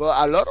 But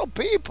a lot of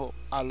people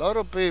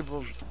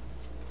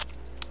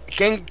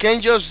can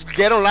just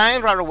get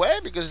online right away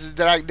because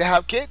they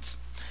have kids.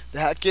 They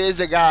have kids.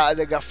 They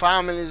got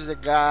families. They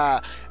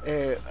got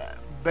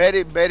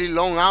very, very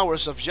long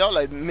hours of job.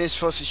 Like Miss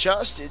Fussy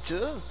Justice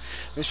too.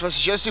 Miss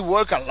Fussy Justice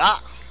work a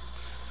lot.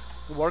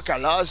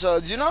 So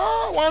you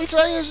know what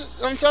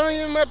I'm telling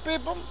you, my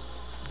people.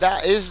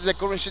 That is the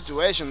current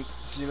situation,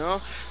 you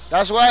know.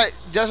 That's why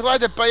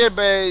the player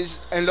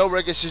base and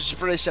Lawbreakers is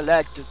pretty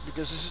selected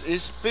because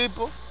it's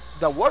people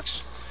that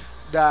works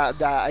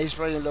that is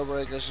playing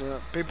Lawbreakers. You know?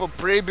 People,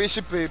 pretty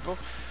busy people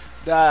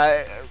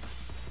that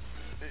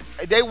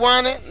they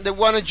want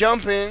to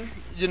jump in,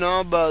 you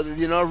know, but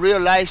you know,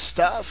 real life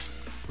stuff,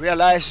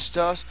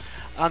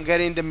 and get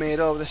in the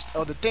middle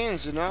of the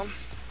things, you know.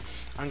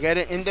 I'm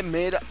getting in the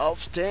middle of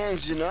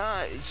things, you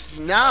know.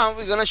 Now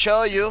we're gonna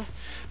show you.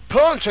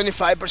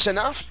 25%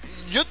 off.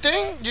 You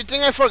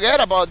think I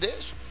forget about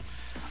this?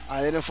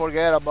 I didn't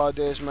forget about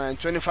this, man.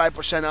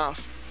 25%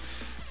 off.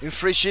 In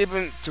free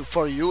shipping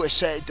for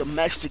USA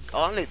domestic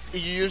only.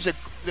 You use the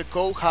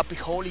code Happy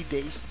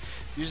Holidays.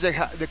 Use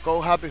the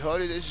code Happy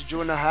Holidays.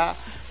 You're gonna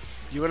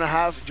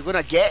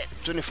get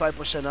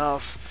 25%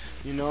 off.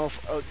 You know,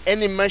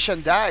 any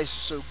merchandise.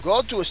 So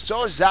go to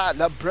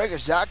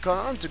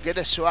stores.lawbreakers.com to get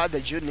the swag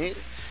that you need.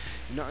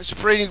 You know, it's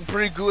pretty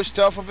good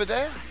stuff over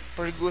there.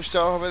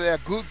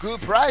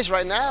 Good price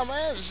right now,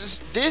 man.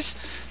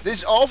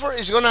 This offer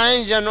is gonna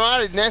end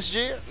January next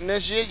year,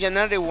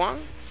 January 1.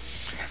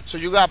 So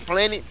you got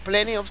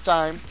plenty of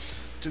time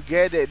to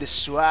get the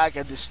swag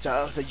and the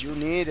stuff that you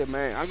need,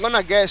 man. I'm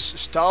gonna get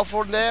stuff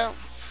for there.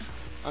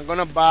 I'm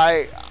gonna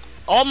buy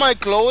all my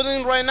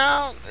clothing right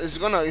now. It's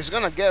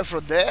gonna get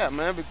from there,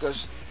 man,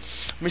 because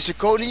Mr.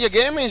 Code Ninja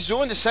Gaming is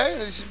doing the same.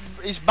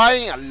 He's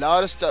buying a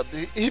lot of stuff.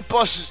 He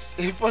posts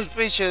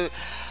pictures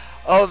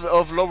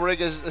of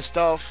Lawbreakers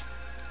stuff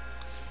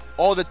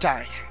all the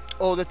time.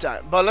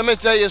 But let me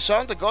tell you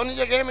something. Code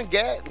Ninja Gaming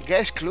get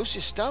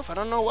exclusive stuff. I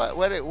don't know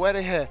where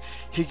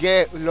he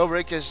get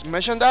Lawbreakers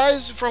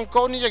merchandise from.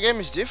 Code Ninja Gaming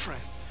is different.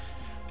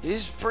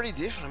 It's pretty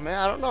different, man.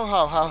 I don't know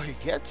how he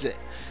gets it.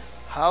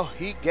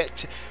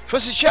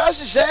 Fussy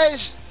Justice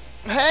says,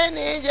 hey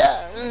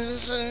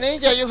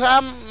Ninja, you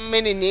have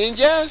many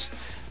ninjas?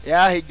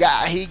 Yeah, he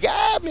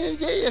got me.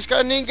 It's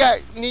called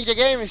Ninja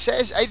Game. He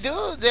says, I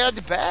do. They are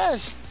the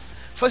best.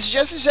 First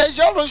Justice says,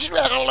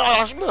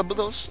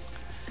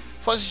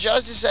 First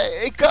Justice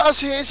says, because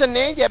he's a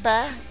ninja,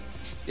 man.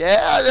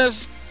 Yeah,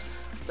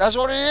 that's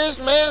what it is,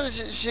 man.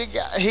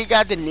 He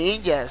got the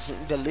ninjas,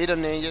 the little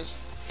ninjas.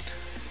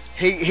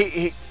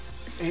 He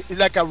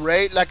like a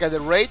raid, like the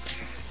raid.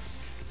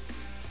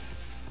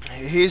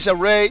 He's a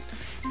raid.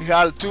 He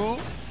had two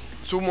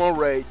more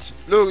raids.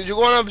 Look, you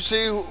wanna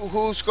see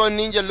who Scott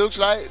Ninja looks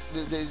like?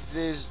 This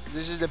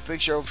is the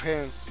picture of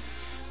him.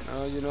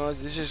 You know,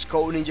 this is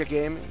Code Ninja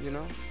Gaming. You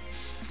know,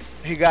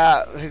 he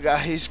got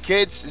his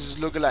kids is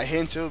looking like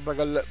him too, but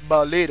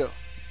little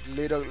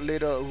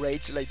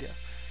raids like that.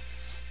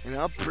 You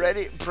know,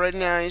 pretty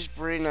nice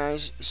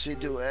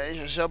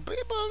situation. So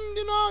people,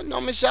 you know,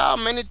 don't miss out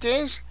many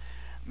things,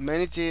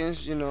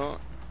 you know.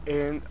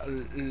 And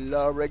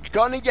Lawbreakers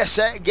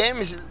Ninja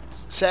Game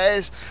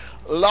says,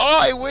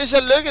 Law, I wish I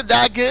looked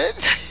that good.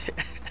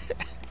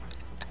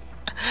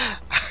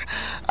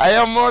 I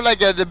am more like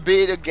the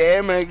video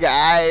gamer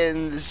guy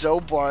in the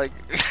South Park.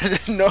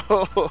 No,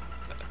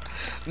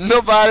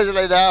 nobody's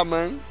like that,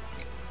 man.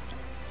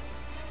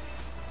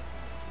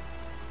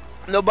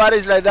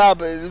 Nobody's like that,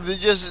 but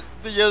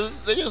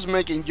they're just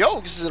making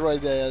jokes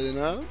right there, you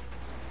know.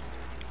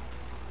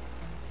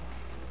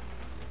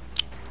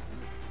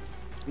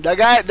 That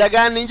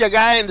guy Ninja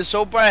guy in the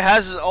South Park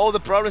has all the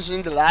problems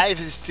in the life.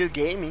 He's still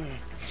gaming.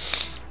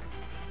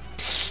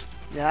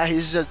 Yeah,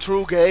 he's a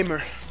true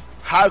gamer.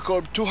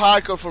 Hardcore, too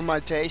hardcore for my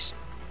taste.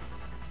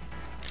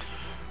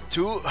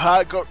 Too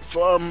hardcore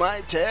for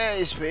my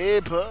taste,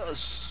 people.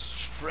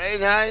 Very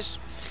nice.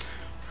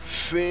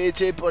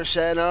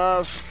 50%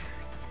 off.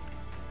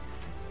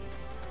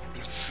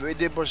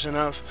 50%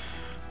 off.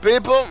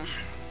 People,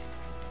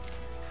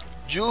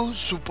 you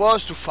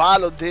supposed to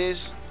follow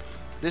this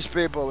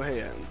people over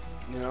here.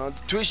 You know,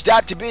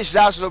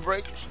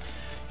 twitch.tv/Lawbreakers.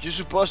 You're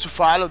supposed to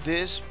follow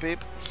this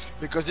people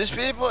because these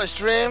people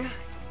stream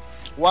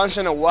once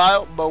in a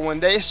while, but when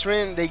they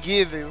stream, they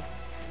give you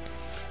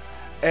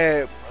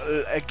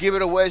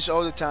giveaways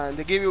all the time.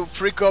 They give you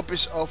free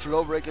copies of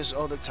Lawbreakers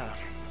all the time.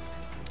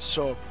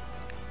 So,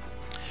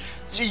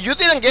 see, you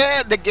didn't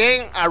get the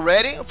game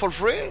already for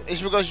free.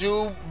 It's because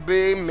you've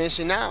been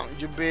missing out.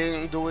 You've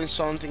been doing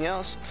something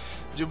else.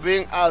 You've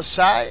been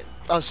outside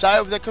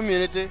of the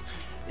community.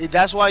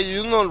 That's why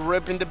you're not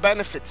reaping the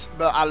benefits.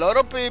 But a lot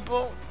of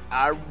people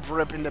are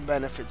reaping the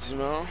benefits, you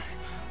know.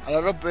 A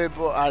lot of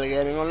people are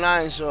getting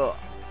online, so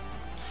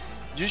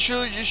you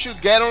should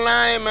get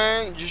online,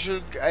 man. You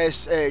should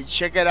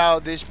check it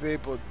out. These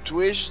people,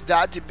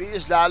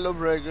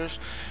 twitch.tv/Lawbreakers.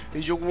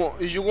 If you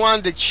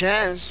want the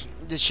chance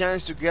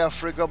to get a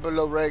free copy of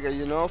Lawbreakers,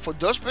 you know. For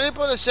those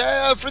people that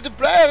say free to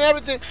play and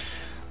everything,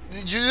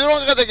 you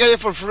don't gotta get it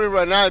for free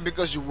right now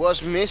because you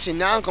was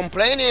missing out,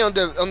 complaining on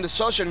the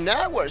social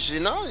networks. You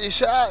know,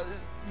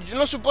 you're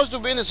not supposed to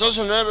be in the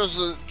social networks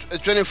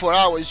 24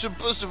 hours. You're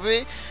supposed to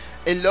be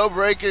in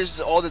Lawbreakers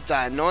all the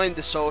time, not in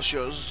the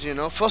socials. You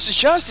know, Foster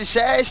Justice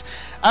says,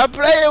 I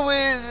played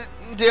with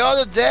the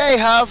other day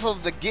half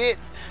of the good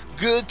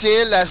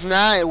deal last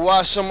night.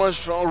 Was so much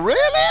fun.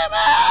 Really,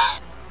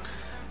 man?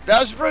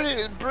 That's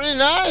pretty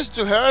nice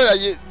to hear that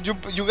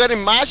you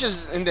getting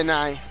matches in the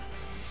night.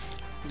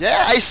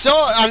 Yeah, I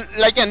saw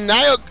like at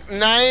 9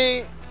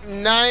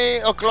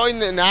 o'clock in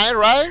the night,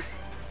 right?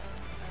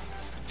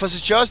 For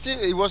Justice,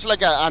 it was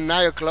like at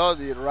 9 o'clock,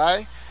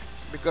 right?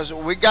 Because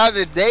we got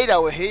the data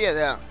over here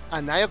that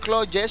at 9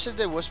 o'clock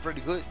yesterday was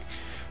pretty good.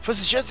 For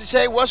Justice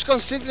say was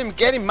constantly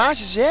getting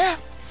matches, yeah.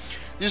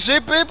 You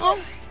see, people,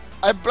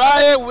 I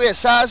played with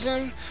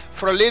Assassin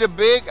for a little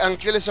bit and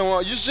killing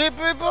someone. You see,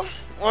 people,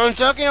 what I'm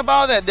talking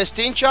about, the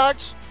Steam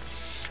charts,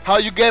 how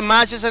you get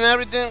matches and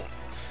everything.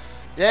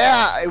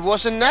 Yeah, it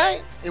was a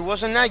night.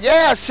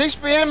 Yeah, 6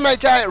 p.m. my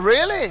time.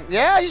 Really?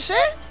 Yeah, you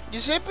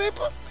see,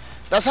 people.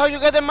 That's how you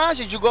get the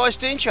matches. You go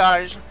Steam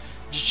charts,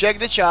 you check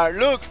the chart.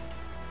 Look,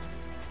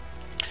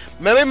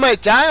 maybe my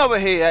time over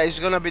here is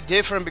gonna be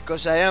different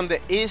because I am the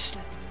east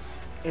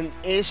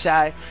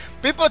side.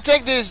 People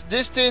take this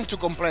thing to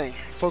complaining,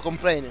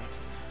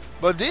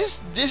 but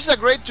this is a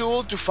great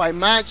tool to find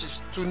matches,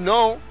 to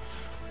know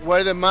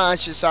where the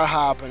matches are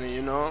happening.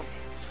 You know,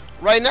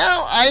 right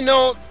now I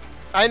know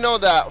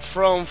that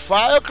from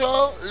 5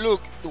 o'clock,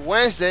 look,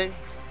 Wednesday,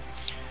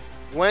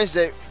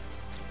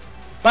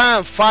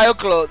 bam, 5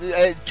 o'clock,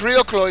 3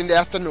 o'clock in the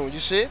afternoon, you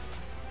see it?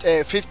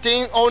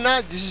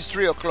 15:09, this is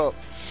 3 o'clock,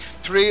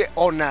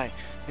 3:09.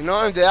 You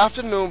know, in the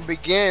afternoon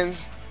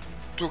begins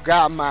to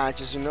get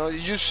matches, you know.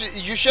 You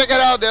check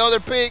it out, the other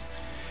pick,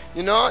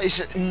 you know,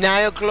 it's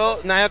 9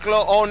 o'clock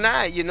all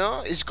night, you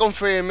know. It's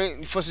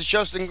confirming, for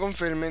Justin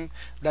confirming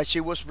that she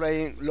was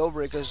playing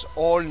Lawbreakers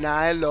all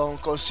night long,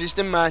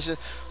 consistent matches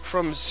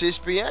from 6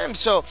 p.m.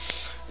 So,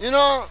 you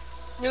know,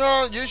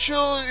 you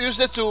should use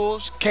the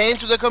tools, came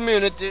to the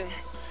community,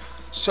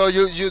 so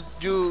you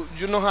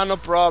don't have no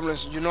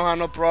problems. You don't have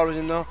no problems,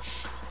 you know.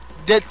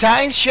 The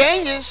time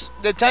changes.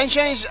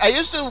 I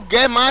used to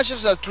get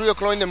matches at 3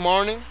 o'clock in the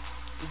morning,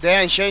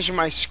 Then I changed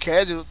my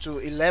schedule to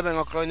 11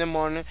 o'clock in the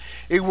morning.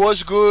 It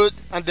was good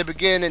at the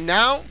beginning.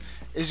 Now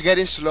it's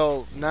getting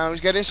slow. Now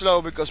it's getting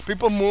slow because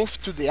people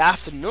move to the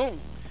afternoon.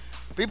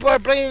 People are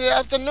playing in the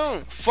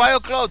afternoon, 5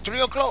 o'clock, 3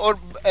 o'clock, or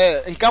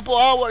in a couple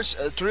hours,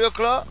 3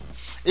 o'clock.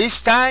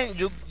 It's time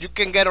you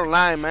can get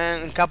online,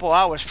 man. In a couple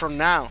hours from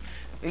now,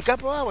 in a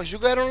couple hours you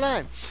get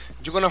online.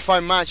 You're gonna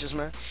find matches,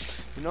 man.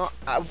 You know,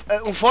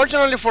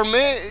 unfortunately for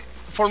me,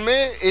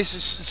 it's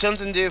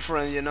something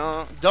different. You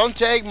know, don't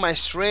take my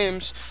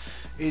streams.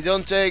 You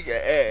don't take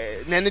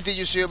anything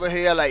you see over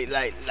here like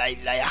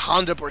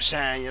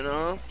 100%. You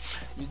know.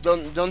 You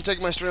don't take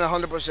my stream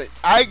 100%.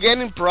 I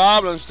getting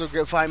problems to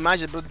find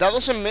matches, but that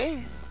doesn't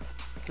mean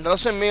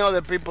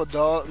other people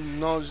don't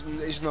know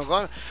it's not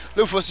gonna.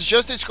 Look, Fuzzy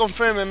Justice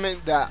confirming me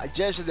that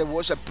yesterday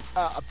was a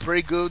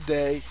pretty good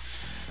day.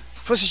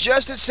 Fuzzy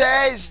Justice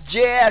says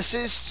yes,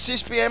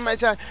 6 p.m. my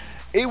time.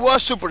 It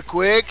was super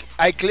quick.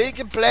 I click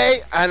and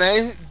play, and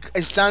I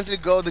instantly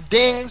go the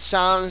ding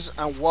sounds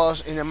and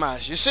was in a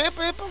match. You see,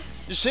 people?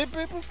 You see,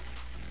 people?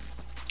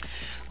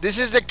 This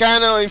is the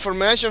kind of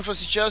information for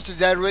Justice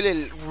that I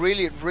really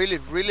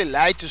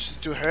like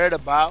to hear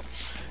about.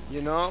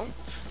 You know,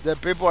 the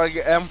people are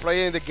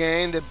playing the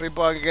game, the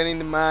people are getting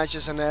the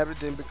matches and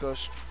everything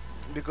because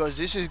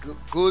this is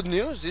good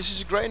news. This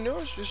is great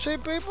news. You see,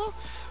 people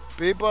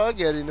are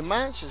getting the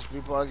matches.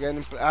 People are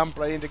getting. I'm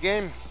playing the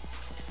game.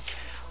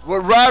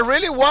 What I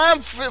really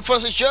want for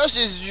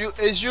Justice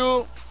is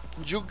you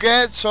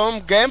get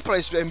some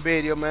gameplays in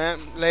video, man,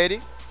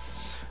 lady.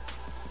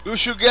 You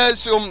should get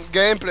some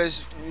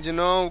gameplays, you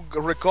know,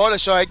 record it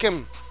so I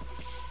can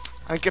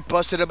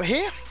post it over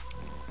here.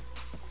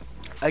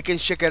 I can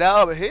check it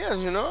out over here,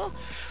 you know.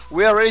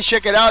 We already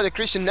checked it out, the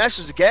Christian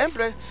Nexus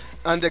gameplay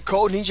and the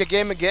Code Ninja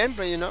Gamer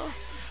gameplay, you know.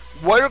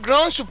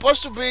 Waterground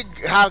supposed to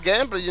have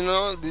gameplay, you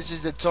know. This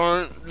is the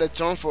turn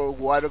for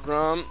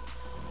Waterground,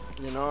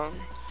 you know.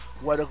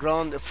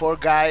 Waterground, the 4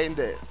 guy in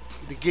the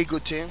Gigu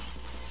team.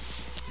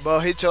 But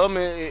he told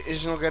me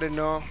he's not getting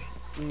no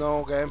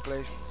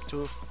gameplay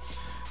too.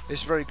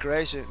 It's very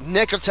crazy.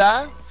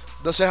 Necrotile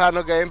doesn't have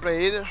no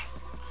gameplay either.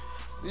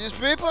 These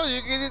people,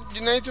 you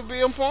need to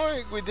be on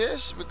point with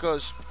this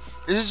because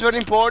this is very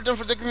important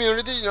for the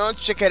community. You know,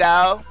 check it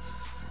out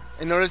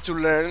in order to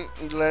learn.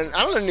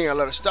 I'm learning a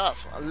lot of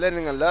stuff. I'm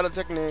learning a lot of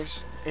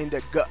techniques in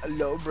the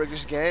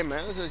Lawbreakers game,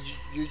 man. So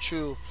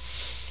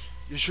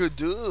you should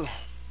do.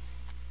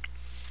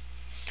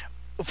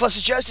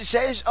 Fuzzy Justice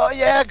says, "Oh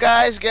yeah,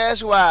 guys,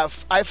 guess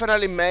what? I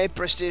finally made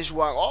Prestige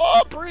 1.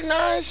 Oh, pretty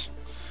nice."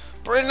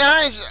 Pretty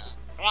nice.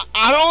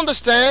 I don't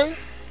understand.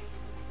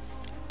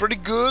 Pretty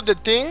good, the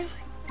thing.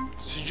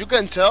 So you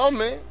can tell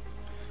me.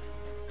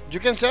 You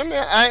can tell me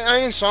I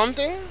ain't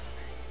something.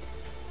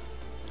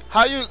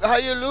 How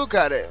you look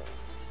at it?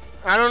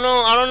 I don't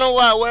know. I don't know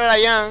where I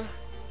am.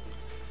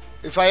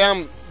 If I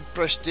am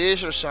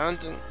prestige or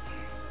something.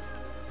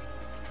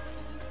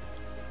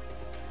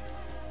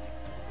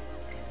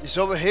 It's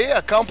over here.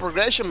 Account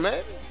progression,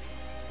 maybe.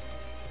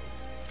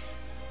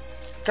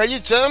 Can you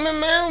tell me,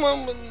 man,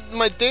 what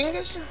my thing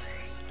is?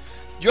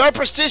 You are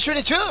Prestige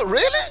 22?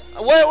 Really?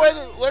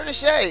 Where did it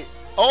say?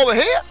 Over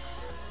here?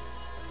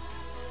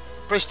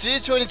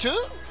 Prestige 22?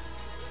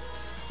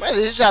 Man,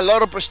 this is a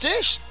lot of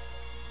prestige.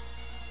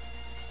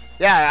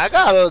 Yeah, I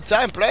got a lot of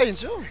time playing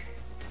too.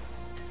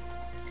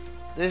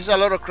 This is a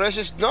lot of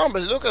crazy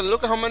numbers. Look at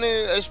how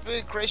many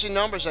SP crazy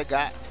numbers I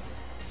got.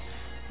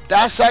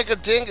 That cycle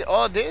thing,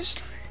 all this.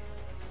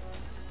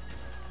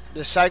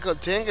 The cycle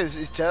thing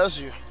it tells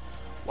you.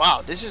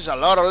 Wow, this is a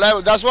lot of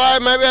level. That's why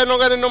maybe I'm not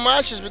getting no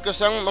matches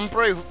because I'm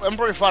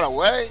pretty far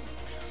away.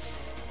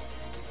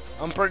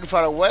 I'm pretty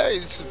far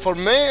away. For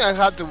me, I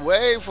have to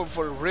wait for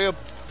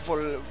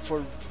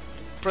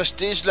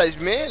prestige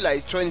like me,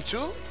 like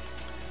 22.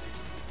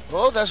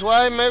 Well, that's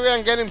why maybe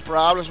I'm getting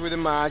problems with the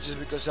matches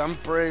because I'm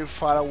pretty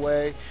far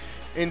away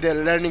in the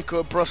learning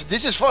curve process.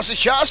 This is for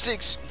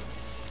Statistics.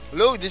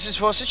 Look, this is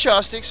for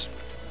Statistics.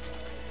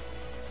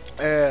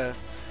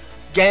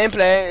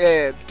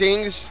 Gameplay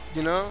things,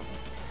 you know.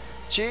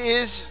 She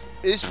is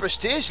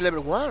prestige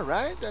level 1,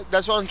 right?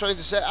 That's what I'm trying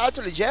to say.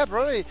 Actually, yeah,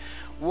 probably.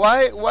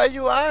 Why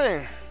you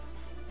aren't?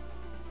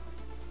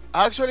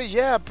 Actually,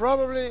 yeah,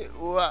 probably.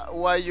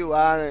 Why you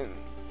aren't?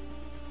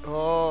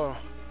 Oh,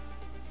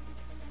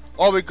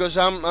 because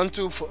I'm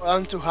too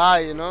high,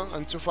 you know.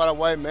 I'm too far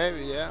away,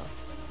 maybe. Yeah.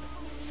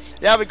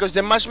 Yeah, because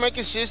the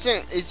matchmaking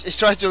system is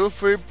trying to look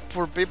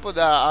for people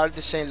that are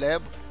the same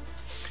level.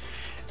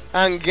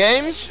 And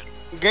games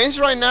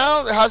right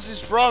now has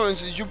this problem.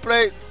 Is you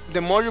play. The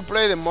more you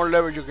play, the more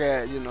level you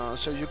get, you know.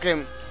 So you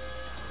can,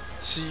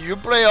 see, you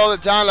play all the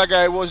time like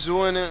I was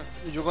doing it,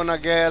 you're gonna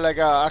get like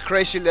a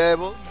crazy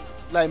level,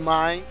 like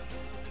mine.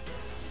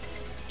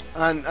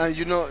 And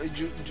you know,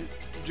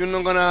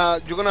 you're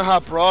gonna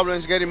have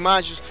problems getting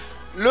matches.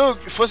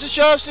 Look, Fuzzy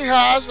Chelsea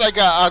has like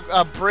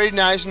a pretty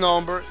nice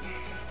number.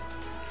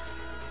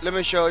 Let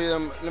me show you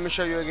them. Let me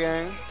show you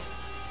again.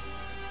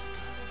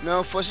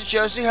 No, Fuzzy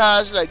Chelsea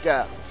has like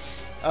a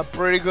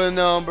pretty good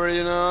number,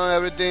 you know,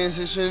 everything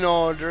is in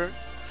order.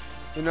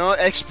 You know,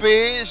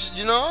 XP is,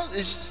 you know,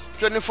 it's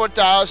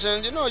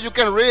 24,000. You know, you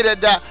can read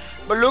it that.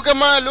 But look at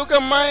my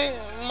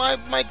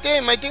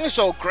thing. My thing is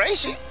so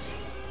crazy.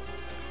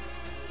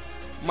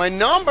 My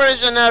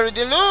numbers and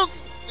everything. Look,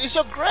 it's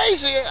so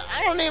crazy.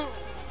 I don't even.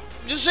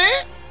 You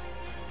see?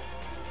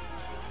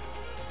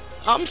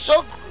 I'm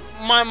so.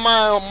 My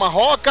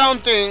whole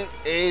accounting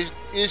is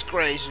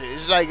crazy.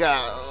 It's like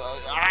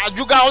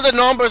you got all the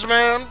numbers,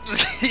 man.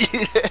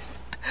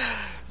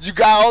 You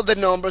got all the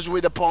numbers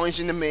with the points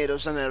in the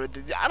middles and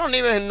everything. I don't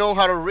even know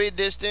how to read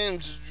these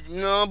things.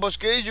 You know, but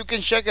kids, you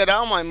can check it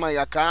out my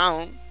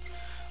account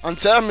and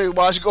tell me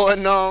what's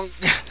going on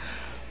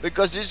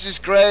because this is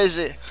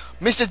crazy.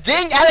 Mr.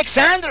 Ding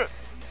Alexander.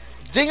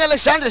 Ding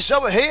Alexander is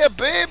over here,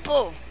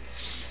 people.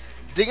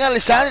 Ding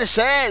Alexander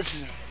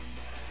says,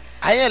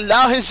 I am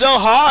laughing so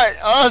hard.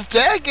 Oh,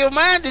 thank you,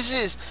 man.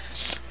 This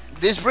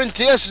brings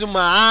tears to my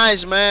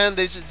eyes, man.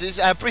 This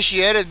I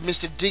appreciate it,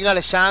 Mr. Ding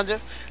Alexander,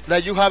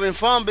 that you having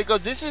fun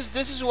because this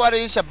is what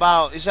it is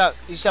about.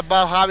 It's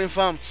about having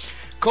fun.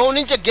 Code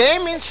Ninja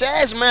Gaming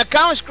says my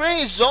account screen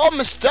is all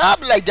messed up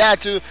like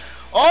that too.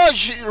 Oh,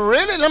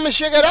 really? Let me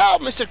check it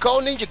out, Mr.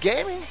 Code Ninja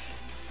Gaming.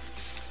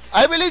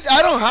 I believe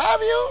I don't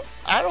have you.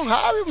 I don't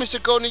have you, Mr.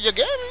 Code Ninja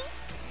Gaming.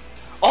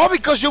 Oh,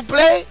 because you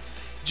play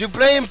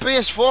in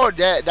PS4.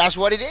 That's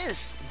what it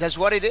is. That's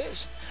what it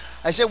is.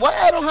 I said, why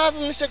I don't have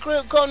Mr.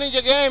 Code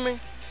Ninja Gaming?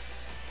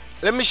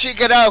 Let me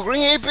check it out.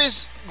 Green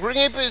Apis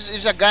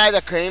is a guy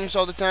that comes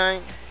all the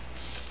time.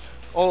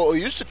 Oh,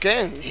 used to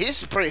come.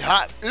 He's pretty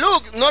hot.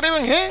 Look, not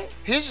even him.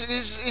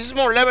 He's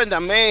more level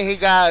than me. He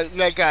got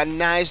like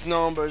nice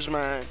numbers,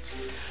 man.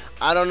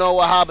 I don't know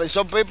what happened.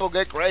 Some people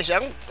get crazy.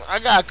 I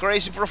got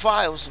crazy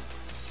profiles.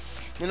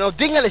 You know,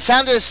 Ding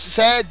Alexander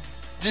said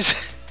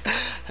this.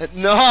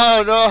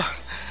 No.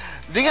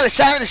 Ding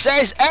Alexander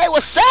says, hey,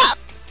 what's up?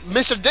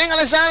 Mr. Ding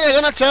Alexander,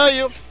 I'm gonna tell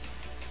you.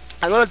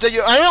 I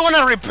don't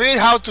wanna repeat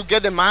how to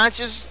get the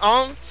matches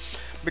on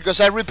because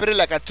I repeated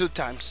like 2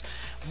 times.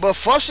 But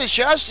Fossy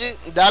Shusty,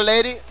 that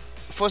lady,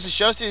 Fossy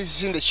Shusty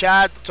is in the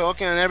chat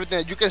talking and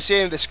everything. You can see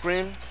it in the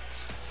screen.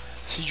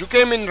 Since you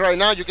came in right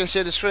now, you can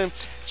see the screen.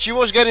 She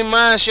was getting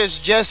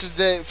matches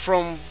yesterday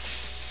from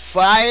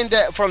 3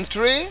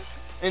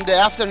 in the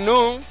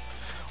afternoon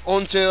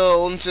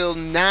until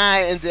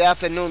 9 in the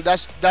afternoon.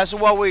 That's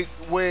what we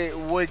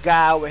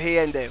got over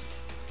here in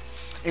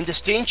the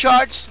Steam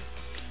charts.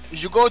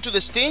 If you go to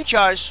the Steam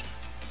charts,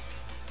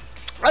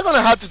 I'm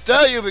gonna have to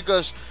tell you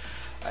because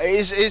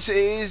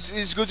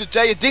it's good to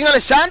tell you. Ding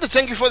Alexander,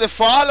 thank you for the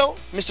follow,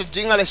 Mr.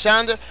 Ding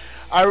Alexander.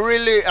 I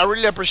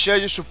really appreciate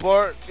your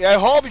support. I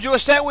hope you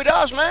stay with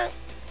us, man.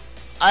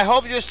 I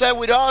hope you stay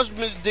with us,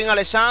 Mr. Ding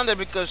Alexander,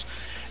 because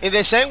in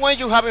the same way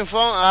you having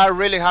fun, I'm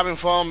really having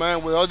fun,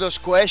 man, with all those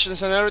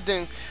questions and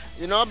everything.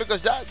 You know,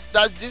 because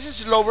this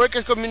is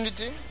Lawbreakers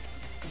community.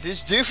 This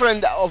is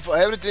different of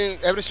everything,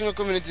 every single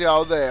community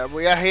out there.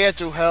 We are here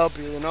to help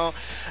you, you know.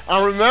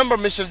 And remember,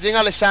 Mr. Ding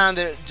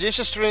Alexander, this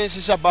stream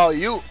is about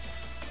you.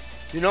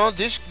 You know,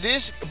 this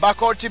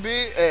Backcourt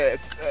TV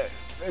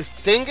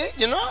thing,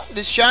 you know,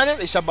 this channel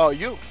is about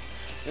you.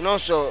 You know,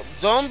 so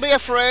don't be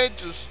afraid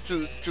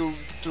to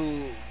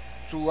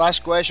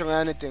ask questions or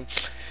anything.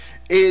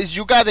 If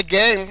you got the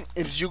game,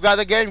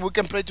 we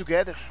can play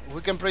together.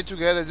 We can play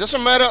together. It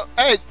doesn't matter.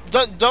 Hey,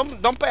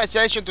 don't pay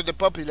attention to the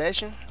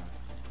population.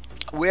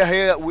 We're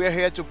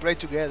here to play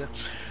together.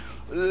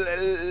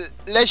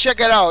 Let's check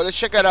it out. Let's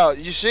check it out.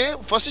 You see,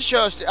 Fossy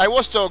Shusty, I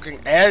was talking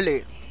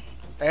early.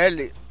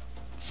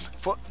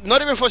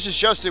 Not even Fossy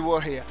Shusty were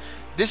here.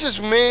 This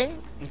is me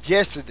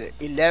yesterday,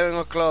 11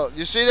 o'clock.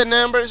 You see the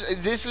numbers?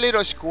 This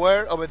little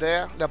square over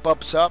there that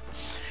pops up.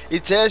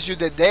 It tells you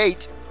the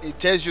date. It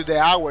tells you the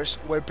hours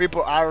where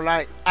people are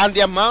online and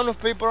the amount of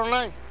people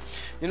online.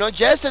 You know,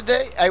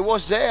 yesterday I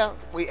was there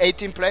with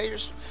 18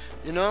 players.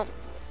 You know,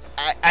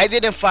 I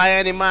didn't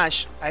find any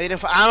match. I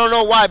don't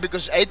know why,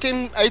 because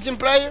 18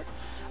 players.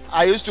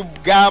 I used to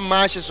get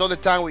matches all the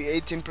time with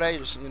 18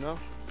 players. You know.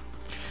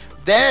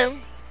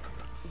 Then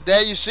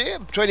there you see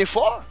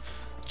 24.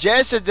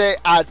 Yesterday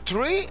at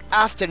 3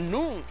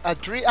 afternoon.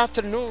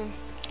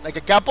 Like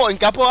in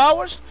couple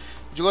hours.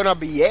 You're gonna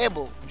be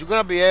able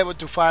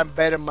to find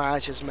better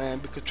matches, man,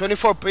 because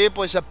 24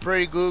 people is a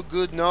pretty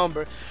good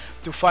number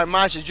to find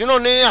matches. You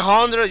don't need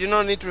 100, you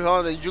don't need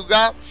 300. You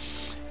got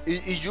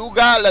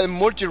like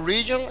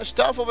multi-region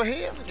stuff over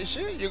here. You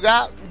see, you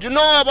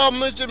know about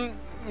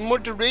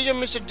multi-region,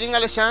 Mr. Ding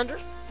Alexander.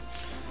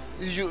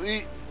 If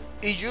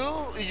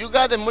you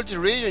got the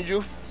multi-region,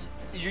 you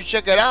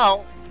check it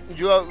out.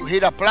 You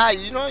hit apply.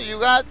 You know, you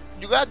got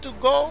to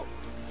go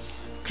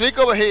click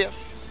over here.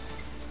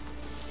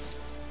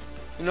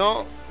 You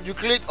know, you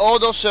click all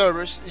those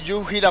servers,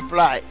 you hit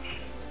apply.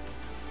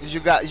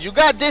 You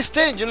got this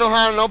thing, you know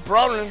how, no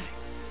problem.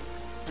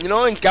 You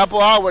know, in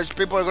couple hours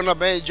people are gonna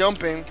be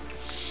jumping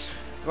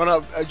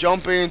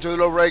into the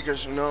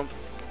Lawbreakers, you know.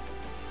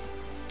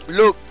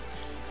 Look,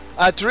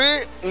 at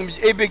 3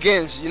 it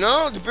begins, you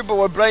know, the people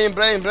were playing.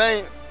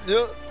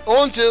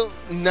 until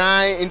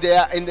 9 you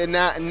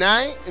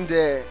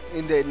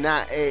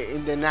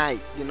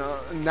know,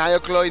 9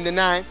 o'clock in the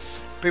night.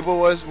 People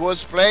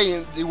was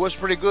playing. It was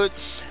pretty good,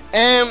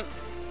 and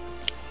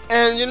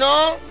you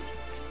know,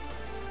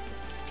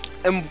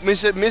 and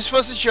Miss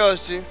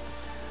Fosiciosi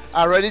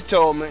already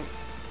told me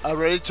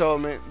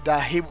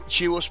that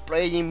she was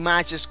playing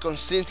matches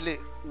constantly,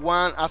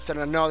 one after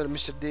another.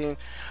 Mr. Dean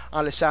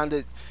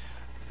Alexander,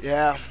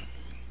 yeah,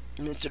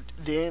 Mr.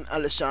 Dean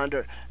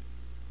Alexander.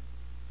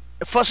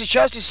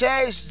 Fosiciosi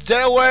says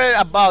there were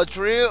about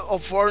 3 or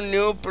 4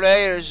 new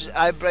players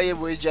I played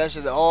with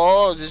yesterday.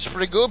 Oh, this is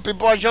pretty good.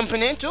 People are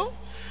jumping in too.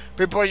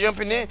 People are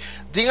jumping in.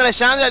 Dean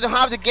Alexander, I don't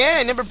have the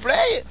game. I never play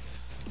it.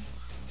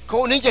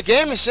 Cold Ninja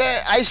Gaming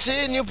said, I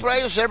see new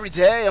players every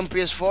day on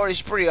PS4.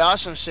 It's pretty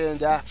awesome seeing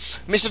that.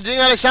 Mr. Dean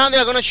Alexander,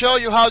 I'm going to show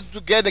you how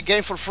to get the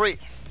game for free.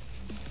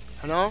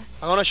 You know?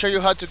 I'm going to show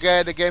you how to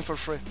get the game for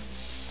free.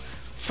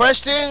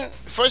 First thing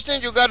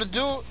you got to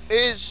do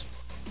is,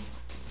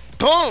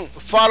 boom,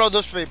 follow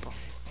those people.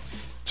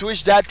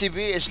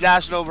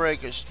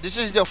 Twitch.tv/Lawbreakers. This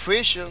is the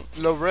official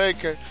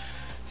Lawbreaker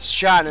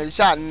channel. It's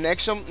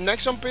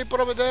Nexon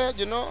people over there,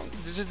 you know.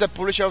 This is the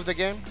publisher of the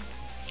game.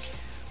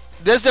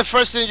 This is the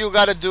first thing you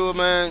gotta do,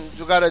 man.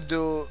 You gotta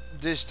do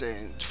this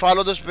thing.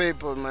 Follow those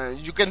people, man.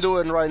 You can do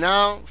it right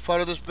now.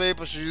 Follow those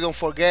people so you don't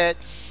forget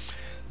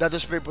that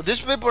these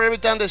people every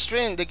time they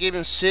stream, they give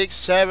you 6,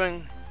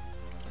 7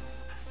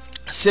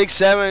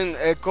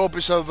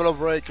 copies of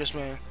Lawbreakers,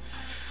 man.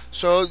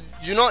 So,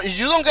 you know, if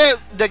you don't get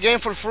the game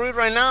for free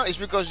right now, it's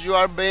because you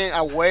are being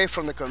away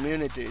from the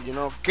community. You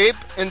know, keep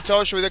in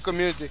touch with the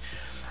community.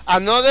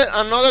 Another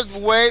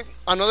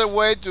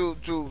way to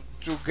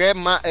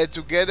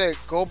get a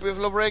copy of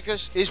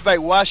Lawbreakers is by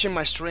watching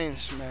my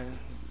streams, man.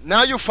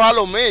 Now you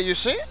follow me, you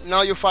see?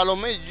 Now you follow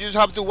me. You just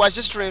have to watch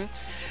the stream.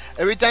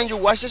 Every time you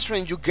watch the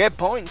stream, you get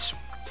points.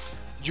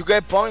 You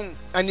get points.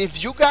 And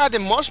if you got the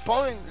most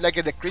points,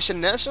 like the Christian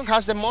Nelson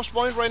has the most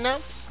points right now,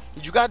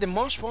 if you got the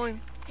most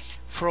points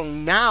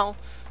from now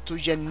to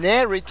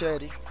January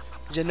 30,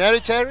 you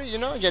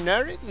know,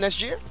 January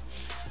next year,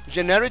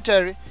 January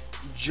 30,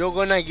 you're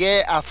gonna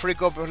get a free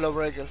copy of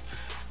Lawbreakers.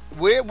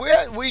 We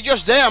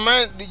just there,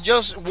 man.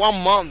 Just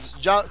 1 month,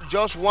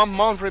 just 1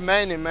 month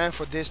remaining, man,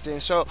 for this thing.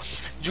 So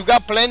you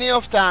got plenty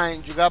of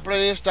time.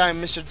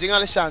 Mr. Dean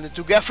Alexander,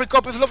 to get a free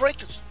copy of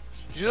Lawbreakers.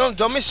 You know,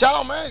 don't miss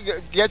out, man.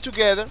 Get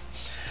together.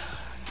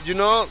 You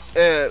know,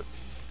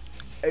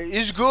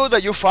 it's good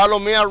that you follow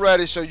me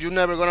already, so you're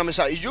never gonna miss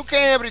out. If you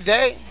can every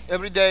day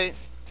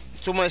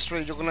to my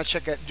stream, you're gonna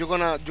check it. You're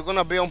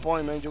gonna be on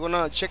point, man. You're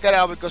gonna check it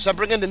out because I'm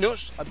bringing the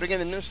news.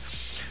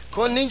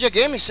 Cold Ninja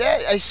Gaming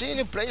said, I see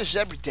new players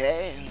every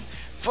day.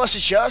 Fussy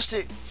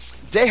Justy,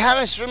 they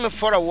haven't streamed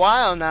for a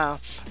while now.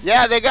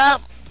 Yeah, they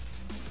got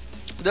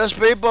those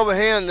people over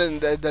here, and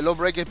the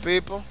Lawbreaker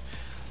people.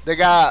 They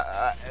got,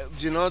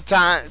 you know,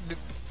 time.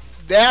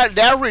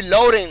 They're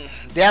reloading.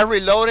 They're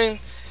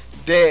reloading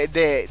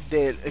the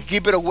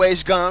give it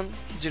away's gun.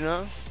 You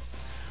know,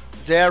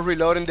 they're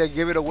reloading the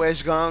give it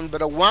away's gun.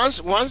 But once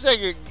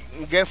they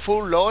get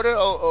full loaded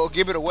or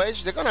give it away,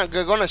 they're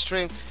gonna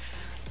stream.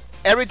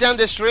 Every time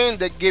they stream,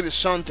 they give you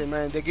something,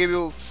 man. They give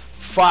you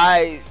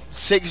 5,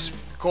 6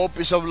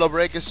 copies of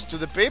Lawbreakers to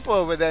the people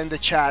over there in the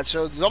chat.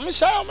 So don't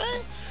miss out,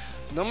 man.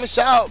 Don't miss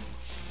out.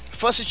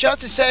 Fussy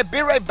Justice said,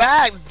 be right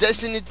back.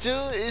 Destiny 2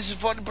 is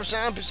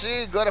 40% on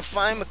PC. Gotta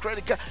find my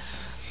credit card.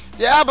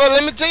 Yeah, but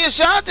let me tell you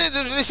something,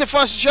 Mr.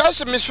 Fussy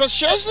Justice, Miss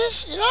Fussy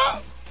Justice, you know.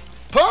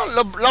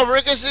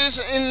 Lawbreakers is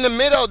in the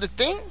middle of the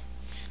thing.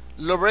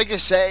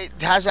 Lawbreakers say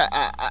it has a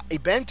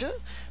event too.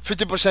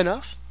 50%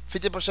 off.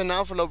 50%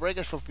 off for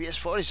Lawbreakers for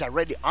PS4 is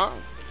already on.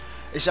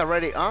 It's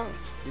already on.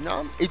 You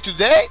know.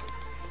 Today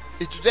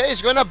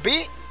is gonna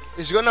be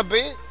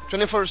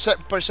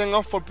 24%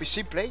 off for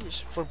PC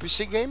players, for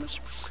PC gamers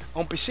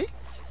on PC.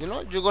 You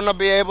know, you're gonna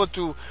be able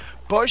to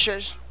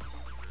purchase.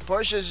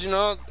 You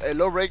know,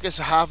 Lawbreakers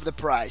half the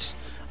price.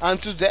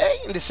 And today,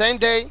 in the same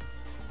day,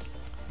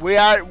 we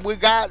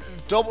got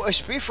double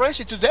speed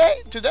frenzy. Today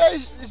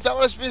is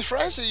double speed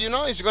frenzy. You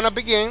know, it's gonna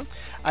begin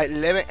at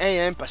 11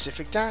 a.m.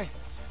 Pacific time.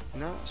 You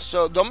know,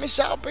 so don't miss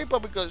out, people,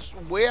 because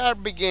we are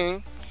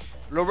beginning.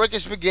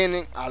 Lawbreakers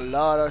beginning a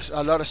lot of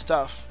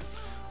stuff,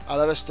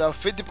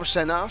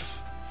 50% off.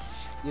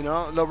 You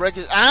know,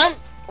 Lawbreakers, and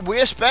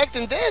we're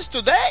expecting this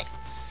today.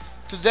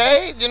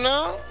 You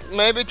know,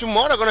 maybe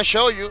tomorrow I'm gonna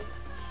show you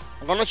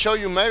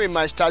maybe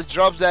my stats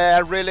drops that I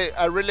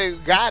really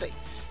got it.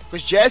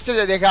 Because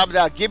yesterday they have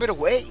that give it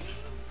away.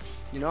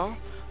 You know,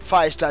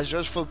 5 stats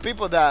drops for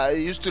people that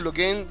used to log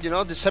in. You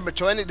know, December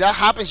 20. That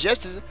happens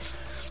yesterday.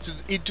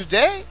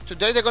 Today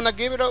they're gonna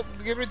give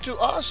it to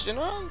us. You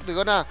know,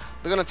 they're gonna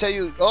tell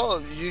you,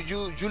 oh,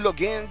 you log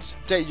in,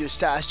 tell you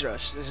stats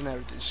drops and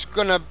everything. It's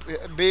gonna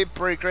be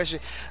pretty crazy.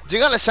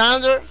 Diego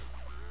Alexander,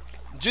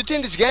 do you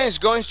think this game is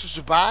going to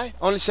survive?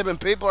 Only 7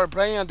 people are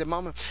playing at the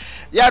moment.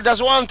 Yeah,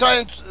 that's what I'm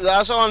talking.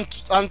 That's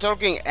what I'm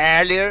talking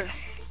earlier.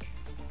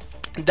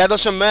 That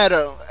doesn't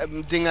matter,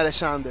 Diego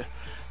Alexander.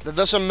 That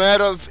doesn't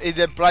matter if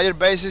the player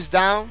base is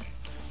down.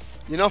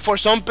 You know, for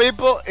some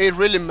people, it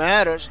really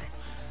matters.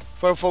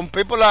 For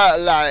people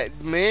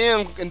like me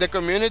and in the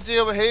community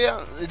over here,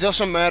 it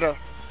doesn't matter.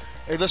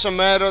 It doesn't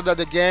matter that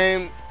the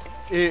game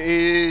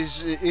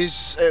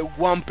is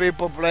one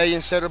people playing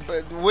instead of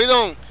we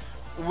don't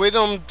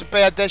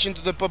pay attention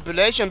to the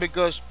population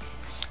because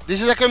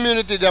this is a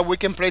community that we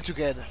can play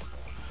together.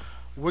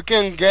 We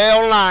can get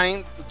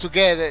online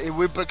together if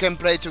we can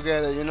play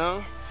together. You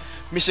know,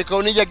 Mr.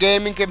 Konija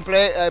Gaming can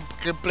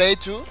play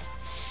too.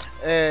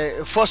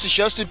 Fossy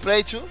Shows to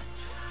play too.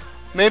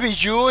 Maybe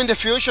you in the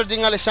future,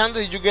 Dean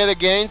Alexander, you get a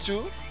game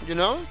too. You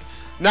know.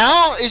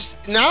 Now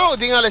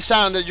Dean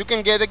Alexander, you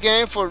can get the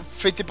game for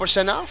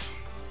 50% off.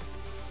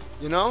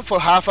 You know, for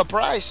half a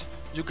price,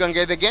 you can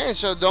get the game.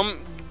 So don't,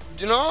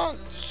 you know,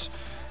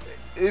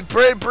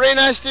 pretty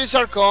nice things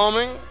are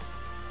coming.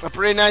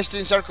 Pretty nice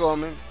things are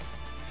coming.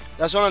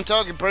 That's what I'm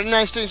talking. Pretty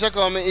nice things are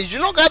coming. If you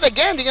don't got the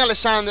game, Dean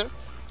Alexander,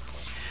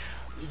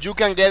 you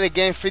can get the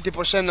game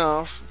 50%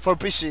 off for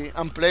PC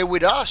and play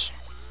with us.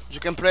 You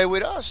can play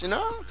with us. You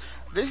know,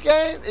 this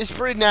game is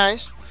pretty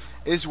nice.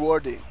 It's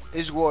worth it.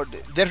 It's worth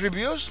it. The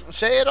reviews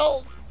say it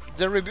all.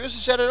 The reviews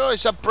say it all.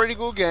 It's a pretty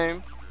good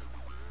game.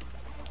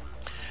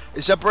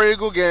 It's a pretty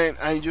good game,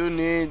 and you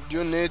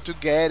need to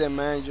get it,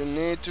 man. You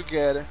need to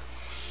get it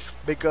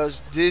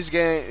because this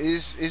game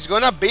is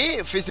gonna be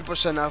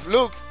 50% off.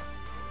 Look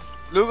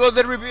at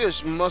the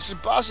reviews, mostly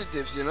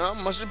positives. You know,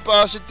 mostly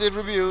positive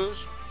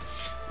reviews.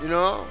 You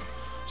know,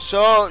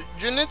 so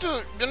you need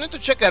to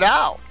check it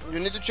out. You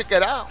need to check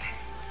it out.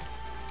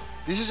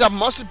 This is a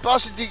mostly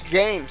positive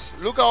games.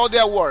 Look at all the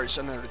awards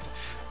and everything.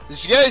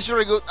 This game is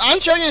very good.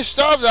 I'm showing you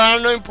stuff that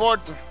are not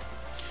important.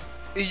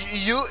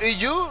 You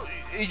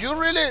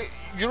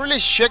really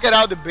check it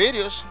out the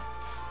videos,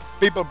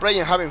 people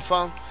playing, having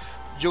fun.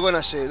 You're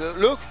gonna see.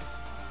 Look,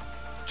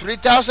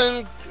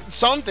 3,000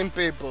 something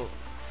people.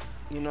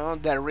 You know,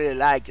 that really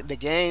like the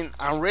game,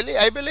 and really,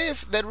 I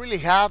believe they really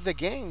have the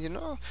game. You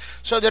know,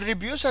 so the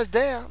reviews are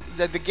there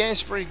that the game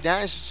is pretty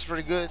nice. It's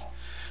pretty good.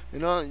 You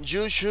know,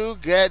 you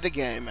should get the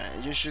game,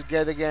 man. You should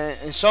get the game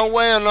in some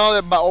way or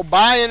another, or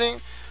buying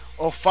it,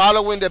 or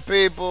following the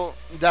people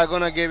that are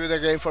gonna give you the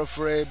game for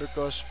free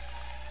because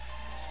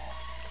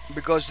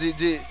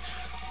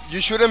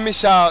you shouldn't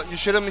miss out. You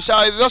shouldn't miss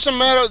out. It doesn't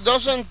matter.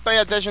 Doesn't pay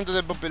attention to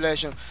the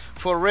population.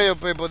 For real,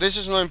 people, this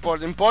is not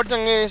important.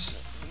 Important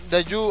is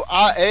that you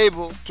are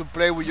able to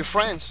play with your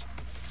friends.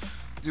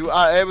 You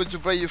are able to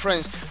play with your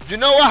friends. You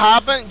know what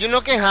happened? You know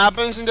what can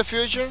happen in the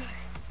future?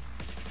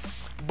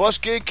 Boss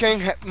Kid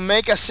can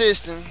make a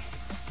system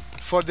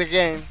for the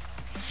game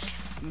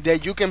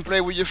that you can play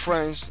with your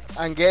friends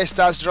and get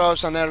stats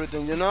drops and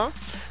everything. You know,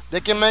 they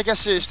can make a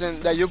system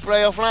that you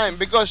play offline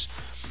because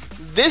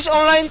this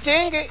online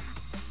thing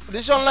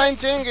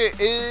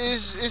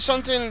is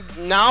something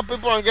now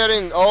people are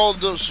getting all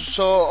those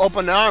so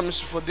open arms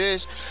for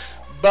this.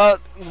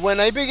 But when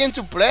I began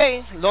to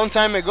play long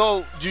time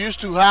ago, you used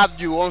to have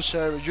your own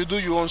server. You do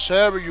your own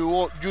server.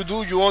 You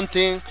do your own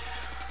thing.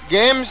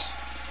 Games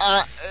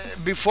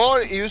before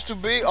it used to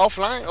be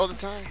offline all the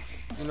time.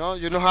 You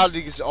know how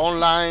these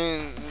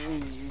online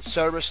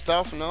server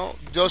stuff. You know,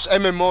 those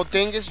MMO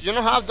things. You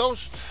don't have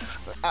those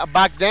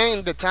back then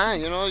in the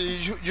time. You know,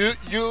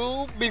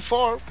 you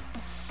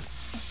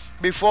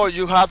before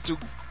you have to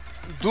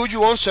do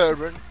your own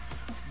server,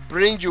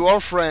 bring your own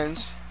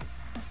friends,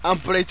 and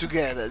play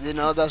together. You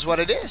know, that's what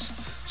it is.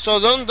 So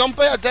don't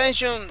pay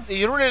attention. If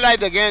you really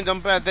like the game,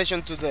 don't pay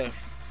attention to the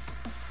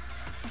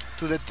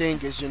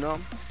things, you know,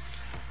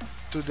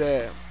 to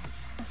the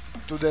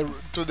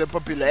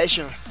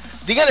population.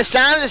 Dean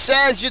Alexander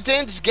says, you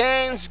think this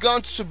game is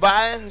going to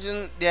survive?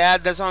 Yeah,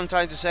 that's what I'm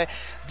trying to say.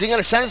 Dean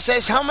Alexander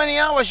says, how many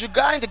hours you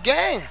got in the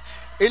game?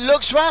 It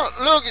looks fun.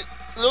 Look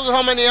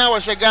how many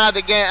hours I got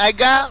in the game. I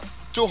got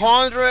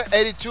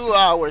 282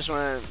 hours,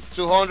 man.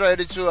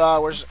 282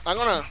 hours.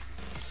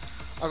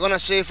 I'm gonna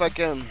see if I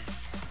can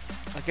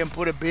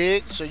put it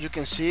big so you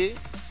can see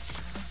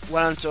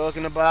what I'm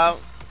talking about.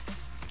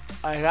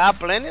 I got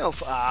plenty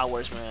of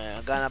hours, man.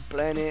 I got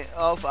plenty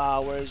of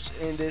hours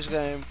in this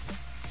game.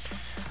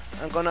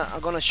 I'm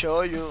gonna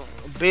show you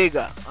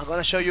bigger. I'm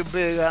gonna show you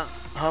bigger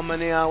how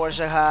many hours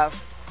I have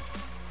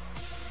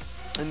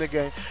in the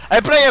game.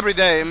 I play every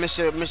day,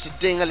 Mr.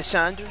 Dean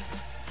Alexander.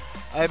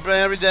 I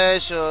play every day,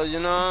 so you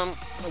know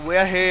we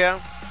are here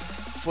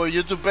for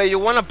you to play. You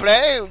wanna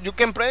play? You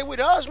can play with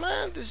us,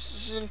 man.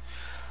 This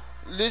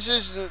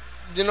is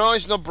you know,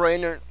 it's no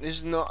brainer.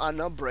 It's not a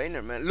no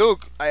brainer, man.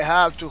 Look, I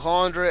have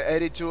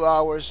 282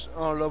 hours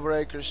on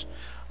Lawbreakers.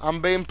 I'm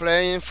been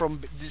playing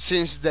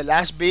since the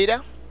last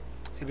beta,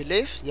 I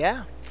believe.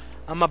 Yeah,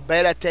 I'm a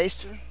beta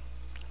taster.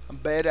 I'm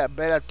beta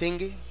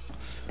thingy.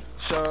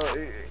 So,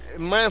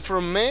 man,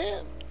 for me,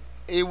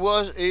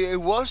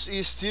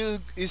 it's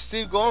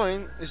still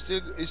going.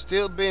 It's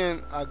still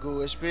being a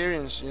good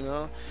experience, you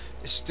know.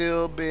 It's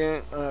still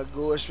being a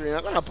good experience.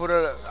 I'm gonna put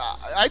it.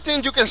 I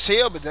think you can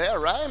see over there,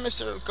 right,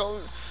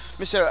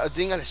 Mr.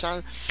 Dean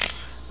Alexander?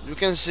 You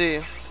can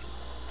see.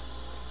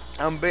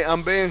 I'm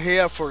being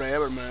here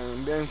forever, man.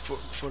 I'm being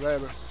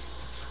forever.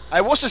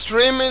 I was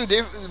streaming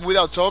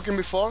without talking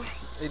before.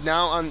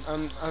 Now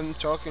I'm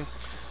talking.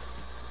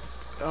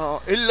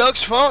 It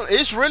looks fun.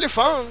 It's really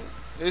fun.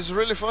 It's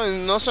really fun.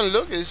 It doesn't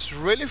look. It's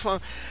really fun.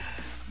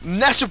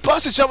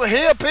 Nasupasa is over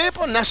here,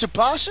 people.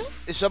 Nasupasa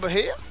is over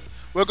here.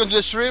 Welcome to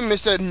the stream,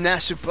 Mr.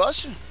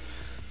 Nasupasa.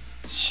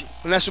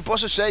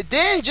 Nasupasa say,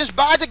 "Dang, just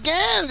buy the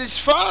game. It's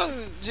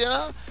fun, you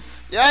know."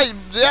 Yeah,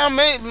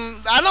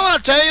 I don't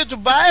want to tell you to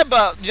buy it,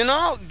 but you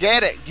know,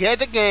 get it. Get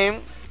the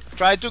game.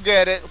 Try to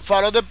get it.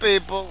 Follow the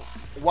people.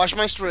 Watch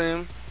my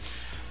stream.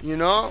 You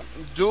know,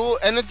 do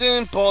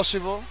anything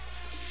possible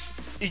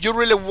if you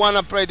really want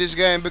to play this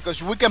game,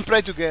 because we can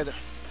play together.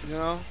 You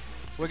know,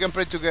 we can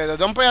play together.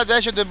 Don't pay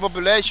attention to the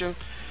population.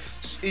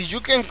 If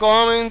you can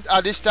comment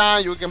at this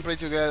time, you can play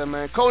together,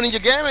 man. Code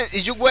Ninja Gaming,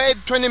 if you wait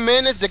 20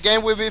 minutes, the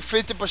game will be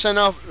 50%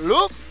 off.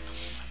 Look,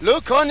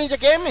 Code Ninja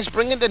Gaming is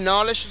bringing the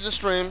knowledge to the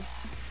stream.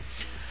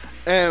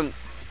 And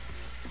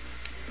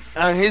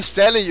he's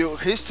telling you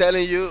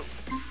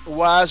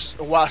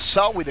what's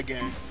up with the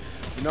game.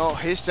 You know,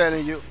 he's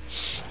telling you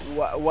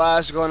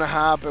what's gonna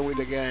happen with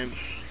the game.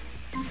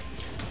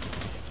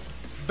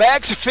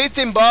 Bags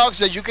 $15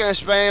 that you can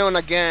spend on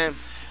a game.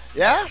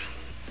 Yeah.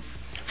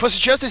 Foster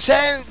Justice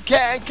saying,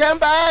 come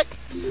back.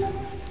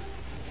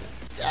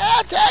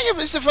 Yeah, thank you,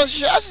 Mr. Foster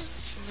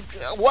Justice.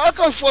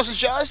 Welcome, Foster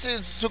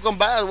Justice, to come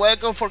back.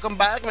 Welcome for come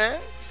back, man.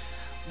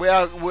 We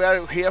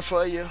are here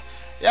for you.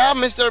 Yeah,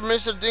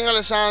 Mr. Ding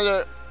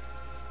Alexander.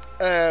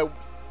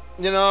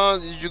 You know,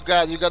 you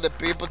got the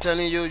people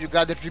telling you. You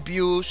got the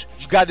reviews.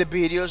 You got the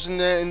videos in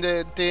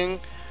the thing.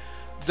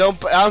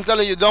 I'm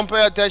telling you, don't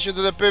pay attention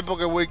to the people,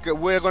 because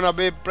we're gonna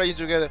be playing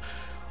together.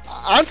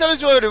 I'm telling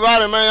you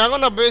everybody, man, I'm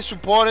gonna be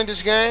supporting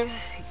this game.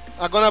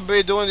 I'm gonna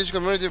be doing this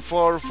community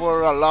for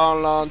a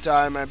long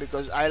time, man,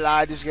 because I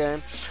like this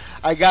game.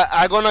 I'm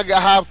gonna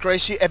have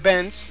crazy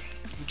events.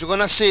 You're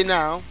gonna see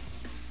now.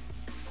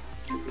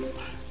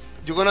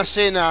 You're gonna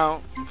see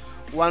now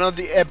one of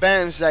the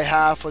events I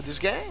have for this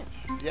game.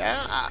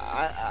 Yeah,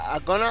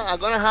 I'm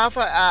gonna have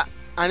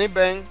an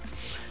event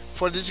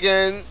for this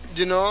game.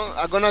 You know,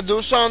 I'm gonna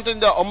do something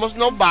that almost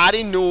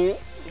nobody knew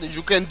that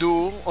you can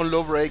do on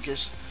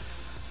Lawbreakers.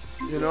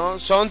 You know,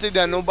 something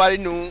that nobody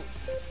knew,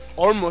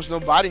 almost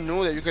nobody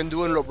knew that you can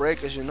do in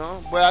Lawbreakers. You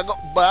know, but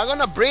I'm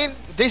gonna bring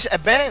this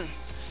event.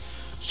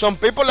 Some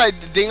people like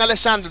Dean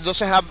Alexander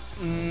doesn't have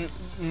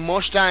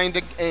much time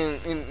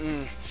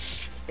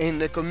in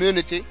the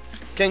community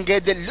can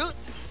get the loot.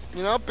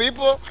 You know,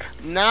 people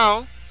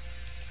now,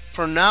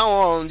 from now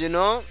on, you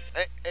know,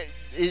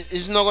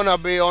 it's not gonna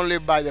be only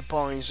by the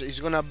points. It's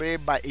gonna be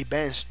by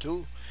events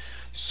too.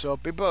 So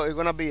people are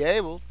gonna be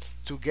able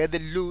to get the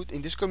loot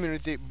in this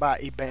community by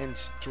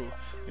events too.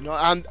 You know,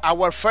 and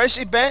our first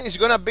event is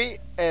gonna be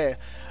a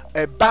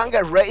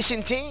Vanguard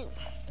Racing team.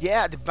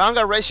 Yeah, the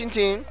Vanguard Racing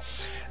team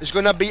is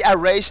gonna be a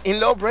race in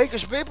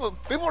Lawbreakers. People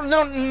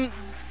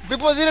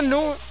didn't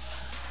know.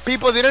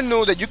 People didn't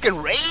know that you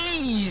can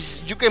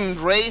race. You can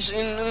race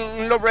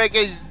in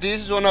Lawbreakers.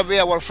 This is gonna be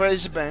our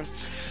first event.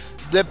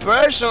 The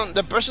person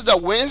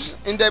that wins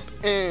in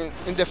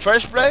the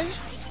first place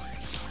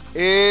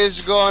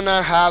is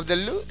gonna have the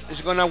loot. Is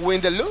gonna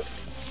win the loot.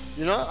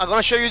 You know, I'm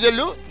gonna show you the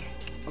loot.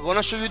 I'm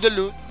gonna show you the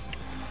loot.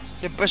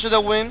 The person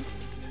that wins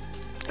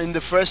in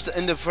the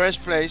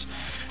first place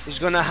is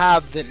gonna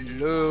have the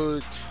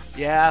loot.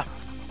 Yeah,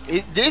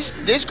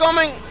 this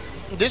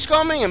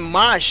coming in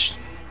March.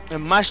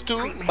 In March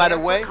 2, by the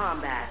way.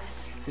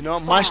 You know,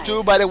 March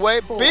 2, by the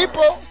way.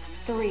 People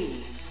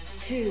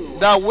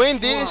that win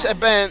this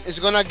event is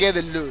gonna get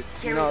the loot.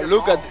 You know,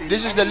 look at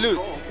this is the loot.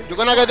 You're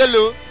gonna get the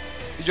loot.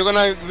 You're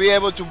gonna be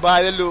able to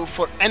buy the loot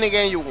for any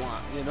game you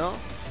want. You know,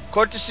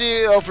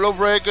 courtesy of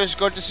Lawbreakers,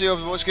 courtesy of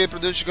Boss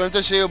Production,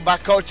 courtesy of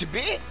Backcourt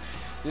TV.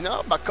 You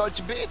know, Backcourt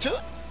TV too.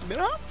 You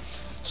know,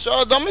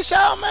 so don't miss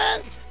out,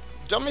 man.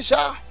 Don't miss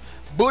out.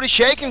 Booty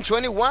shaking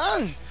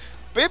 21.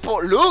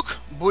 People, look,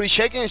 Booty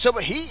Shaking is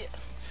over here.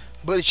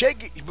 Booty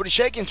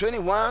Shaking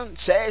 21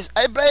 says,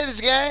 I played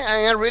this game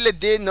and I really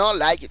did not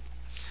like it.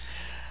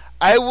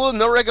 I would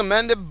not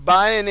recommend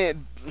buying it.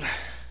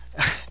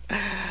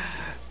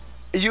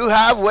 You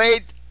have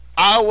wait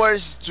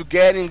hours to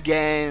get in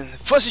game.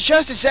 First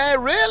chance to say,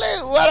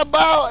 really? What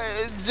about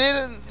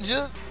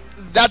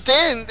that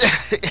thing?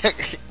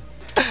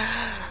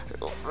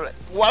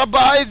 What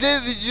about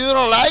it? You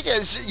don't like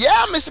it?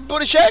 Yeah, Mr.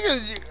 Booty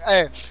Shaking.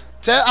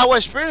 Tell our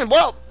experience.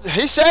 Well,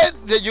 he said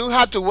that you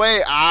have to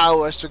wait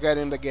hours to get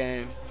in the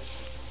game.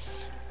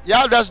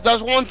 Yeah,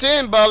 that's one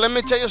thing. But let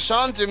me tell you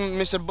something,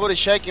 Mr. Booty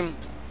Shaking.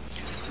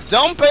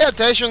 Don't pay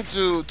attention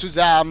to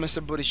that,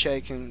 Mr. Booty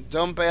Shaking.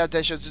 Don't pay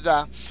attention to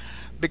that,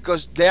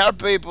 because there are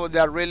people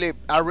that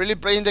are really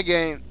playing the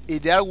game.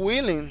 If they are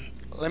willing,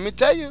 let me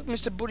tell you,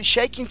 Mr. Booty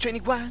Shaking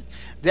 21,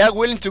 they are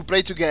willing to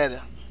play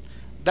together.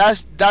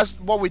 That's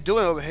what we're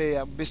doing over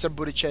here, Mr.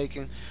 Booty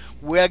Shaking.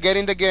 We are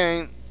getting the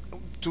game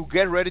to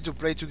get ready to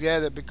play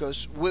together,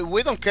 because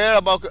we don't care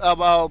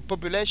about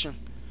population.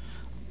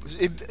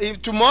 If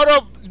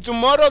tomorrow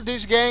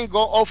this game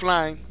go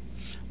offline,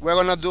 we're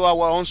gonna do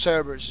our own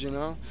servers, you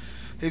know.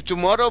 If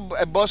tomorrow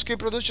a Boss Key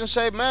production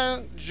say,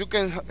 man, you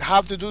can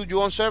have to do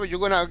your own server, you're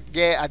gonna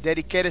get a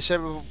dedicated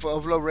server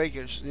of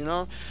Lawbreakers, you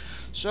know.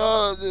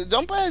 So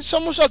don't pay so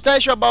much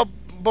attention about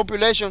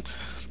population.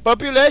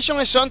 Population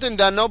is something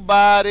that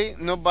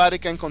nobody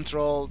can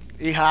control.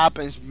 It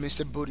happens,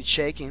 Mr. Booty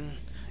Shaking.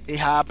 It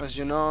happens,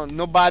 you know.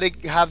 Nobody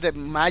have the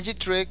magic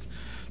trick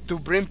to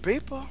bring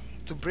people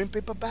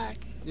back,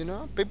 you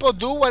know. People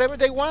do whatever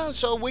they want,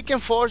 so we can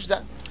force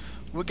that.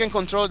 We can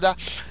control that.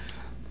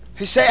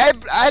 He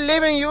said, I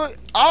live in you.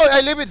 Oh,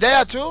 I live in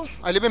there too.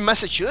 I live in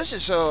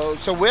Massachusetts, so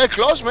we're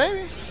close,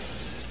 maybe.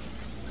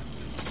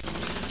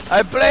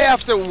 I play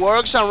after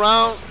works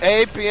around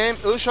 8 p.m.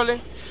 usually.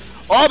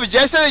 Oh, but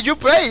yesterday you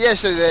played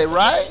yesterday,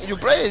 right? You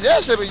played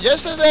yesterday.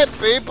 Yesterday,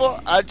 people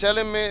are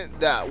telling me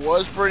that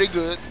was pretty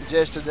good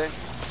yesterday.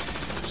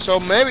 So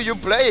maybe you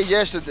played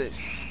yesterday.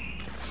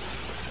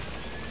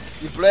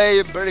 You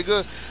played very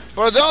good,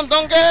 but don't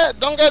get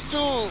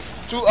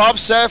too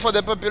upset for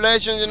the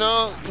population. You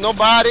know,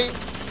 nobody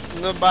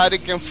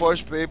can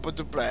force people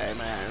to play,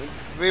 man.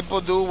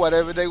 People do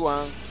whatever they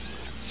want.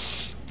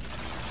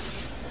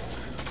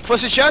 For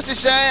Justice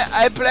say,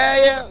 I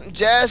played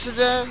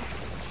yesterday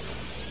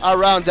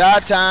around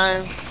that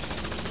time.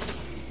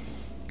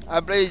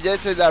 I played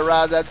yesterday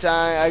around that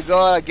time. I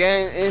got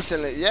again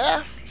instantly.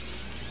 Yeah,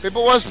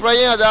 people was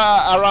playing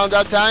around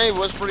that time. It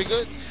was pretty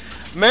good.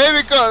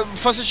 Maybe because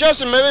for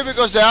Justin, maybe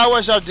because the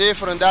hours are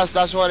different.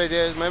 That's what it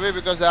is. Maybe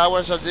because the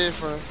hours are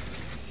different.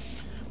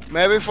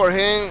 Maybe for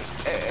him,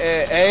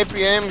 8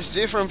 p.m. is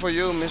different for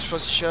you, Miss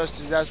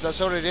Justice. That's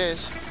what it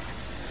is.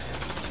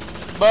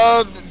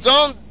 But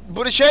don't.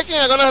 Booty shaking,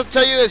 I'm gonna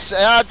tell you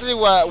exactly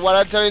what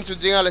I'm telling to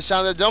Dean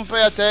Alexander. Don't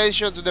pay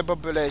attention to the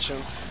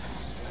population.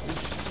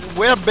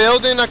 We're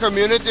building a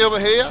community over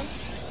here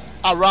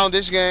around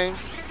this game,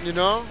 you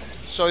know.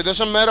 So it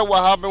doesn't matter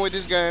what happened with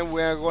this game.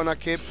 We're gonna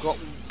keep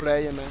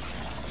playing, man.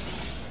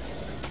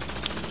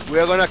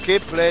 We're gonna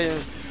keep playing.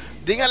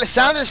 Dean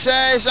Alexander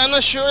says, I'm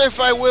not sure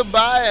if I will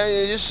buy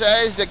it. You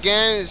says the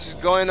game is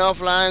going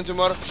offline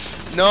tomorrow.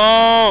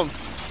 No,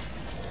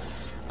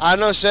 I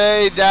don't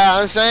say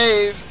that.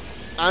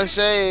 I'm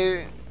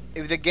saying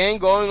if the game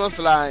going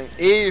offline,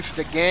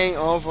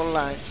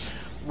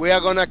 we are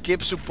gonna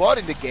keep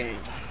supporting the game.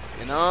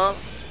 You know,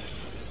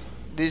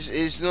 this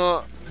is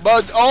not.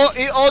 But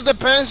it all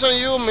depends on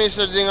you,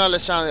 Mr. Dean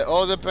Alexander.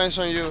 All depends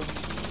on you.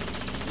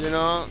 You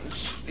know,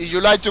 if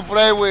you like to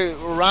play with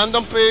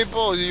random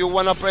people, or you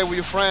wanna play with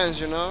your friends.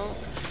 You know,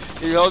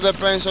 it all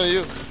depends on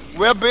you.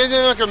 We're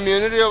building a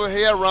community over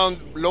here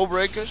around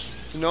Lawbreakers.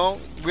 You know,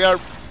 we are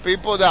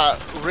people that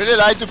really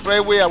like to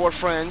play with our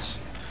friends.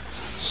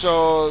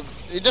 So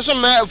it doesn't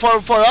matter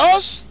for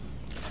us.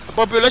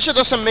 Population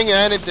doesn't mean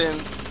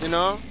anything, you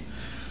know.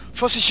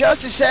 For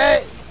just to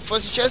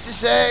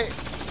say,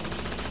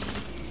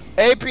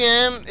 8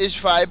 p.m. is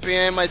 5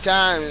 p.m. my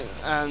time,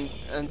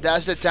 and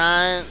that's the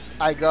time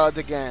I got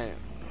the game.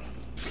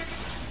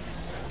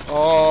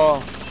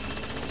 Oh,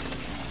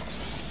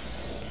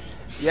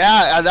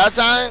 yeah. At that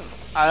time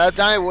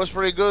it was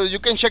pretty good. You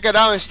can check it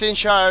out in Steam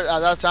chart. At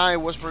that time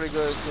it was pretty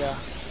good. Yeah.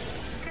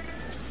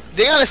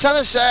 Dean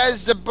Alexander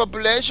says the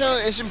population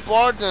is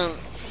important.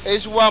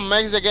 It's what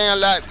makes the game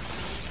alive.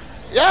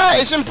 Yeah,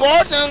 it's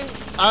important,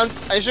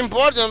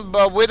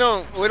 but we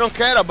don't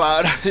care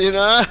about it, you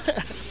know.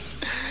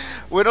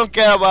 We don't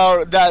care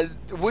about that.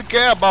 We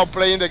care about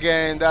playing the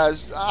game.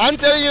 I'm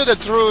telling you the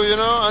truth, you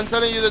know. I'm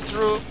telling you the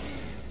truth.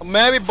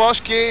 Maybe Boss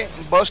Key,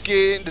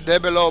 the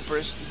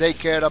developers, they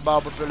care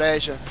about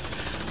population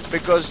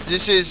because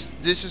this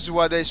is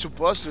what they're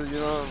supposed to, you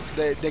know.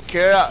 They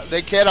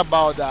care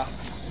about that.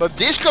 But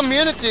this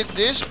community,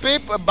 these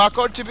people,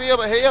 Backward TV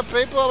over here,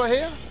 people over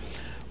here,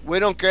 we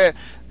don't care.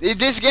 If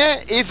this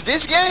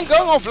game goes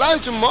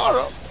offline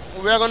tomorrow,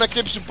 we are gonna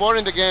keep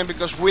supporting the game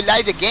because we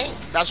like the game.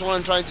 That's what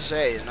I'm trying to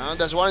say, you know.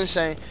 That's what I'm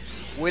saying.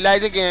 We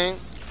like the game.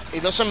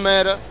 It doesn't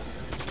matter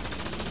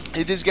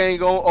if this game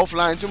goes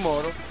offline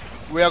tomorrow.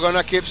 We are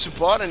gonna keep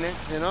supporting it,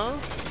 you know.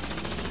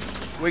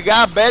 We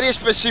got very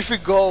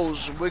specific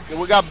goals. We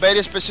got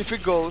very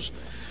specific goals.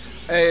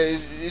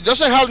 It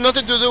doesn't have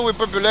nothing to do with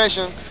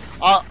population.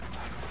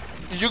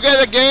 You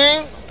get a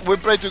game, we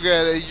play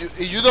together.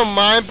 If you don't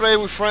mind playing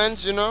with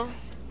friends, you know.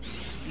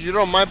 You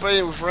don't mind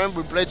playing with friends,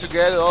 we play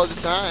together all the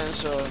time.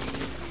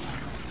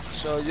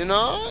 So you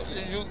know,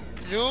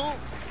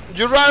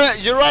 you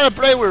rather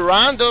play with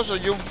randos or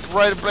you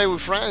rather play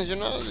with friends, you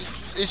know.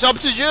 It's up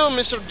to you,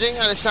 Mr. Dean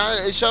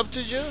Alexander. It's up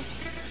to you.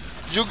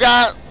 You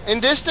got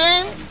in this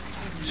thing.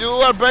 You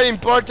are a very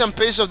important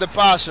piece of the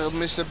puzzle,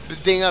 Mr.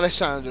 Dean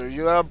Alexander.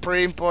 You are a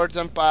pretty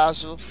important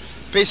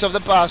piece of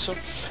the puzzle.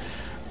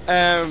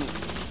 And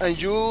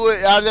you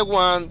are the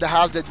one that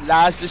has the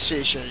last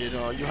decision, you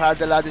know. You have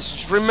the last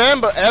decision.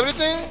 Remember,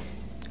 everything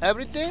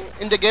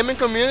in the gaming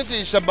community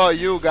is about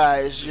you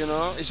guys, you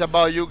know. It's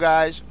about you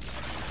guys.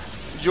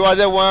 You are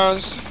the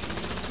ones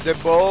that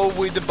vote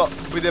with the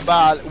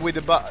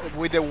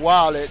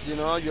wallet, you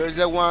know. You're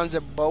the ones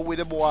that vote with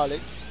the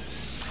wallet.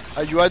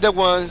 You are the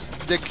ones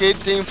that keep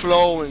things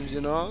flowing,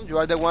 you know. You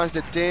are the ones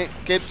that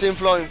keep things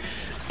flowing.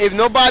 if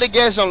nobody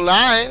gets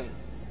online,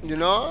 you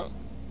know,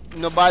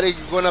 nobody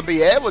gonna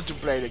be able to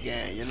play the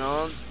game, you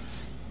know,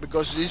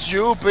 because it's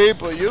you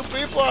people. You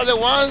people are the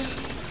ones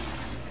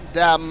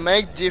that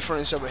make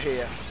difference over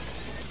here.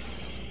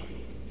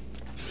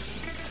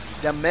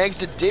 That makes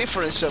the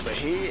difference over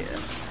here.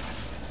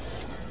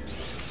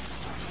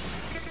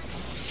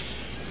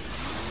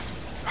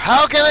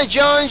 How can I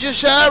join your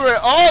server?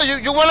 Oh,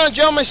 you wanna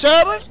join my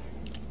server?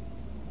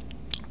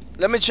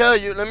 Let me show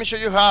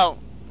you how.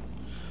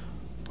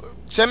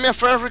 Send me a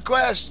friend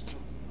request.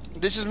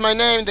 This is my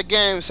name in the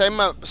game. Send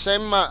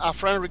a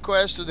friend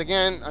request to the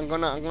game. I'm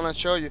gonna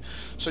show you,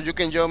 so you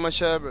can join my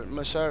server.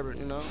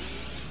 You know.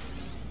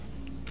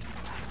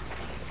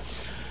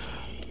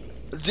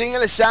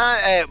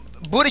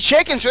 Booty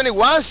Chicken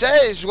 21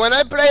 says, when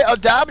I play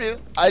OW,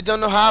 I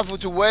don't have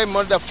to wait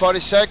more than 40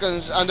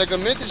 seconds, and the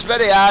community is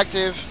very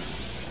active.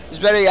 It's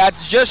very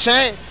active. Just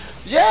saying,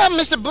 yeah,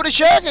 Mr. Booty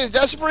Chicken,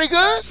 that's pretty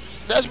good.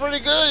 That's pretty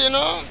good, you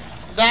know.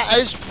 That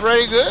is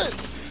pretty good.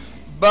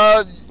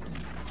 But,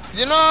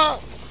 you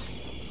know,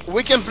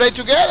 we can play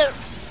together.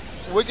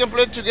 We can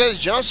play together.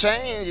 Just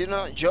saying, you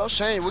know, just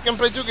saying, we can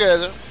play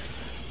together.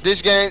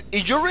 This game,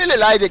 if you really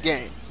like the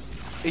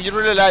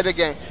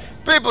game,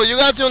 people, you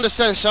got to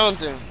understand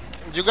something.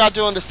 You got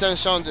to understand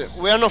something.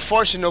 We are not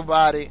forcing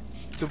nobody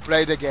to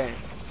play the game.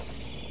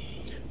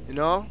 You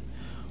know,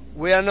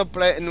 we are not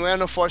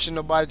forcing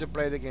nobody to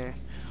play the game.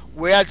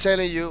 We are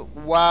telling you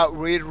what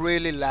we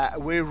really like.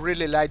 We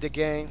really like the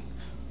game,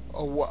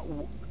 or what,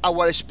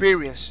 our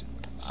experience.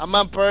 I'm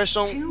a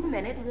person.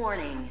 2-minute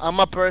warning. I'm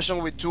a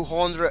person with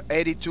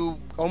 282,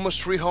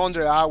 almost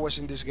 300 hours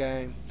in this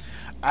game.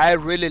 I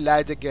really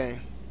like the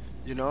game.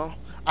 You know,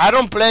 I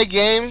don't play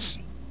games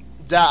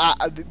that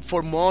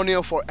for money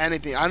or for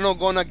anything. I'm not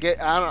not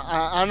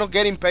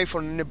getting paid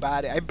for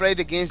anybody. I play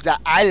the games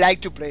that I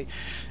like to play.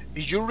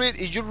 If you read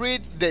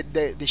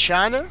the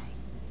channel,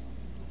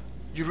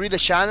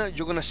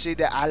 you're gonna see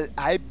that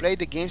I play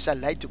the games I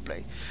like to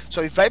play.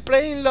 So if I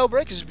play in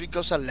Lawbreakers, it's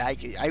because I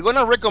like it. I'm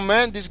gonna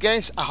recommend these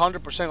games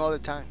 100% all the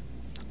time.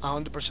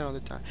 100% all the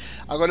time.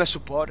 I'm gonna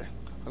support it.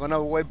 I'm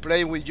gonna wait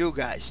playing with you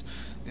guys.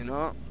 You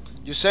know,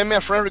 you send me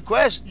a friend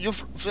request. You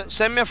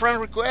send me a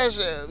friend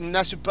request.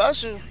 Not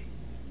supposed to.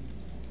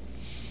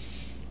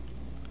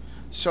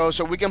 So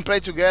we can play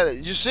together.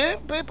 You see,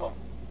 people,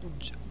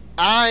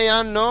 I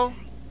am not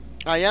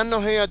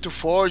here to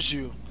force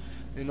you.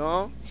 You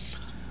know,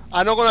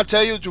 I'm not gonna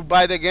tell you to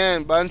buy the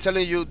game, but I'm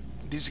telling you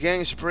this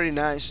game is pretty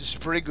nice. It's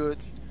pretty good.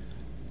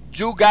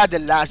 You got the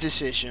last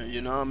decision.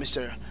 You know,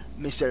 Mr.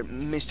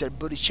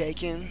 Booty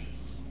Shaking.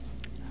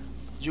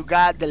 You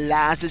got the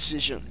last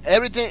decision.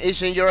 Everything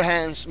is in your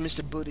hands,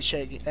 Mr. Booty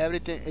Shaking.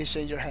 Everything is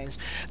in your hands.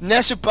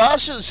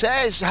 Nesupasu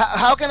says,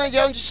 how can I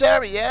join the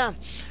server? Yeah.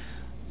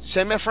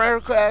 Send me a friend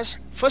request.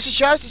 Fussy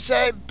Chance to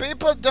say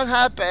people don't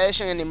have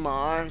passion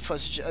anymore.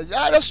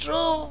 Yeah, that's true,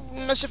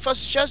 Mr.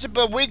 Fussy Chance,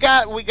 but we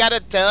gotta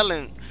tell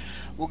him.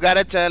 We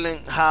gotta tell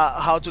him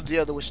how to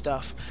deal with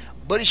stuff.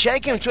 Booty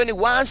Shaking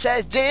 21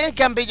 says Dan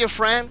can be your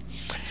friend.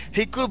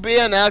 He could be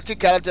an active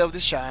character of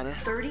this channel.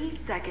 30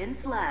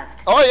 seconds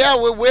left. Oh yeah,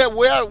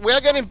 we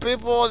are getting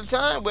people all the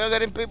time. We are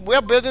getting people. We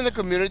are building the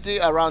community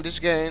around this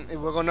game.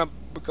 And we're gonna,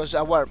 because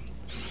our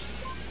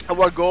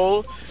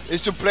goal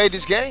is to play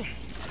this game.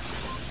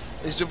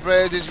 You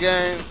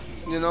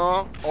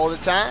know, all the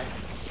time.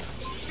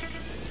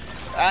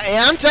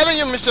 I'm telling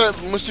you,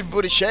 Mr.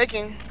 Booty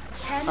Shaking.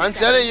 I'm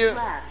telling you,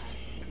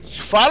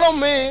 follow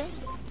me.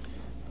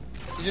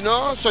 You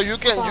know, so you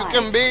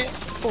can be.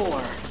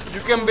 4. You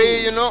can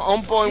be, you know,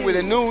 on point with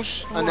the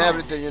news and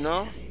everything, you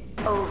know.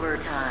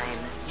 Overtime.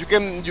 You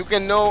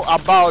can know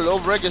about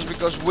Lawbreakers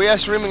because we are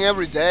streaming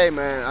every day,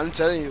 man. I'm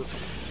telling you,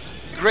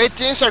 great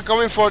things are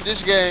coming for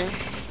this game,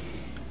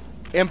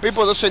 and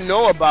people doesn't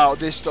know about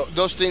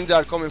those things that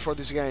are coming for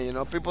this game. You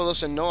know, people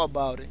doesn't know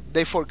about it.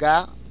 They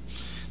forgot.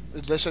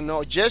 They doesn't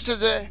know.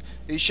 Yesterday,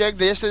 you check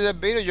the yesterday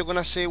video, you're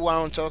gonna see what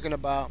I'm talking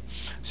about.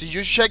 So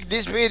you check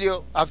this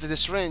video after the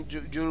stream,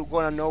 you're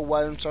gonna know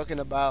what I'm talking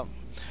about.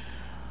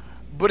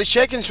 But the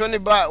Shaking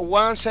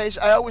 21 says,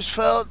 I always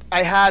felt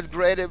I had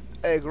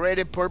a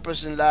greater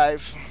purpose in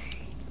life.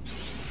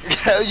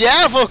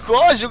 Yeah, of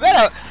course, you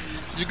got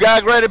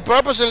a greater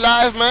purpose in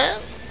life, man.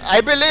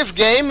 I believe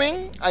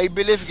gaming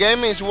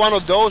is one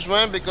of those,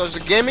 man, because the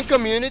gaming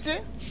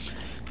community,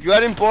 you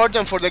are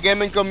important for the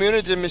gaming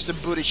community, Mr.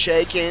 Booty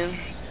Shaking.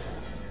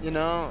 You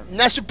know,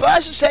 not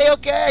supposed to say,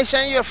 okay, I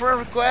send you a friend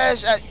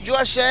request. You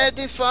are said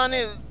it's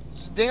funny.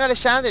 Then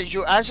Alexander,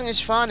 your accent is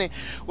funny.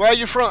 Where are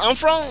you from? I'm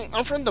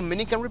from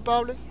Dominican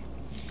Republic.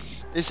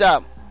 It's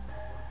a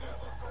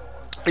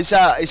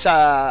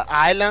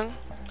island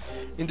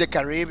in the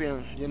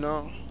Caribbean. You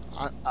know,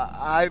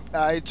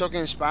 I talk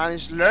in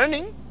Spanish,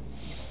 learning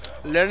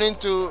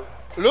to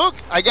look.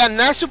 I got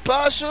not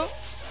supposed to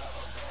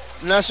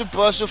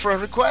for a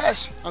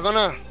request.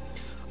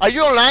 Are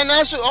you online,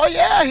 Nasu? Oh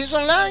yeah, he's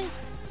online.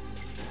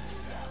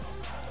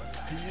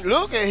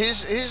 Look,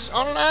 he's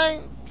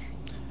online.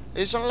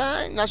 It's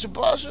online, not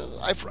supposed to.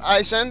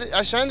 I send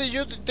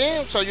you the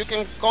thing so you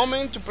can come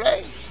in to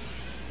play.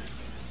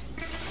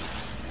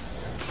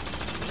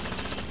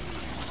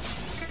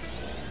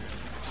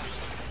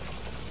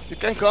 You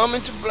can come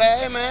into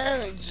play,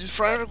 man. It's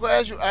friend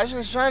request. You're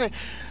asking Spanish.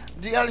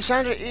 The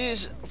Alexander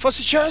is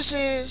Fuzzy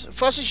Justice.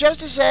 Fuzzy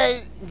Justice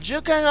says you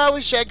can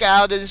always check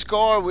out the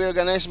Discord. We're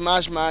gonna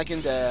smash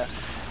marking there.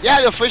 Yeah,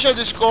 the official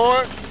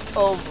Discord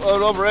of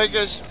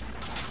Lawbreakers.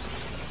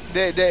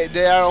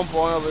 They are on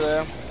point over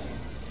there.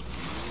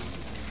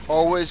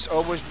 Always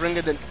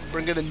bringing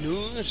the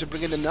news,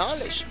 bringing the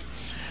knowledge.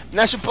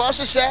 Now,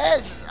 Supposer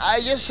says,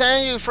 I just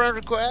sent you a friend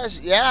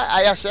request. Yeah,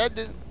 I said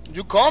this.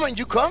 You coming.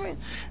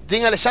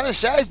 Then Alexander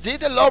says,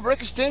 did the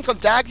Lawbreakers team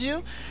contact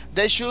you?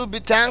 They should be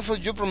thankful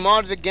you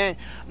promoted the game.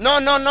 No.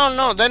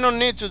 They don't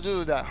need to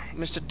do that.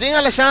 Mr. Dean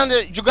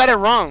Alexander, you got it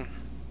wrong.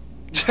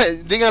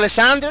 Dean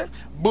Alexander,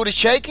 booty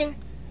shaking.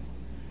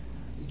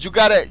 You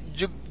got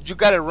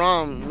it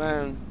wrong,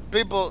 man.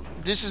 People,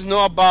 this is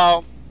not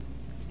about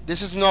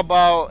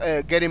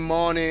getting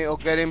money or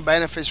getting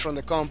benefits from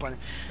the company.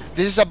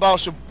 This is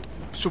about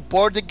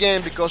support the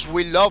game because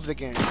we love the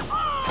game.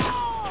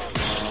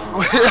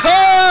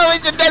 Oh,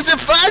 that's so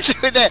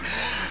fast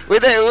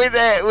with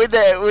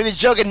the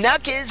joking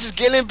nuggets, just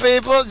killing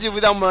people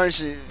without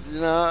mercy,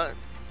 you know.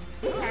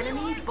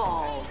 Enemy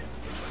ball.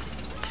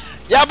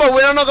 Yeah, but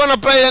we're not gonna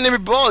play enemy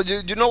ball.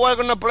 You know what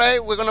we're gonna play?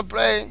 We're gonna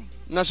play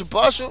not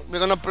supposed to. We're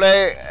gonna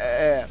play.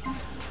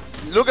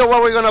 Look at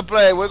what we're gonna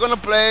play. We're gonna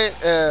play.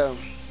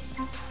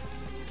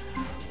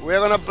 We're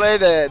gonna play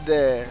the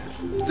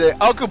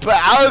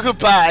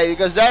occupy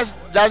because that's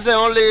the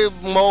only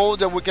mode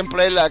that we can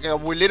play like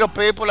with little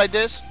people like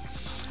this.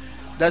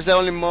 That's the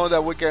only mode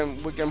that we can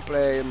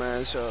play,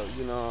 man. So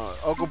you know,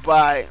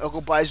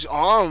 occupy's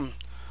on,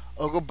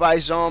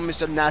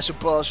 Mr.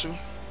 Nasuposu.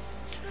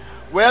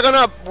 We're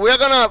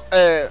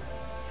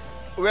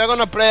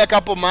gonna play a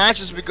couple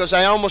matches because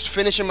I almost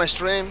finishing my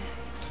stream.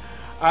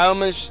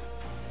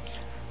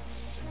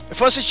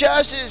 First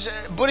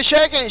Justice, booty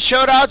shaking,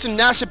 shout out to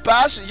Nasi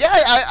Pass. Yeah,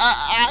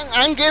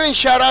 I'm giving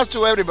shout out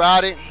to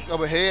everybody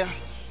over here.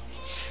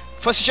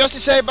 First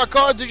Justice say,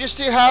 Bacor, do you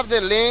still have the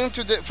link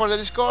for the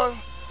Discord?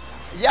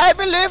 Yeah, I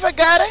believe I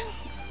got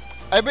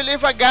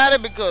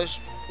it. Because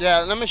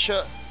yeah, let me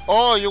show.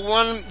 Oh, you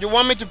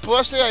want me to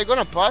post it? I'm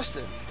gonna post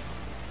it.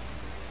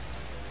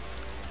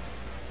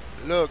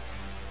 Look,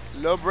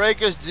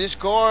 Lawbreakers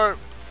Discord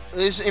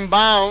is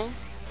inbound.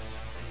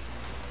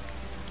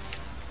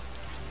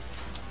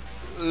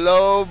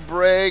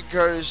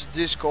 Lawbreakers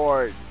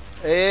Discord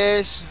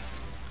is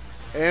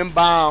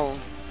inbound.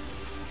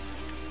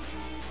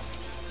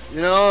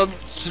 You know,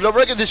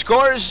 Lawbreakers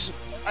Discord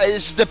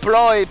is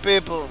deployed,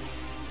 people.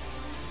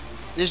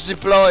 It's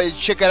deployed.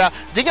 Check it out.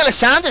 Dick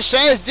Alexander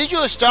says, did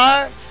you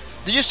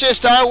see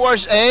Star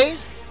Wars A?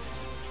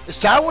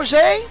 Star Wars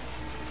A?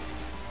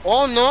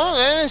 Oh no,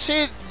 I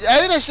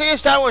didn't see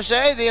Star Wars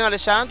A, Dick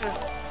Alexander.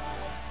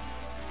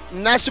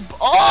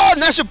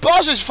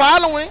 Nasuposu is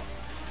following.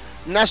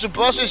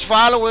 Nasuposu is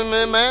following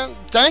me, man.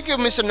 Thank you,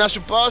 Mr.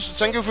 Nasuposu.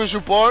 Thank you for your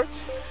support.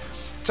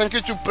 Thank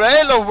you to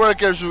play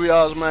Lawbreakers with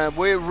us, man.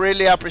 We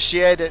really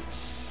appreciate it.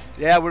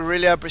 Yeah, we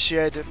really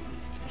appreciate it.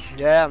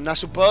 Yeah,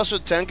 Nasuposu,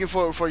 thank you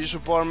for your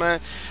support, man.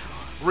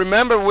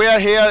 Remember, we are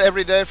here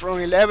every day from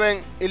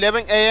 11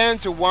 a.m.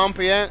 to 1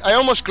 p.m. I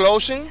almost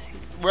closing.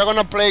 We're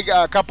gonna play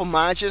a couple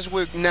matches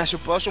with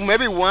Nasuposu,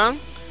 maybe one,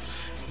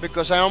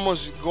 because I'm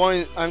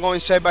going to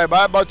say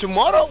bye-bye. But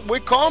tomorrow we're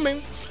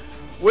coming,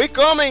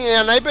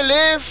 and I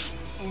believe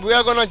we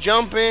are gonna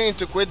jump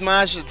into quick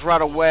matches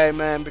right away,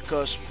 man,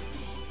 because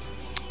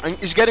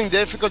it's getting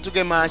difficult to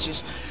get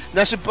matches.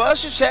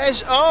 Nasuposu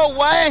says, "Oh,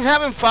 why I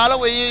haven't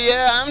followed you?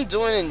 Yeah, I'm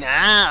doing it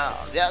now.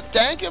 Yeah,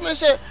 thank you,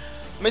 Mr.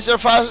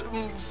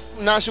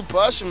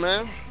 Nasuposu,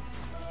 man.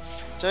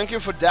 Thank you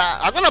for that.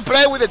 I'm gonna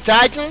play with the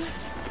Titan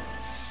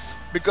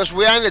because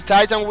we are in the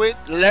Titan with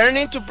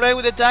learning to play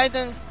with the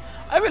Titan.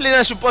 I believe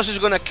Nasuposu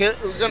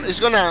is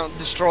gonna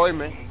destroy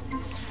me.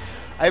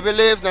 I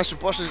believe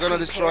Nasuposu is gonna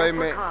destroy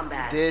me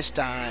this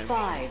time.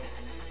 5,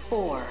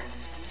 4,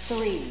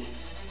 3,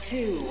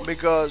 2,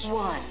 because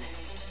 1.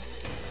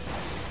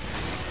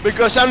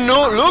 Because I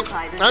know, look,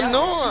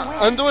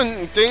 I'm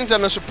doing things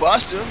I'm not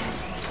supposed to.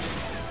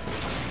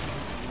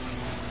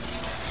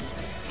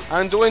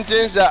 I'm doing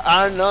things that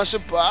I'm not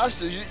supposed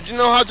to. You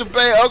know how to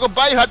play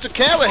Ogobai, you have to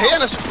carry here.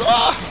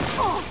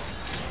 Zone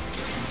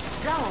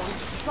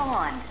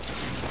spawn.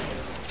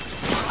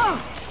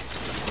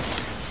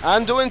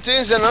 I'm doing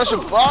things that I'm not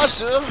supposed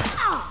to.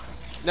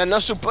 They're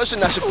not supposed to.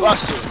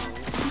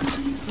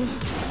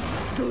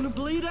 Gonna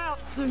bleed out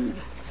soon.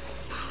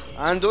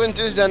 I'm doing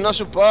things that I'm not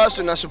supposed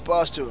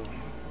to.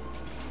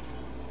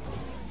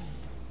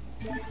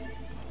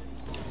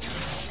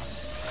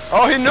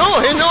 Oh, he knew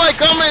I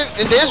come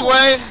in this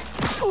way.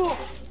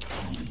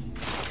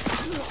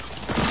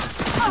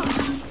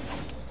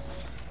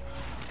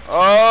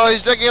 Oh,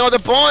 he's taking all the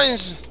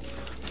points.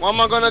 What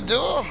am I gonna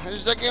do?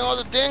 He's taking all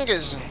the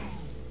things.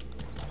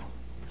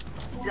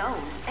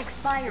 Zone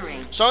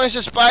expiring. So it's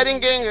a spider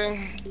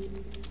gang.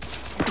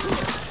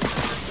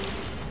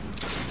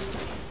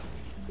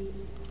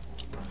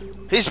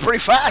 He's pretty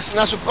fast.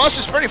 Not supposed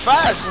to. He's pretty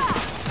fast.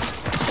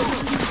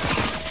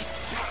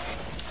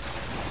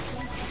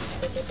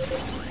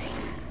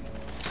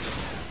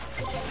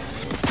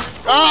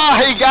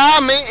 Oh, he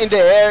got me in the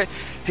air.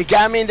 He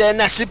got me in there.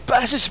 Nasu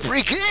pass is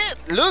pretty good.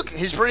 Look,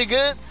 he's pretty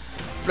good.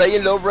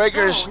 Playing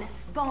Lawbreakers. Zone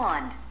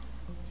spawned.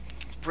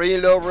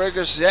 Playing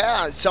Lawbreakers.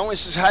 Yeah, someone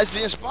has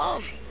been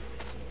spawned.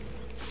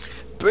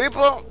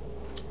 People,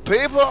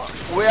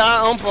 we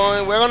are on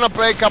point. We're gonna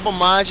play a couple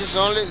matches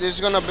only. This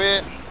is gonna be,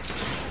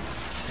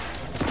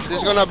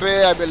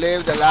 I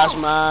believe, the last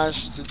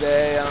match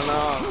today. I don't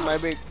know.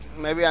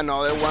 Maybe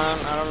another one.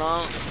 I don't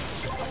know.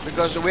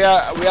 Because we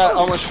are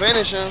almost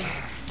finishing.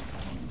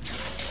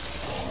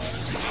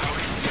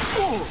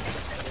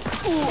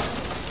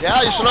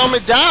 Yeah, you slow me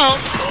down.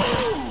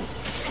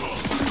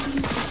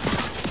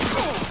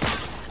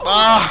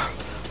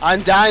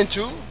 I'm dying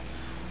too.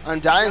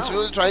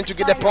 Trying to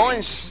get the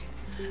points.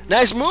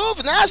 Nice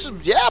move, nice.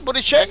 Yeah,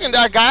 body shaking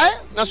that guy.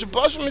 Not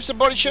supposed to, Mr.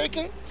 Body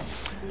shaking.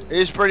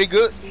 He's pretty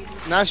good.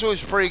 Nasu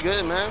is pretty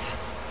good, man.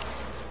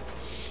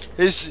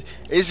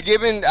 He's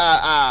giving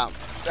a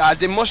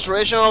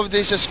demonstration of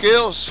these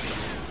skills.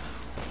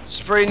 It's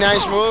a pretty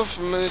nice move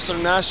from Mr.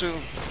 Nasu.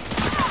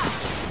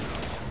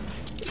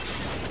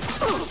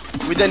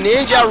 With the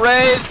ninja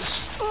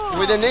raids.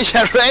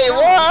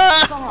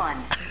 What?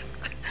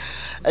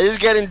 I'm just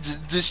getting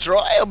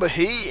destroyed over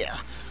here.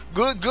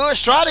 Good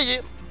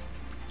strategy.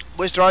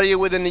 Good strategy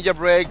with the ninja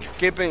break,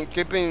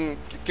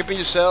 keeping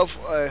yourself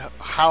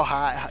how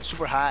high,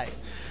 super high.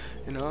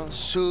 You know,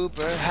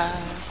 super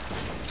high.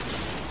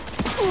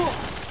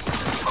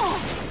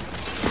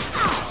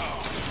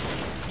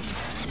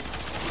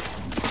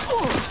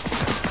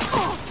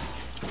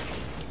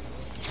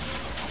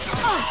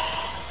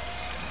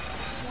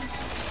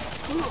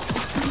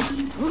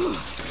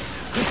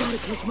 I gotta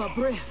catch my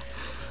breath.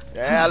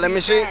 Yeah, let me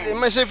see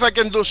if I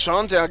can do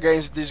something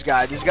against this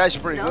guy. This guy's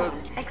pretty good.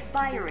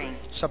 Expiring.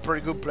 He's a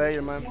pretty good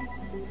player, man.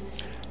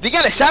 Dig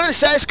Alexander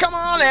says, "Come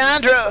on,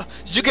 Leandro,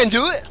 you can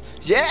do it."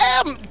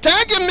 Yeah,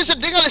 thank you, Mr.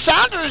 Dig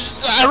Alexander.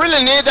 I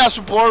really need that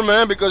support,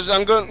 man, because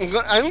I'm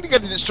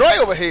getting destroyed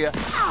over here.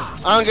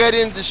 I'm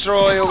getting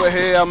destroyed over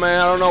here,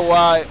 man. I don't know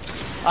why.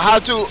 I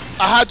had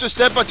to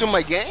step into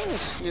my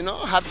games, you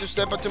know. I have to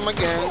step into my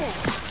game.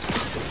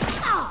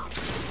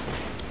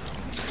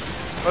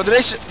 But there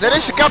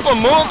is a couple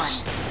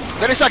moves.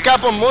 There is a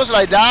couple moves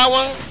like that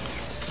one.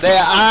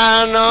 That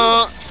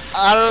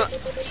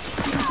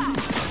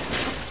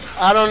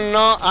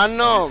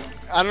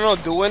I'm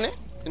not doing it.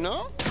 You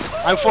know,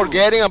 I'm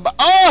forgetting about.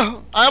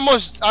 Oh, I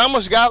almost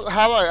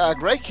have a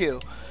great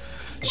kill.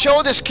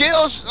 Show the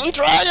skills. I'm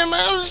trying,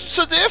 man. It's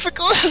so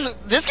difficult.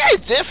 This guy is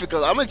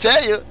difficult. I'm gonna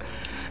tell you.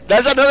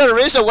 That's another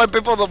reason why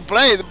people don't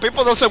play.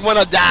 People doesn't want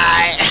to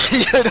die.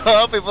 You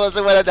know, people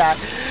doesn't want to die.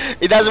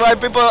 That's why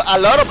a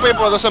lot of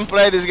people doesn't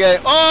play this game.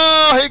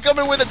 Oh, he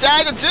coming with a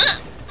Titan too.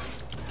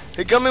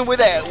 He coming with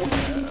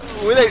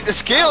the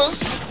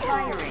skills.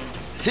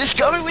 He's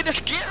coming with the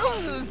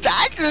skills.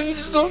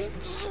 Titans.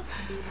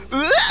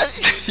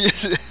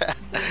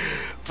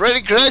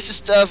 Pretty crazy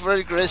stuff,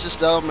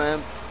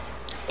 man.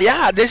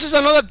 Yeah, this is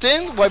another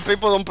thing why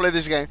people don't play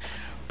this game.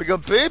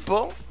 Because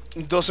people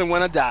doesn't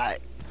want to die.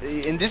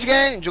 In this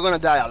game, you're gonna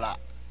die a lot.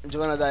 It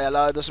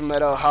doesn't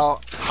matter how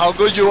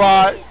good you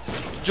are.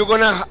 You're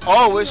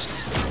always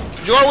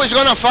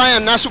gonna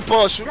find a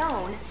Nasuposu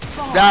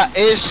that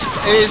is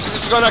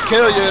gonna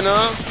kill you. You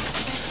know.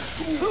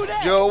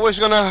 You're always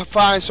gonna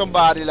find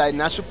somebody like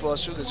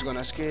Nasuposu that's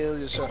gonna kill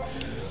you.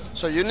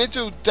 So you need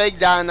to take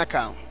that in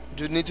account.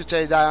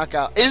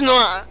 It's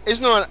not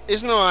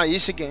an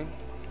easy game.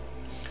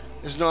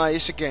 It's not an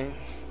easy game.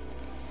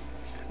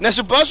 Now,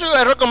 supposedly,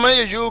 I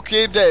recommend you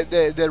keep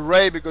the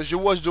raid because you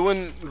was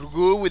doing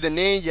good with the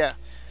ninja.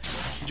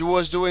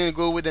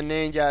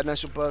 Not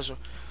supposed.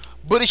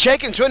 Booty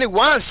shaking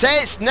 21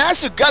 says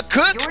Nasu got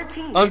cooked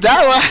on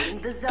that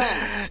one.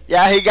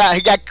 Yeah, he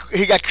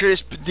got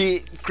crisp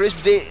D,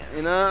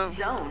 you know.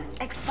 Zone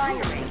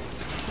expiring.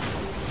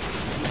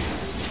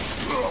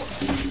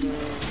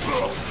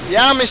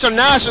 Yeah, Mr.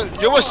 Nasu,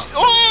 you was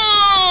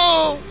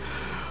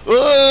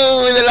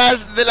with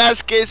the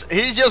last case.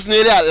 He just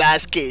needed a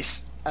last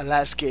case.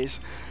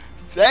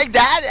 Like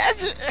that.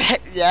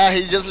 Yeah.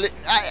 He just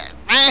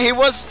he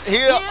was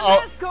here. In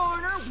this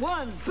corner,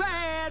 one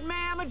bad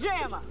mamma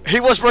jamma. He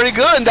was pretty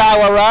good in that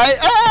one, right?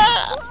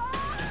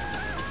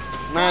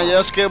 Man, I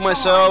just killed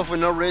myself for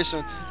no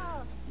reason.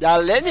 Yeah,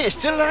 Lenny is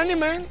still learning,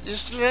 man.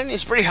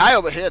 It's pretty high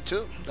over here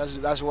too.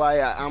 That's why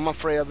I'm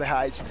afraid of the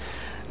heights.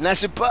 Now,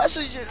 suppose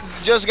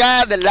just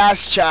got the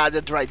last shot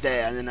that right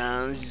there. You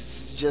know,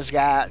 just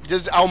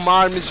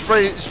outsmarted me.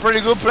 It's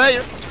pretty good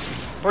player.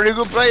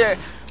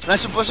 And I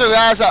suppose you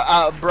guys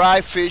a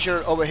bright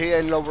feature over here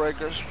in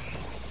Lawbreakers.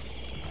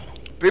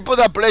 People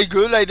that play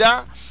good like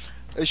that,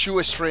 they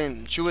should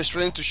stream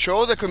to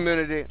show the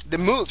community the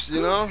moves, you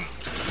know.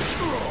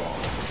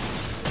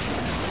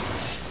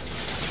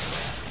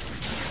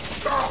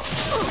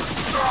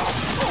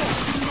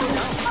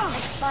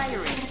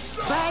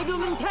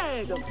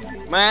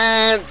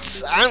 Man,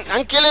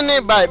 I'm killing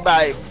it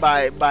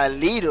by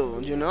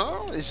little, you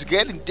know. It's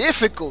getting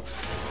difficult.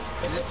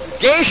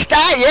 Game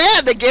style,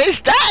 yeah, the game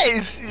style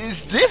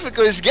is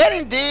difficult. It's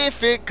getting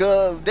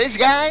difficult. This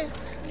guy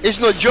It's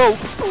no joke.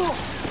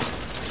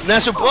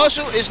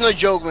 Nasuposu is no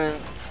joke, man.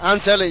 I'm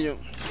telling you.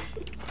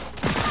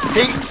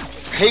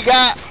 He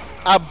got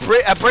a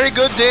pretty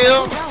good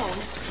deal.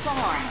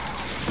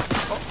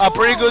 A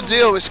pretty good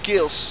deal with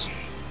skills.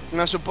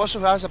 Nasuposu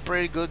has a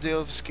pretty good deal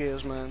with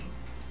skills, man.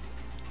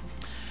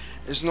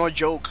 It's no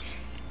joke.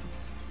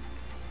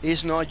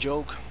 It's no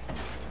joke.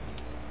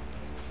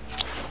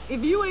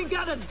 If you ain't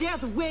got a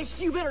death wish,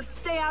 you better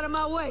stay out of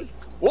my way.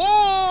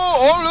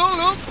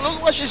 Oh,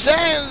 look what she's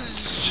saying.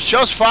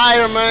 Shots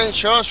fire, man.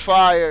 Shots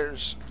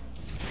fires.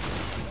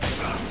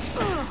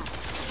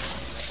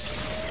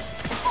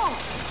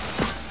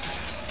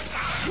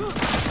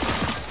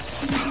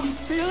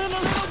 Feeling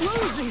a little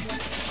woozy.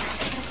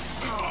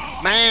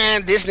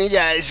 Man, this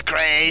ninja is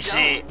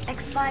crazy.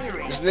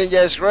 This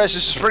ninja is crazy.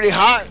 It's pretty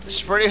hard.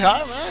 It's pretty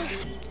hard, man.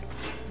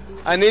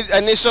 I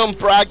need some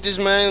practice,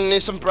 man. I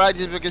need some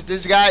practice because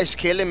this guy is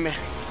killing me.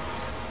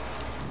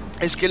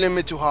 It's killing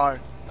me too hard.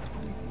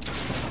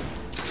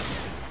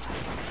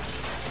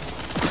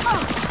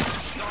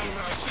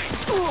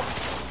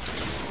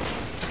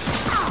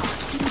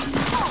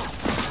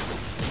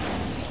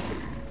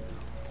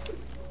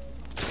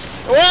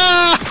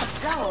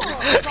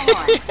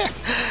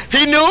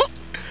 He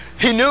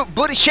knew.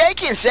 Booty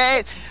shaking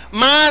said,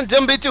 "Man,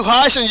 don't be too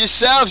harsh on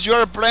yourself. You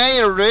are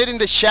playing or reading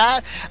the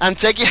chat and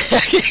taking."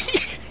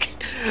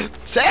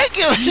 Thank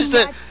you,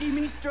 Mr. might see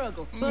me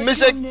struggle, but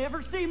Mr. you'll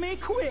never see me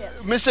quit.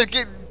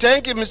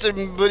 Thank you, Mr.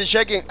 Booty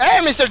shaking. Hey,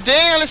 Mr.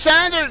 Dean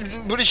Alexander,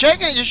 Booty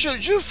shaking. You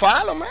should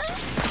follow, man.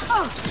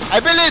 I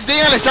believe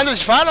Dean Alexander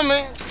is following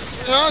me.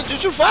 You know, you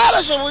should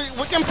follow so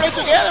we can play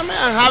together, man.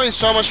 I'm having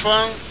so much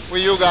fun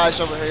with you guys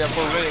over here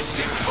for real.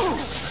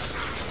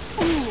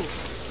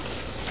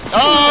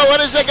 Oh, what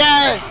is the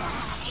guy?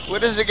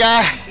 What is the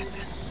guy?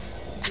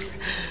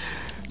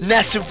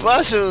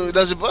 Nasuposu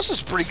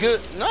is pretty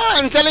good. No,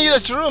 I'm telling you the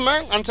truth,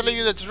 man. I'm telling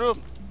you the truth.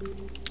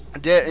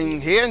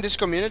 Here in this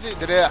community,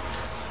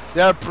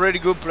 they are pretty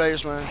good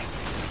players, man.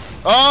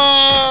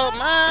 Oh,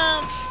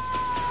 man.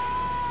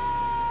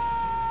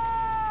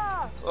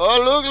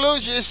 Oh,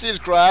 look, she's still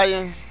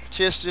crying.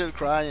 She's still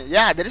crying.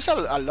 Yeah, there is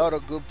a lot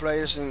of good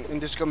players in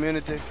this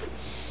community.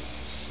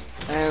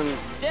 And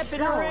step in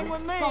the ring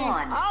with me,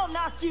 I'll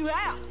knock you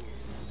out.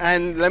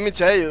 And let me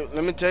tell you,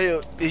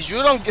 if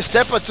you don't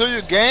step into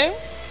your game,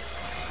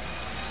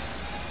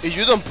 if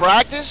you don't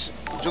practice,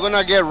 you're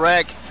gonna get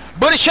wrecked.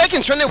 Booty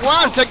shaking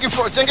 21. Thank you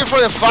for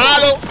the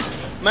follow,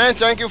 man.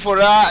 Thank you for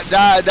that.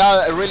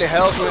 That really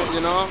helps me,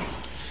 you know.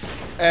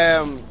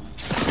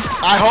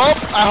 I hope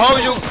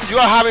you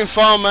are having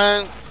fun,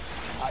 man.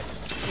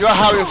 You are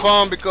having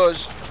fun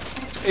because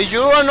if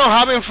you are not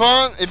having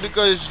fun, it's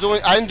because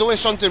I'm doing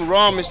something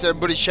wrong, Mr.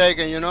 Booty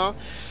Shaking, you know.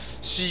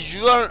 So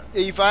you are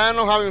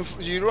not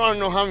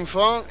having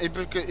fun,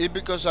 it's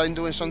because I'm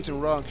doing something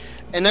wrong,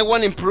 and I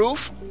want to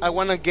improve. I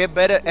want to get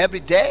better every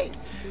day.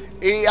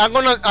 I'm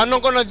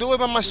not gonna do it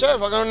by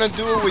myself. I'm gonna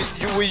do it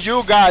with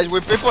you guys,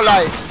 with people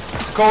like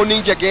Co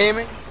Ninja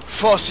Gaming,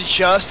 Fossy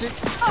Justin,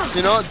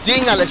 you know,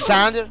 Dean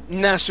Alexander,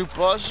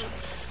 Nasuposu.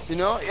 You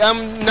know,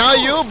 now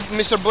you,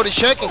 Mr. Booty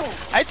Shaking.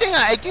 I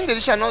think there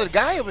is another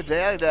guy over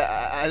there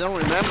that I don't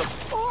remember.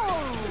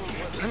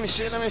 Let me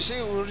see.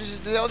 Who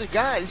is the other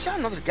guy? Is that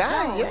another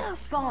guy? Yeah.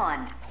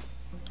 Spawned.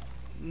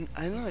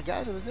 Another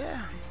guy over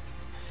there.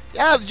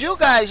 Yeah, you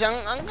guys,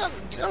 I'm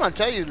gonna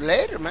tell you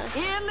later, man.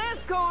 In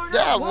this corner.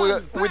 Yeah,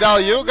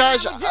 without you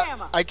guys,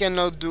 I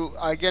cannot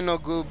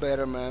go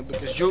better, man.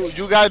 Because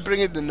you guys bring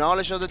in the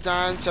knowledge all the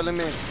time, telling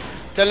me,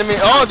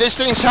 oh, this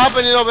thing's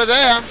happening over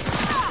there.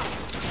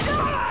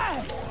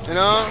 You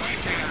know?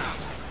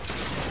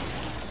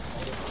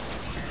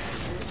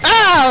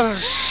 Ah!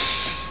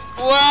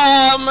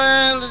 Wow,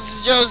 man, this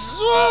is just...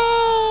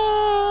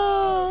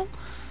 Wow.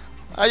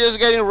 I'm just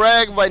getting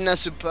wrecked by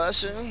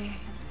Nasuposu.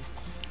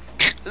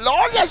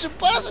 Lord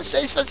Nasuposu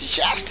says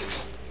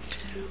fantastic.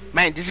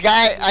 Man, this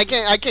guy, I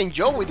can't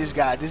joke with this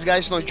guy. This guy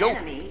is no joke.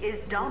 Enemy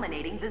is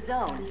dominating the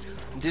zone.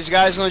 This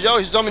guy is no joke.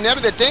 He's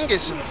dominating the thing.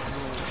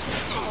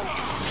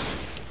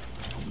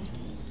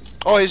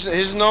 Oh,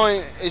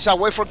 he's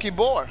away from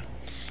keyboard.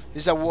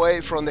 He's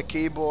away from the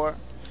keyboard.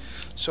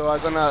 So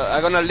I'm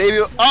gonna leave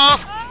you up.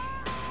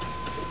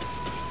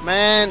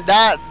 Man,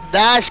 that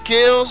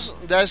skill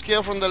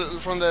from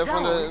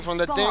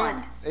the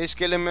thing is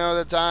killing me all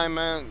the time,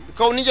 man.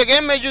 Co Ninja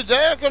Game, you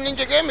there? Co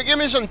Ninja Game, give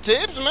me some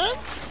tips, man.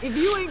 If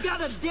you ain't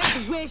got a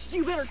death wish,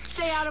 you better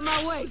stay out of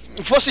my way.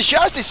 Fossy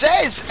Justice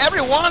says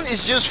everyone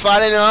is just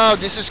falling off.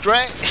 This is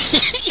great.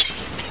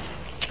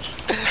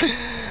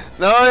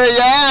 No,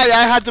 yeah,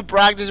 I had to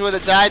practice with the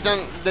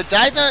Titan. The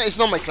Titan is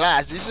not my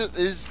class. This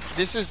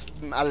is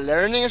a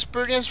learning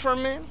experience for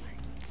me.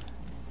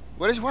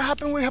 What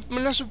happened with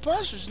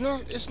Nasuposu?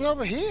 It's not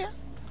over here.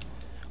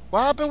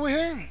 What happened with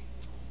him?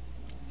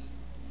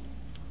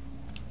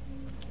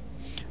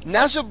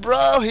 Nasu,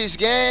 bro, his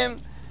game,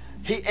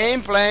 he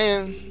ain't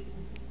playing.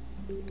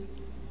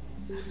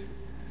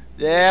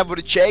 Yeah, but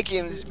the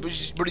Shaking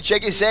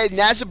said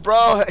Nasu,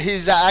 bro,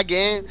 his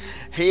game,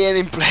 he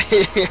ain't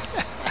playing.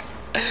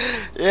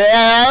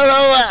 Yeah,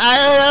 I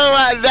don't know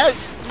what that,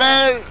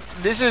 man,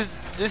 this is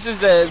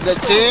the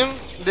team.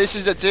 This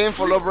is the team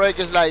for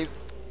Lawbreakers. Like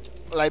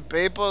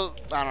people,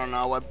 I don't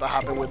know what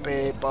happened with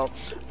people.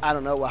 I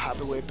don't know what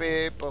happened with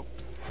people.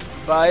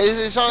 But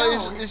it's all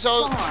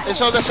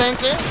the same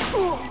thing.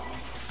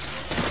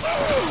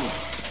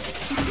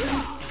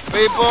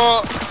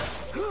 People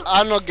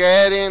are not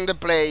getting the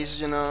plays,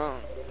 you know.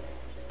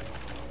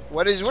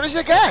 What is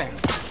the guy?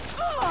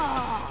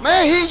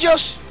 Man,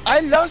 I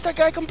lost the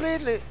guy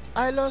completely.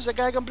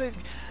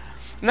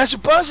 Not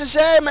supposed to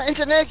say my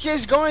internet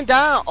keeps going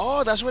down.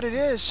 Oh, that's what it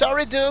is.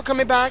 Sorry, dude,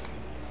 coming back.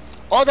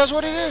 Oh, that's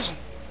what it is.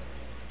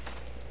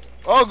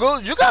 Oh,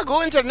 good. You got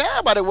good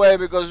internet, by the way,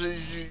 because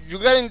you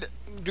getting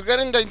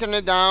the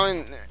internet down,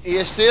 and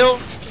you still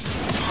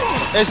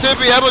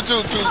be able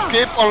to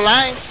keep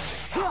online.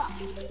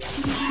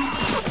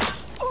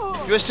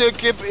 You still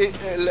keep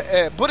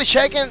booty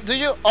shaking, do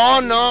you? Oh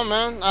no,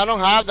 man, I don't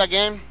have that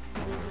game.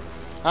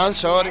 I'm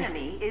sorry.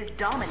 Enemy is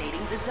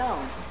dominating the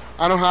zone.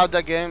 I don't have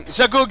that game. It's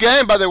a good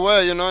game, by the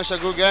way. You know, it's a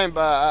good game,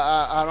 but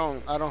I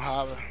don't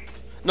have it.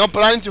 Not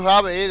planning to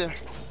have it either.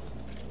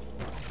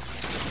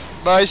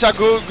 But it's a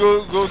good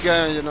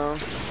game, you know.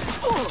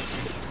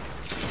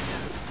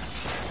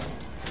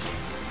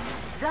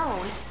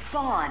 Zone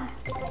spawned.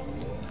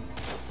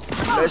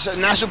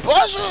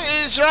 Nasuposu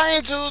is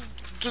trying to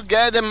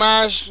get the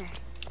match.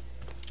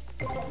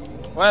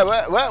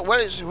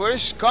 Where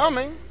is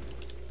coming?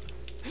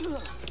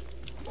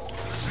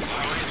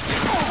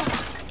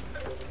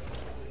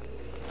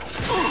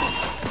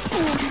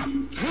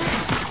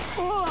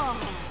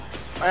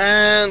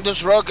 And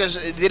those rockets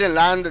didn't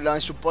land that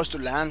I'm supposed to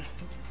land.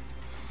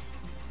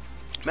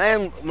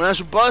 Man,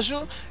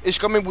 Nasuposu is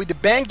coming with the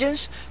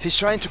vengeance. He's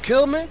trying to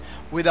kill me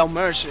without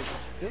mercy.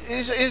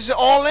 He's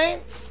all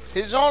in.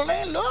 He's all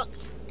in. Look.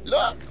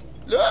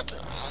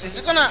 He's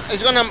gonna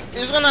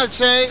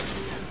say,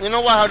 you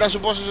know what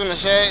Nasuposu is gonna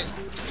say?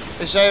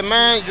 He say,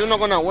 man, you're not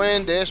gonna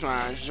win this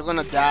match. You're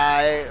gonna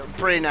die.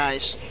 Pretty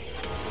nice.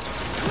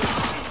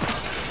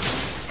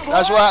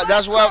 That's what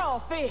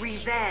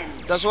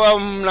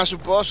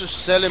Nasuposu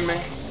is telling me.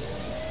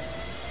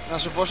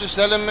 Nasuposu is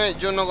telling me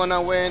you're not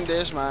gonna win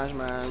this match,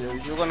 man.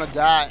 You're gonna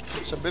die.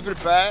 So be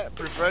prepared.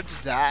 Prepare to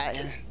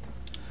die.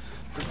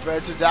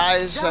 Prepare to die.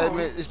 It's telling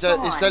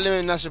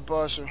me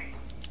Nasuposu.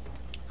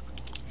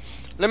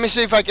 Let me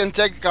see if I can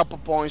take a couple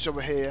points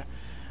over here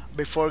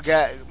before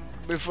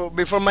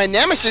my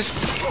nemesis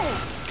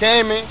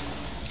came in.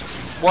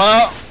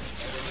 Well,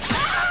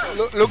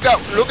 look at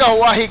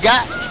what he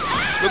got.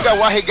 Look at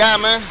what he got,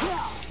 man.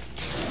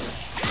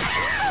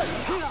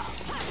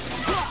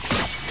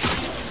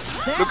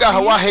 Look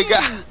at what he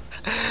got.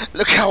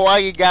 Look at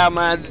what he got,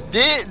 man.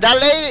 That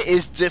lady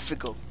is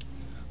difficult.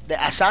 The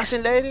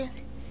assassin lady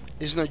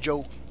is no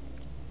joke.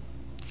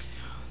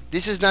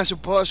 This is not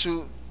supposed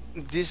to.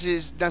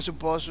 Is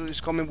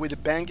coming with the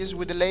bangers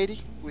with the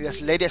lady, with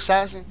this lady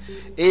assassin.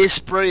 It's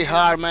pretty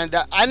hard, man.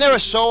 I never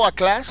saw a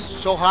class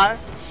so hard.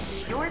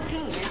 Your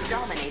team is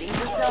dominating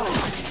the zone.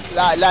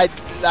 Like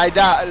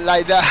that.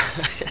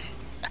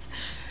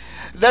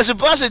 That's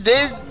supposed to.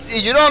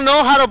 If you don't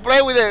know how to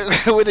play with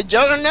the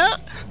juggernaut,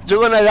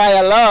 you're gonna die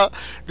a lot.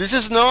 This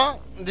is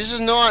not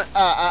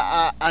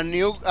a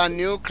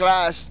new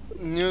class.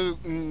 You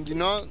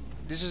know,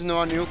 this is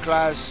not a new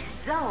class.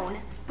 Zone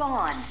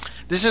spawn.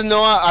 This is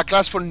not a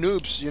class for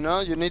noobs, you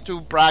know? You need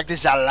to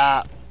practice a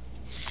lot.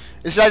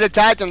 It's like the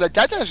Titan. The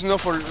Titan is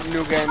not for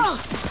new games.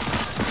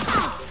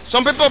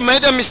 Some people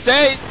made a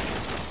mistake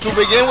to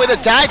begin with the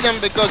Titan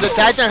because the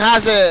Titan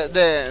has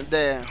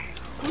the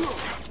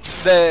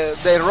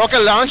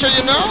rocket launcher,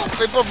 you know?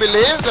 People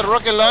believe the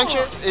rocket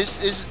launcher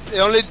is the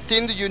only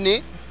thing that you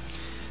need.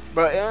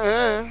 But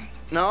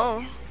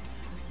no.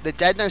 The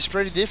Titan is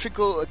pretty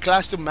difficult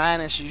class to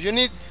manage. You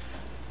need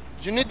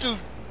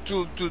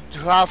to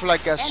have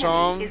like a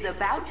song. Is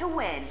about to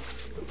win.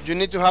 You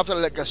need to have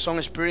like a song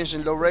experience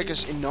in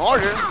Lawbreakers in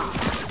order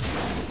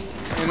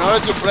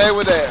to play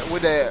with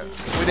the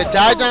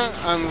Titan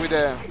and with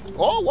the.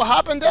 Oh, what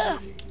happened there?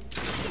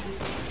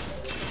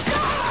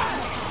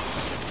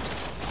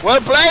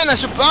 Well played, I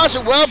suppose.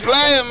 Well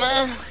played,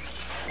 man.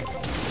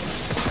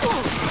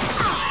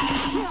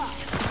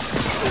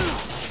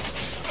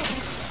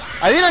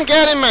 I didn't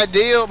get in my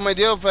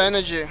deal for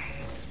energy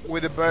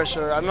with the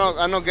Berser. I'm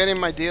not getting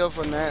my deal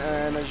for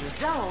energy.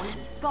 Zone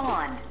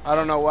spawned. I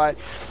don't know why.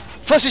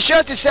 Fuzzy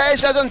Shorty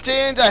says I don't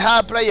think I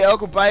have player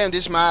occupy on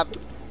this map.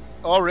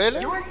 Oh really?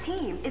 Your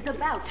team is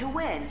about to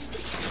win.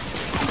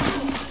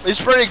 It's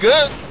pretty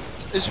good.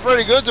 It's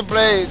pretty good to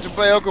play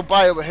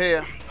occupy over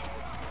here.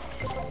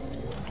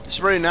 It's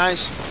pretty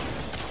nice.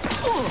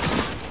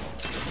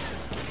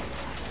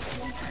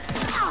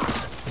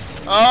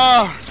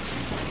 Oh.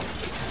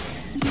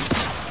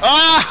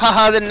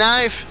 Ah, the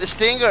knife, the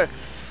stinger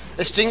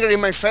in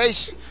my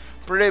face.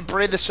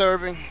 Pretty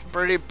deserving,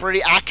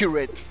 pretty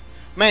accurate.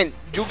 Man,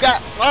 you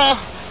got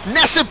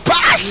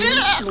Nasuposu.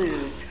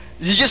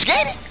 You just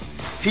get it.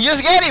 He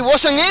just got it. It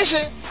wasn't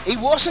easy. It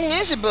wasn't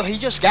easy, but he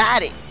just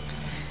got it.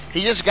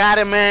 He just got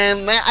it,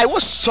 man. Man, I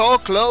was so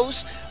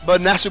close,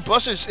 but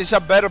Nasuposu is a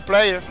better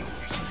player.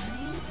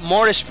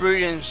 more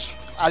experience.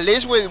 At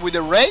least with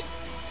the rate.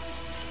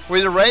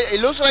 With the rate,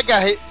 it looks like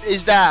the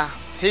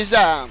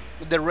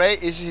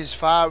rate is his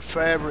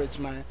favorites,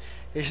 man.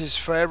 It's his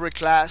favorite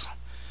class.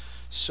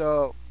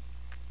 So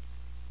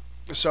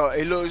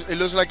it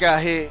looks like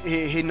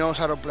he knows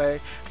how to play.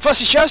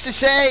 First, he chose to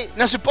say,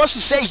 not supposed to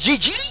say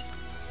GG.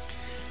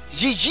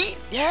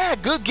 GG, yeah,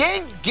 good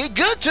game,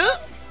 good too.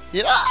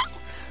 You know,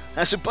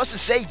 not supposed to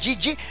say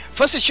GG.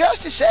 First, he chose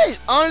to say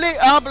only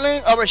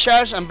uplink over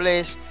shares and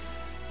blaze.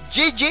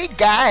 GG,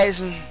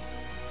 guys.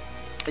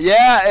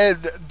 Yeah,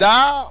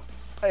 that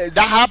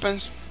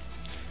happens.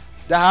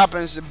 That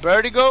happens.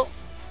 Vertigo,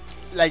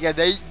 like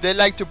they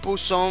like to put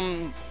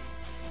some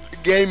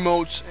game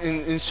modes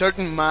in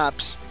certain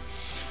maps.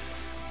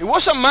 It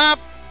was a map.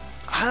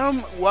 I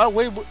don't. Well,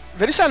 wait.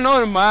 There is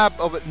another map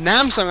of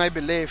Namsan, I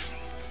believe.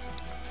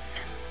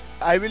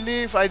 I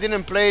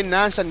didn't play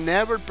Namsan.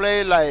 Never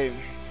play like.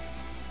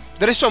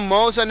 There is some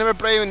modes I never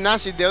played in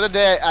Namsan. The other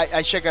day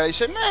I checked it. I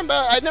said, man,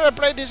 but I never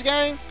played this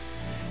game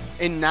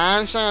in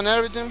Namsan and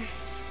everything.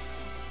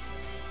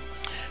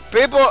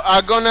 People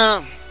are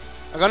gonna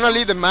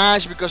leave the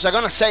match because I'm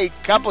gonna say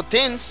couple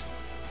things.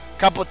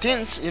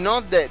 You know,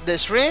 the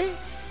stream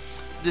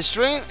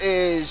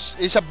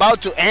is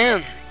about to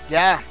end.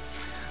 Yeah,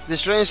 the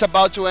stream is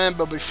about to end.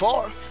 But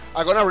before,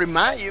 I'm gonna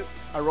remind you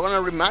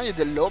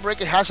the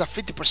Lawbreakers has a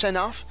 50%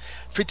 off.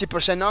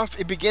 50% off.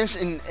 It begins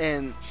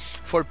in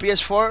for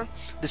PS4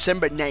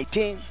 December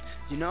 19.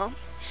 You know,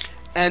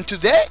 and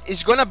today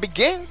it's gonna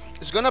begin.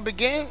 It's gonna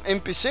begin in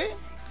PC.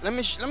 Let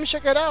me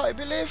check it out. I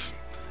believe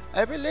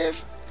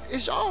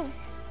it's on.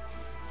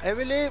 I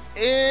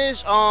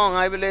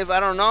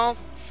don't know,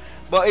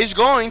 but it's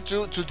going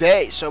to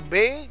today. So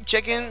be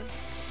checking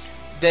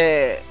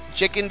the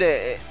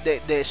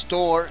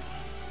store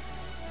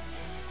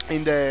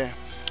in the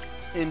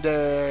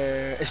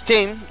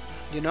Steam.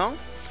 You know,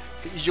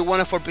 if you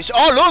want it for PC.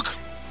 Oh,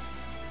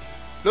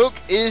 look,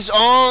 it's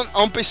on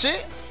PC.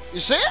 You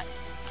see?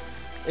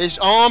 It's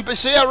on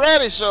PC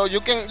already, so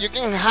you can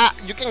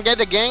get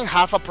the game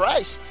half a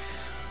price.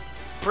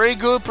 Pretty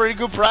good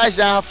price.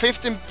 Now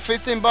 15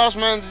 bucks,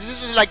 man.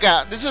 This is like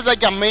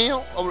a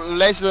meal, or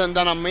less than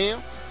a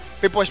meal.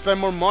 People spend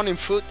more money in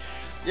food.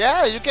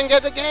 Yeah, you can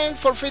get the game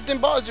for 15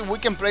 bucks. We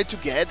can play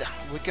together.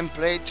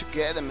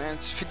 Man.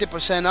 It's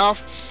 50%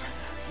 off.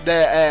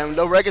 The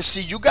Lawbreakers.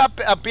 See, you got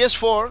a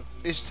PS4.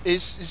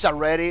 It's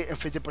already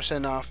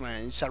 50% off,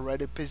 man. It's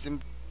already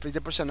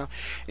 50% off.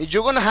 And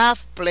you're gonna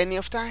have plenty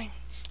of time.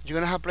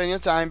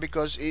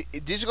 Because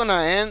this is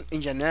gonna end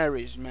in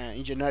January, man.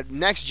 In January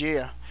next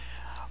year.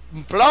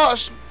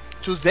 Plus,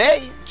 today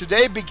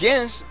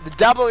begins the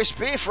double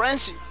speed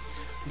frenzy.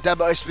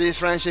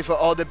 For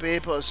all the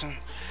people. So,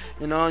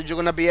 you know, you're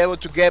gonna be able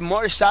to get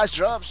more stats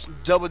drops,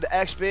 double the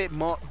XP,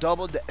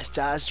 double the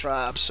stats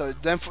drops. So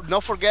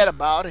don't forget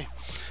about it.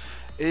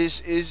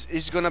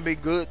 It's gonna be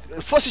good.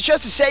 First,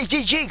 just to say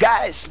GG,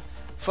 guys.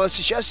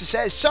 First, just to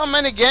say so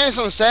many games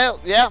on sale.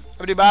 Yeah,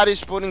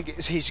 everybody's putting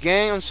his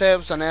game on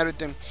sales and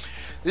everything.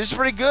 This is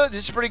pretty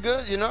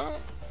good. You know.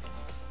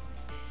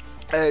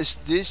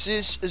 This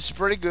is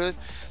pretty good.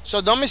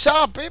 So don't miss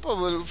out, people.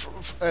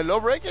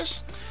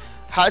 Lawbreakers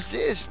has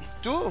this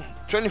too.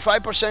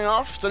 25%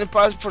 off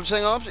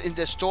in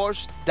the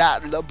stores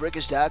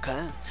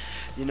lawbreakers.com.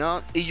 You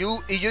know, if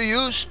you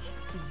use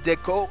the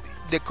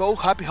code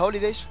Happy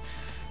Holidays,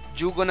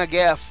 you're gonna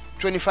get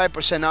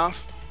 25%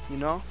 off. You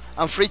know,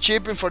 and free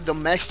shipping for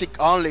domestic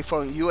only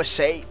for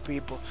USA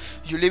people.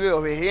 You live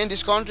over here in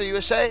this country,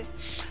 USA,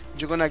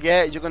 you're gonna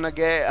get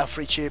a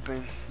free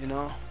shipping. You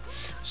know.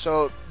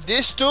 So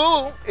this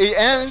too, it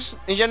ends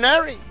in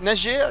January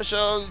next year.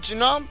 So you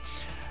know,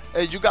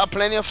 you got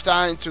plenty of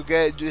time to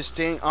get this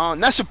thing on.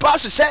 Not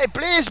supposed to say,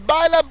 please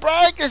buy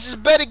Lawbreakers. It's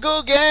very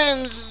good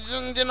games.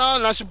 You know,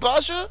 not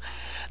supposed to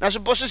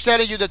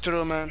tell you the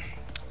truth, man.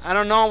 I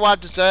don't know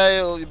what to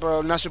tell you,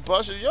 bro. Not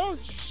supposed to. Yo,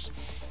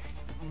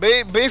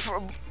 be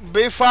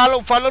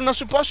follow. Not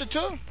supposed to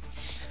too.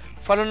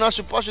 Follow not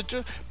supposed to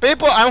too.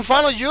 People, I'm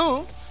follow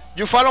you.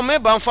 You follow me,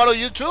 but I'm follow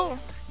you too.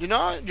 You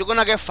know, you're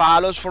gonna get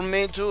follows from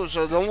me too,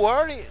 so don't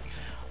worry.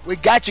 We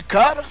got you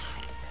covered.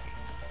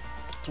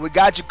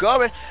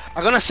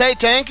 I'm gonna say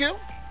thank you.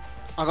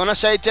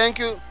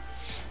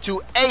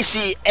 To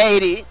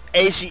AC80.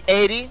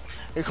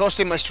 He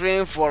hosted my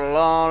stream for a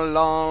long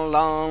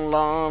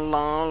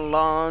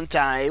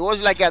time. It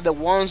was like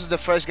the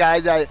first guy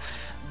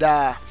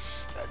that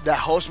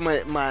host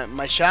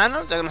my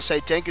channel. I'm gonna say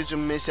thank you to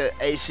Mr.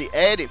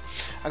 AC80.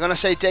 I'm gonna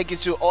say thank you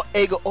to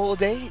Ego All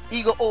Day.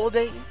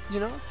 You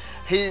know.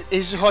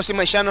 He's hosting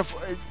my channel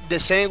the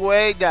same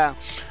way that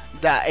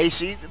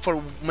AC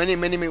for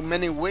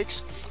many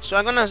weeks. So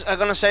I'm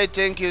gonna say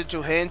thank you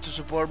to him to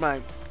support my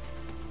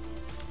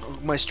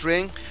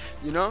stream.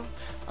 You know,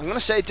 I'm gonna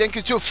say thank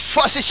you to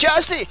Fussy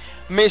Chasty.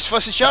 Miss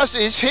Fussy Chasty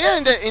is here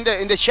in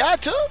the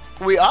chat too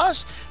with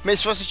us.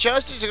 Miss Fussy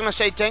Chasty is gonna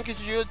say thank you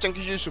to you. Thank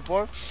you for your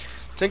support.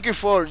 Thank you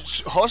for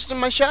hosting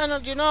my channel.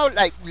 You know,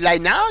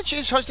 like now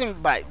she's hosting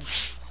by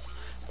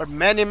for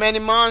many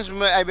months,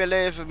 I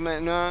believe,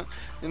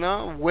 you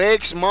know,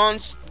 weeks,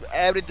 months,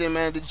 everything,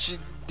 man.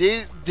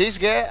 This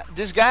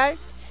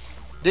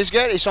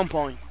girl is on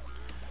point.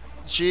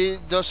 She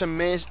doesn't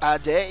miss a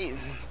day.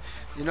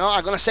 You know,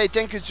 I'm gonna say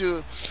thank you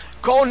to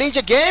Code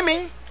Ninja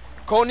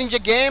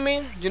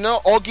Gaming, you know,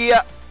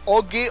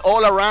 Ogi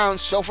all around,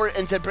 software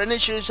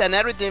entrepreneurships and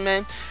everything,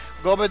 man.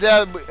 Go over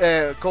there,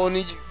 Code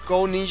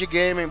Ninja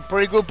Gaming,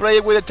 pretty good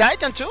player with the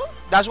Titan too.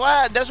 That's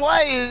why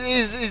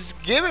he's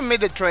giving me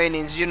the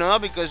trainings, you know,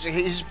 because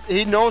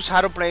he knows how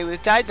to play with the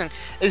Titan.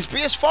 His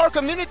PS4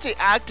 community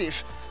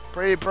active,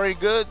 pretty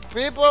good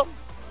people.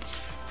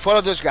 Follow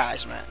those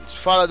guys, man.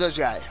 Follow those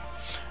guys.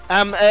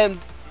 And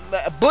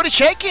booty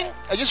shaking,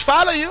 I just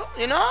follow you,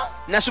 you know.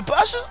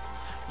 Nasupasu,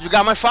 you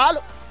got my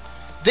follow.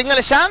 Ding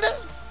Alexander,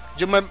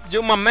 you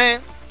my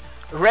man.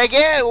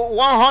 Reggae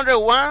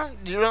 101,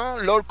 you know,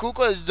 Lord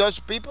Cuco is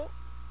those people.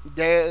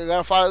 They're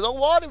gonna follow. Don't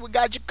worry, we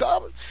got you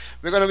covered.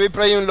 We're gonna be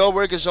playing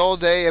Lawbreakers all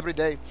day, every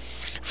day.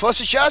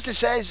 Foster Justice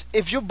says,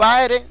 if you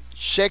buy it,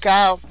 check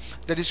out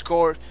the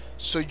Discord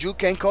so you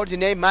can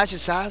coordinate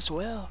matches as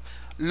well.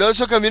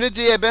 Lots of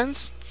community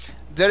events.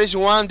 There is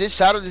one this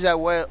Saturday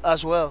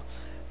as well.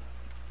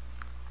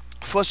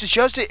 Foster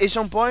Justice is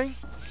on point.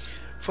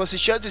 Foster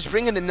Justice is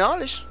bringing the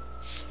knowledge,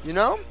 you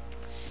know.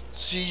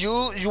 So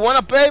you want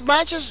to play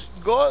matches?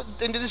 Go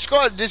in the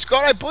Discord.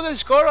 I put the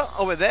Discord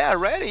over there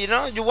already. You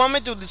know, you want me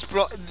to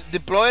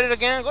deploy it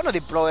again? I'm gonna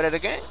deploy it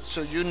again,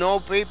 so you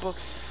know people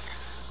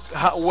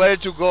where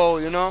to go.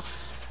 You know,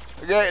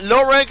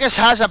 Lawbreakers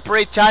has a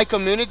pretty tight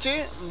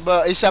community,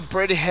 but it's a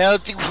pretty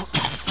healthy.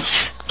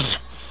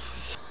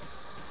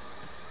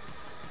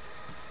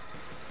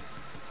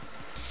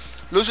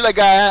 Looks like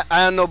I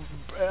am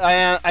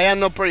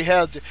not pretty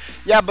healthy.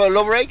 Yeah, but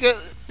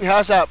Lawbreakers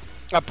has a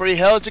pretty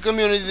healthy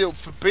community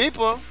for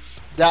people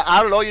that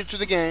are loyal to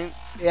the game.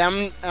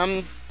 I'm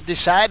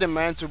decided,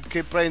 man, to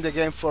keep playing the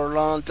game for a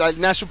long time.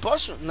 Not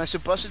supposed to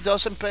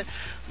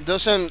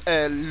doesn't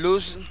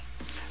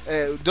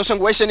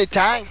waste any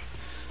time.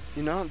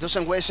 You know,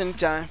 doesn't waste any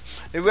time.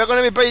 If we're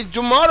gonna be playing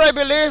tomorrow, I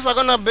believe I'm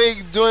gonna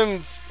be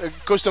doing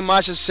custom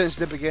matches since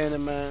the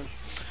beginning, man.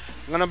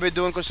 I'm gonna be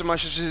doing custom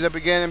matches since the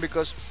beginning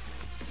because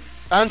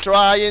I'm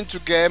trying to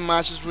get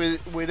matches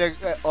with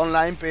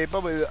online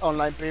people. With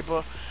online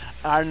people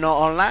are not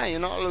online, you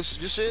know. Look,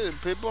 you see,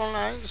 people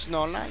online, it's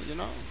not online, you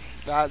know.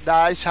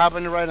 That is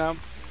happening right now.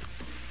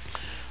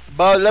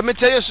 But let me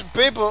tell you,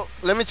 people.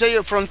 Let me tell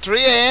you, from 3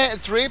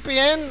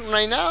 p.m.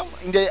 right now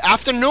in the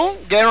afternoon,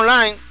 get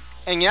online.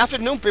 In the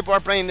afternoon, people are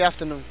playing in the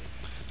afternoon.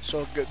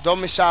 So don't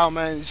miss out,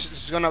 man.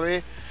 It's gonna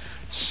be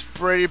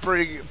pretty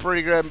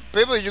great.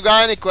 People, you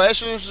got any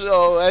questions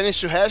or any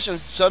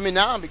suggestions? Tell me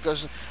now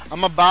because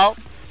I'm about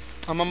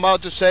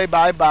to say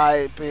bye,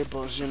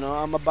 people. You know,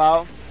 I'm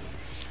about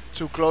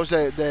to close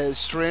the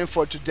stream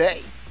for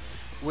today,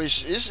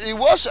 which it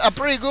was a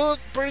pretty good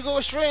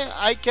stream.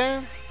 I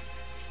can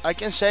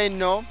say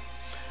no.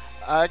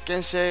 I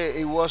can say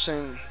it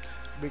wasn't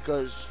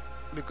because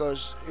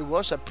it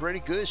was a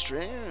pretty good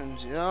stream,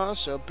 you know.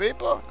 So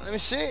people, let me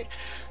see.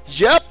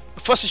 Yep,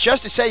 first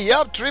just to say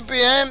yep. 3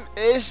 p.m.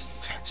 is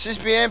 6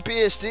 p.m.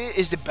 PST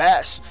is the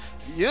best.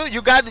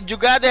 You got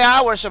the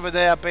hours over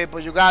there, people.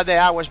 You got the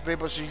hours,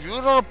 people. So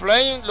you don't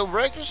play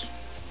Lawbreakers.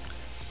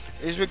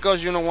 It's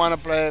because you don't want to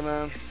play,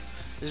 man.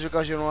 It's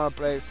because you don't want to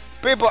play.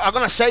 People, I'm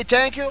going to say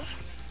thank you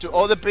to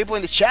all the people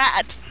in the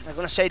chat. I'm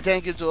going to say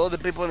thank you to all the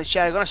people in the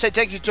chat. I'm going to say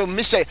thank you to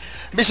Mr.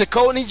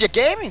 Code Ninja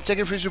Gaming. Thank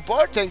you for your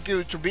support. Thank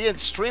you to be in the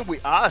stream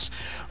with us.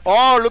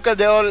 Oh, look at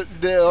the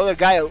other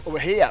guy over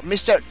here.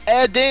 Mr.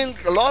 Eddie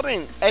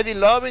Lovin,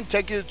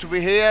 thank you to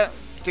be here.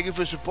 Thank you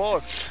for your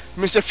support.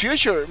 Mr.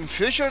 Future,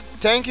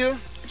 thank you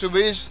to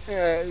be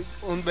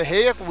on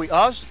here with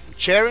us,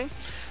 sharing.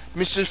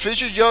 Mr.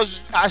 Fisher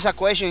just asked a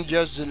question,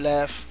 just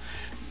left.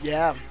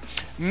 Yeah.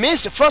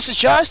 Miss Foster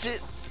Justice,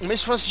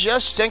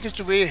 thank you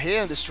to be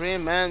here in the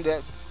stream, man.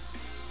 That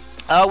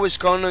I always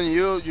count on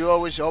you. You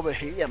always over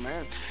here,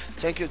 man.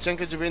 Thank you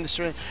to be in the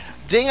stream.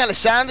 Ding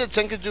Alexander,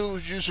 thank you to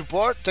your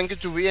support. Thank you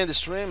to be in the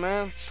stream,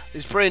 man.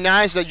 It's pretty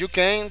nice that you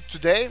came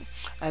today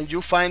and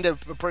you find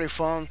it pretty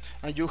fun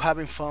and you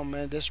having fun,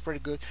 man. That's pretty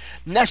good.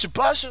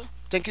 Nasupasu,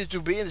 thank you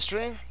to be in the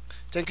stream.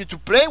 Thank you to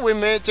play with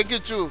me. Thank you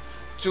to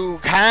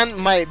hand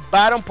my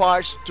bottom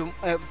parts to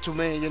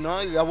me, you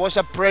know. That was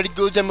a pretty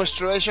good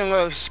demonstration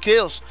of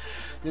skills,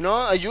 you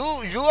know.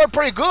 You are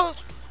pretty good.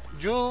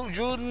 You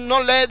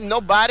not let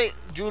nobody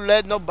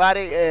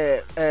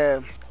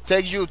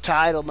take you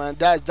title, man.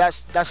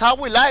 That's how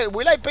we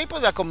like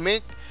people that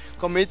commit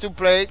to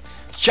play,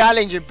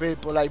 challenging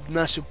people like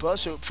not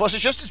supposed to. For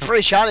just it's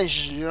pretty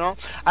challenging, you know.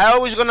 I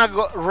always gonna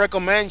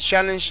recommend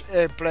challenge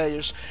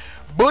players.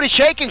 Booty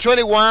Shaking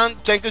 21,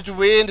 thank you to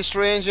be in the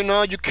streams, you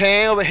know. You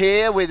came over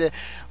here with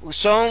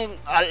some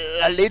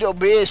a little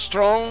bit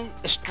strong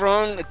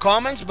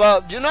comments,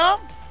 but you know,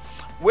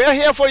 we're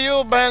here for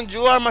you, man.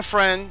 You are my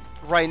friend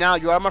right now.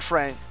 You are my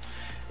friend.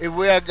 If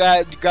we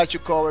got you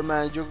covered,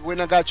 man. We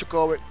not got you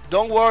covered.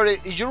 Don't worry.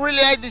 If you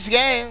really like this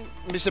game,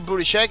 Mr.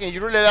 Booty Shaking,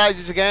 you really like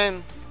this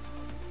game,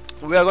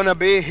 We are gonna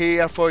be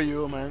here for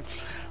you, man.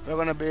 We're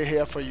gonna be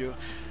here for you.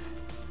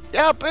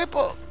 Yeah,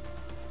 people.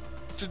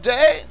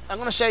 Today, I'm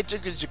gonna say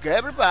thank you to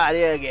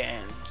everybody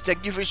again.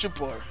 Thank you for your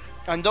support.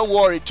 And don't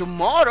worry,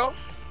 tomorrow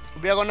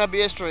we are gonna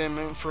be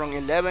streaming from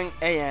 11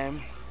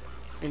 a.m.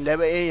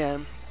 11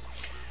 a.m.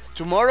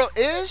 Tomorrow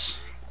is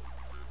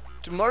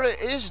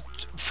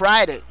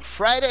Friday.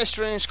 Friday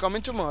stream is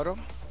coming tomorrow.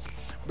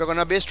 We're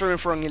gonna be streaming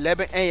from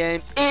 11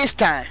 a.m. East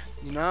time.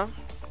 You know,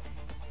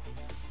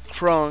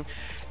 from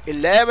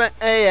 11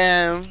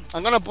 a.m.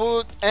 I'm gonna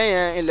put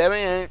a.m. 11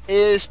 a.m.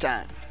 East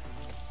time.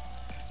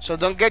 So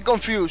don't get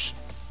confused.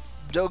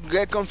 Don't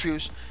get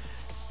confused.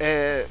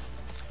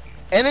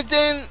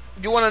 Anything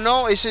you wanna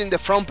know is in the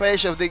front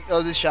page of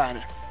the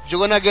channel. You're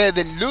gonna get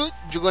the loot.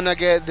 You're gonna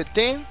get the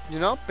thing. You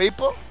know,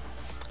 people,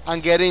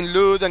 and getting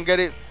loot and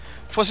getting.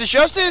 Fuzzy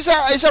Justice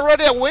is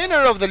already a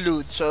winner of the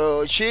loot,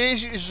 so she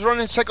is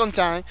running second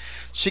time.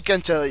 She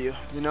can tell you.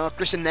 You know,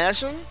 Christian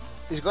Nelson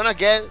is gonna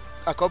get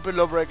a copy of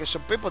Lawbreakers. So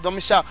people, don't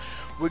miss out.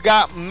 We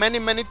got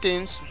many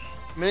things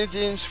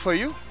for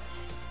you.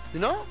 You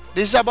know,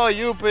 this is about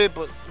you,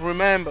 people.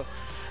 Remember,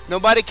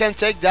 nobody can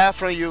take that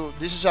from you.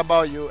 This is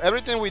about you.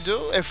 Everything we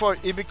do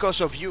is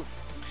because of you.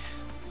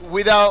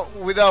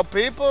 Without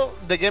people,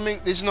 the gaming,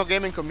 this is no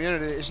gaming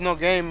community. It's no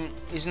game.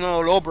 It's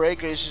no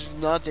Lawbreakers. It's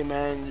nothing,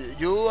 man.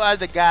 You are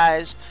the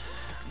guys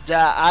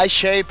that are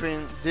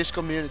shaping this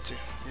community.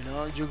 You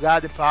know, you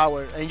got the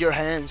power in your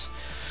hands.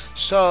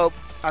 So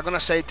I'm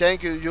gonna say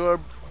thank you. You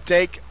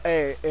take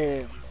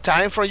a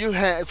time from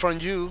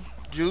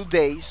you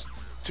days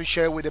to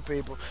share with the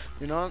people.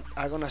 You know,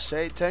 I'm gonna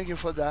say thank you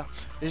for that.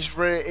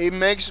 It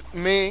makes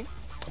me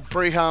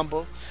pretty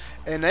humble,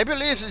 and I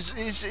believe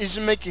it's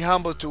making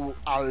humble to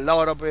a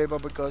lot of people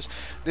because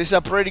this is a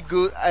pretty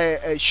good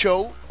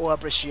show or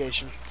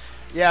appreciation.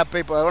 Yeah,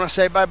 people, I wanna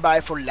say bye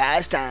bye for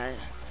last time,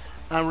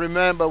 and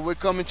remember we're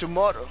coming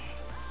tomorrow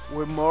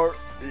with more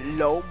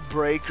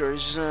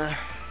Lawbreakers.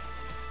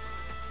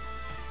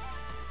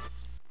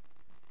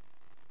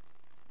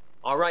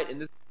 All right, and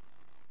this.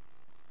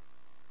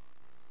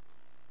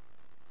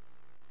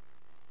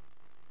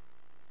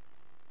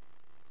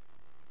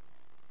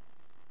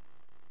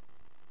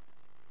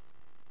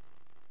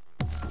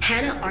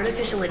 HANA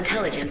Artificial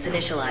Intelligence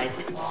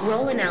initialized.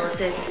 Role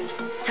analysis.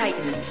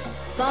 Titan.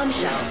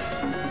 Bombshell.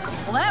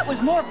 Well, that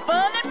was more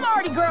fun than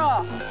Mardi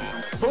Gras.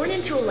 Born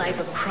into a life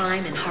of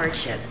crime and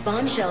hardship,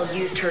 Bombshell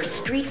used her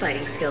street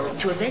fighting skills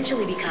to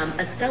eventually become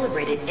a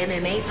celebrated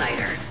MMA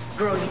fighter.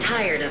 Growing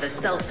tired of a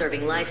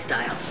self-serving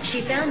lifestyle, she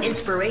found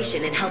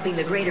inspiration in helping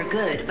the greater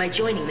good by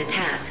joining the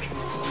task.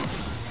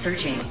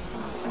 Searching.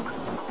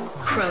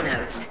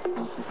 Kronos.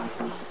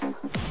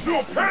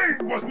 Your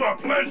pain was my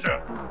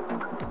pleasure.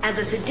 As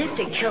a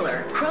sadistic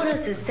killer,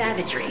 Kronos'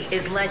 savagery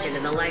is legend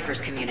in the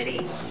lifers community.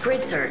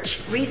 Grid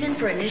search. Reason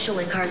for initial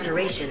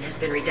incarceration has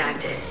been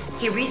redacted.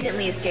 He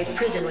recently escaped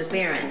prison with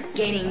Baron,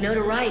 gaining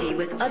notoriety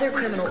with other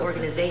criminal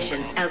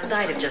organizations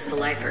outside of just the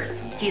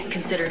lifers. He is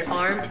considered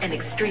armed and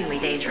extremely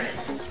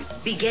dangerous.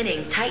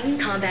 Beginning Titan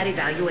combat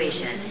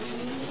evaluation.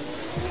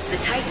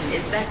 The Titan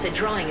is best at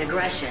drawing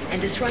aggression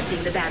and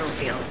disrupting the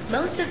battlefield.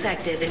 Most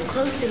effective in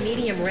close to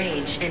medium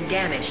range and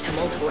damage to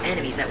multiple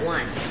enemies at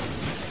once.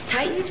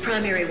 Titan's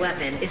primary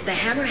weapon is the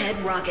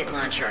Hammerhead rocket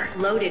launcher,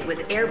 loaded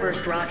with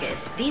airburst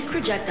rockets. These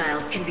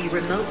projectiles can be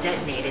remote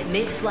detonated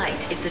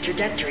mid-flight if the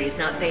trajectory is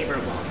not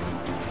favorable.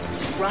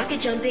 Rocket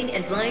jumping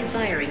and blind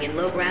firing in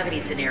low-gravity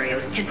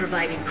scenarios can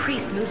provide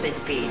increased movement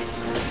speed.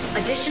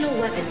 Additional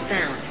weapons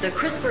found. The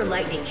CRISPR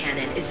lightning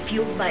cannon is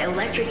fueled by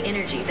electric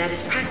energy that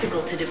is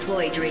practical to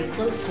deploy during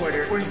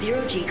close-quarter or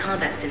zero-G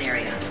combat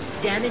scenarios.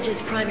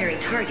 Damages primary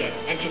target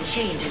and can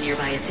chain to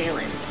nearby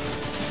assailants.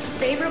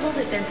 Favorable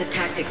defensive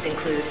tactics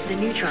include the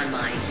neutron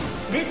mine.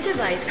 This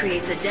device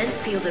creates a dense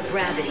field of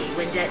gravity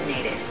when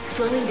detonated,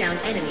 slowing down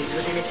enemies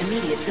within its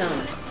immediate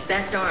zone.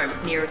 Best armed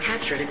near a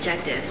captured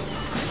objective.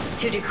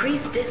 To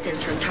decrease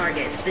distance from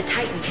targets, the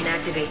Titan can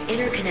activate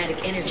interkinetic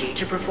energy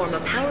to perform a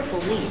powerful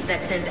leap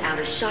that sends out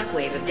a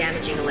shockwave of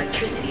damaging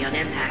electricity on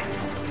impact.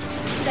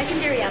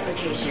 Secondary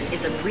application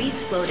is a brief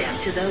slowdown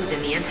to those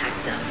in the impact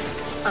zone.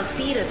 A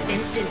feat of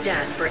instant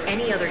death for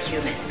any other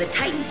human, the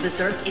Titan's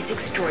berserk is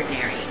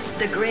extraordinary.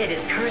 The grid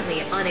is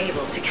currently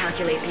unable to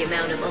calculate the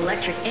amount of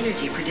electric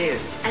energy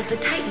produced, as the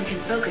Titan can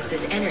focus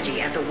this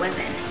energy as a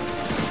weapon.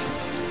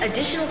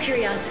 Additional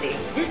curiosity,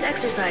 this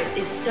exercise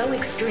is so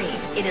extreme,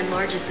 it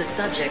enlarges the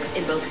subjects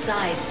in both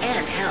size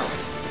and health.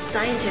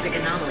 Scientific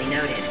anomaly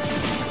noted.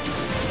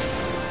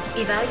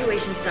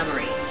 Evaluation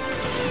summary.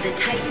 The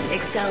Titan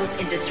excels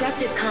in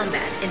disruptive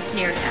combat and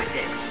snare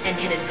tactics, and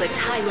can inflict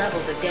high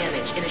levels of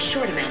damage in a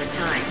short amount of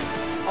time.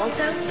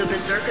 Also, the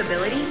Berserk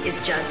ability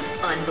is just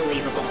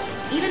unbelievable,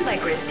 even by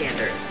grid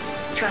standards.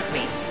 Trust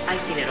me, I've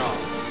seen it all.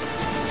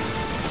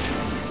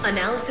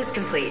 Analysis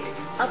complete.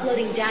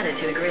 Uploading data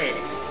to the grid.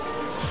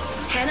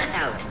 HANA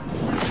out.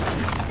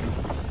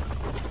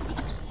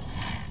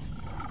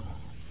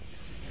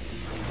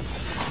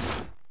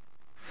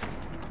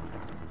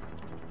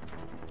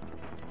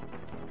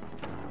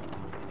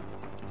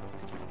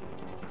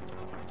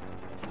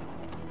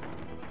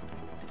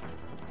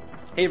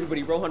 Hey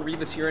everybody, Rohan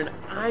Rivas here, and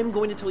I'm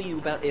going to tell you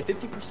about a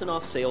 50%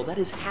 off sale that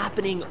is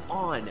happening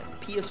on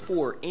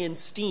PS4 and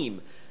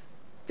Steam.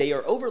 They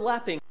are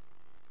overlapping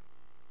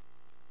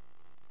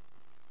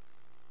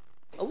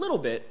a little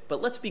bit,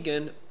 but let's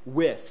begin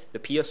with the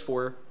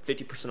PS4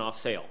 50% off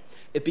sale.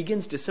 It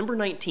begins December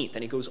 19th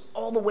and it goes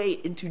all the way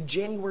into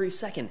January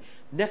 2nd.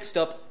 Next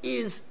up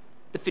is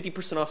the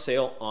 50% off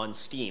sale on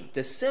Steam.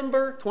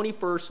 December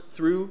 21st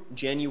through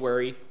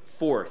January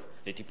 4th.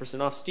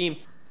 50% off Steam.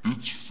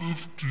 It's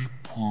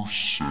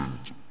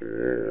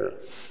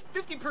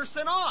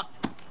 50% off.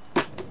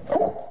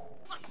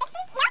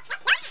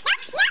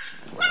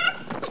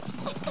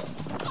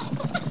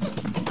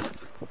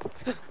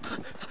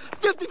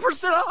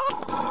 50% off!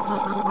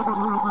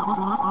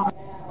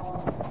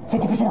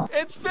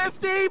 It's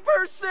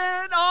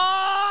 50%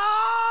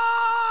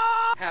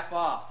 off! Half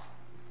off.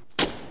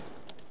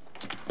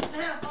 It's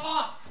half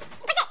off!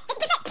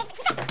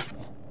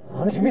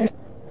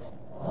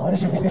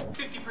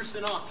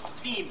 50% off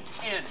Steam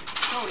and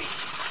Sony.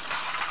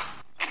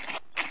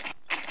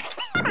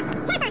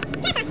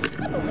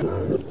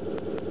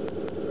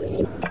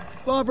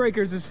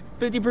 Lawbreakers is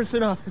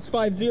 50% off. It's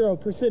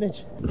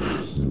 50%.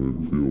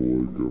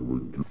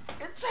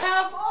 It's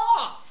half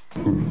off!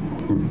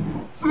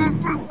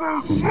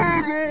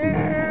 50%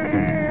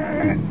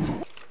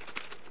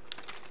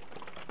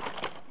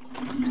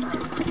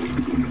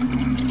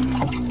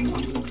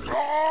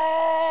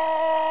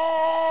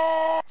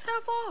 It's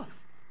half off.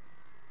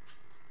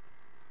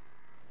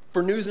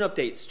 For news and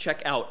updates,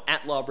 check out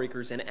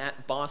 @Lawbreakers and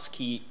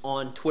 @BossKey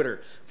on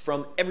Twitter.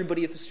 From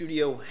everybody at the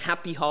studio,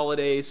 happy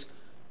holidays.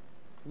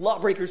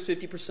 Lawbreakers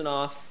 50%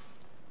 off.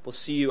 We'll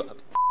see you.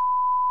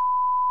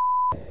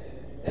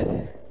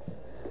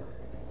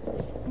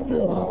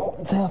 No,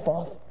 it's half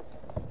off.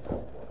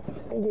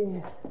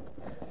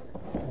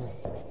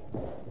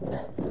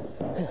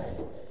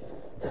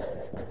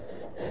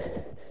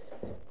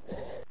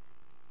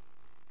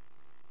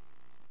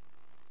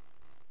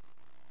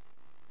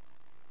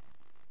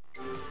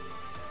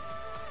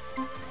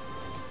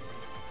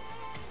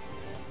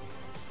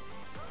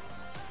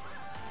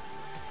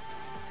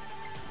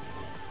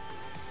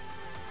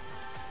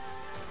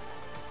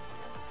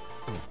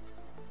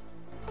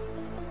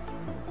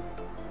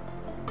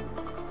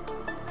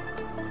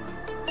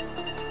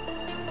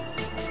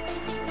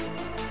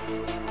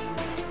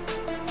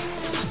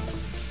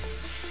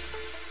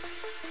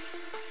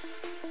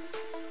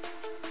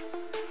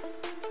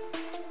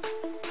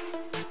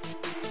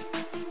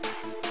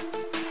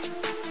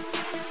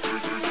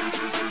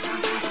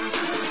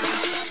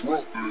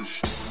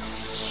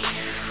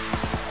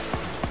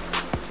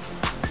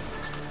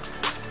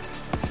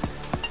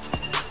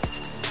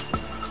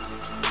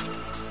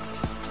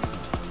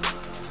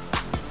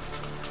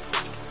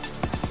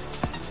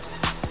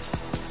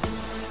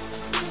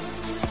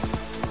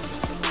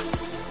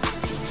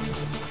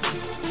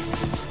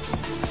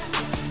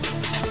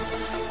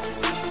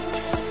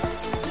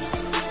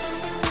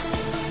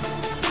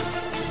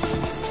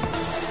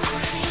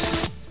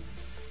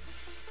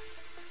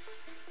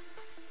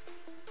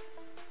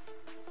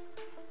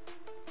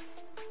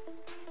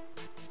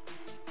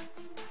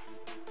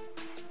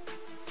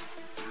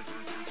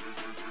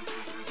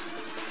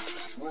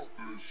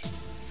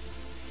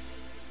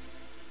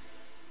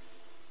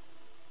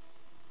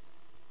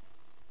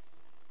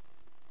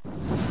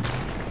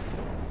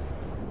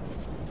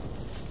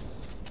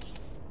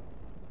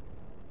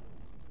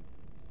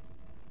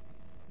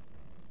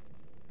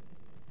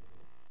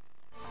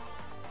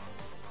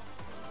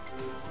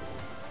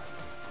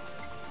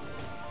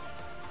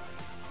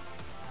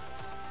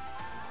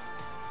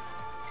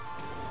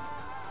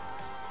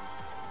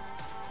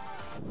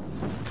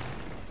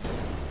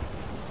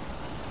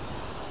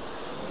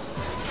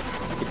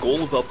 The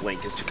goal of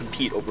Uplink is to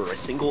compete over a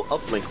single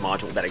Uplink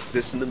module that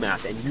exists in the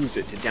map and use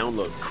it to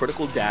download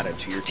critical data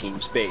to your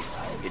team's base.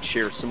 It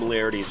shares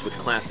similarities with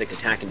classic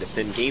attack and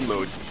defend game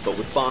modes, but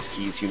with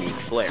BossKey's unique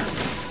flair.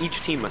 Each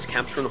team must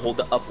capture and hold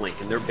the Uplink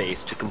in their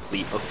base to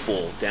complete a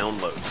full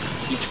download.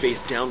 Each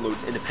base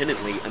downloads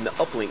independently, and the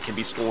Uplink can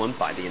be stolen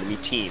by the enemy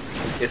team.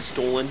 If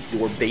stolen,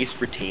 your base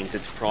retains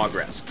its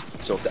progress.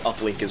 So if the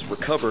Uplink is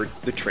recovered,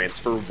 the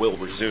transfer will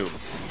resume.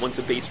 Once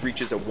a base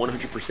reaches a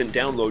 100%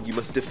 download, you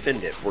must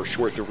defend it for a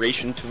short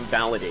duration to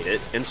validate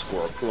it and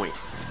score a point.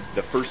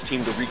 The first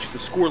team to reach the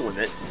score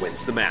limit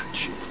wins the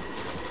match.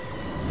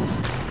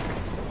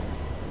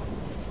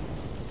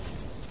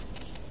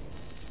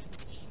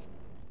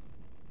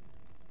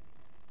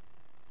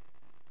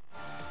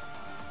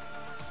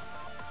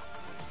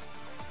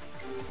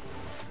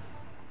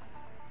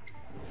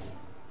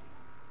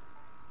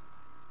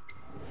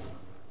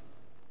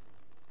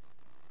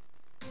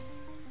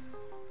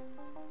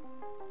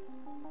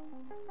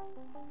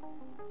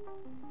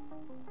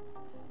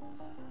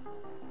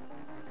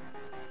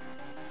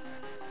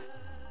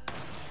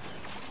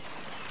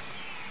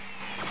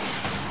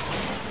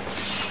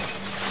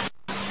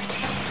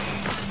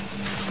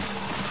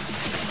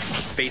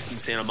 Based in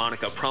Santa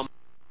Monica, prominent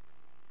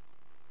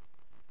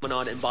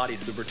Promenade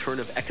embodies the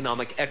return of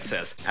economic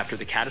excess after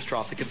the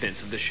catastrophic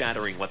events of the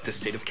shattering left the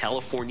state of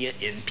California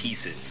in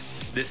pieces.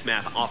 This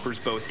map offers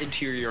both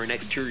interior and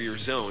exterior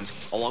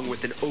zones, along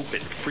with an open,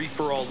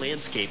 free-for-all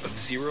landscape of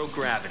zero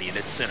gravity in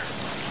its center.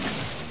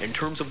 In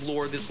terms of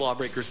lore, this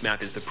Lawbreakers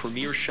map is the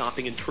premier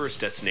shopping and tourist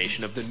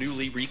destination of the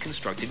newly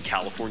reconstructed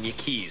California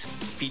Keys,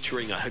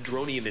 featuring a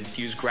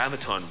hydronium-infused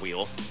graviton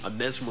wheel, a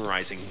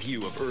mesmerizing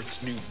view of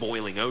Earth's new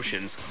boiling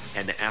oceans,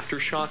 and the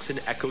Aftershocks and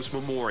Echoes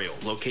Memorial,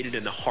 located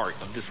in the heart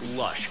of this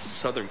lush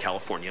Southern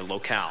California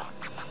locale.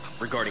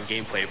 Regarding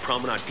gameplay,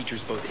 Promenade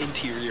features both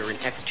interior and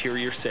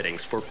exterior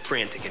settings for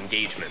frantic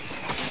engagements.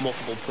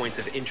 Multiple points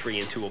of entry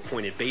into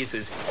appointed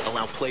bases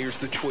allow players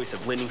the choice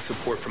of lending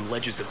support from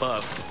ledges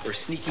above or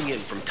sneaking in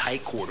from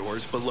tight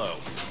corridors below,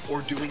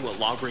 or doing what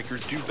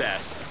Lawbreakers do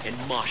best and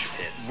mosh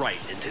pit right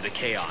into the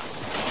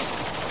chaos.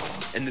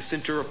 In the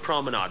center of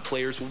Promenade,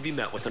 players will be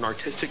met with an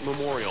artistic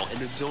memorial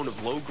in a zone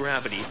of low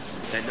gravity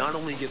that not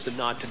only gives a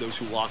nod to those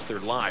who lost their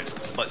lives,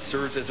 but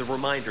serves as a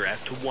reminder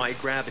as to why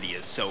gravity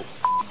is so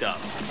f***ed up.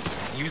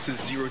 Use the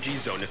zero-G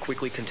zone to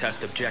quickly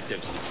contest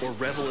objectives, or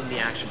revel in the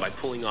action by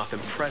pulling off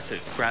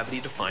impressive,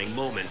 gravity-defying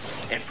moments,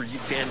 and for you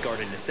Vanguard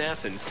and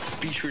Assassins,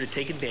 be sure to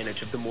take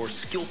advantage of the more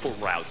skillful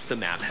routes the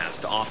map has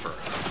to offer.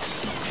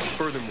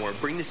 Furthermore,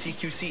 bring the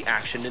CQC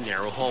action to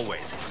narrow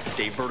hallways,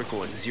 stay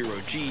vertical in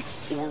zero-G,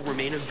 or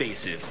remain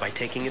evasive by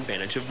taking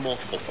advantage of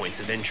multiple points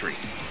of entry.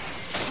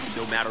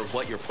 No matter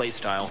what your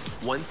playstyle,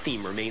 one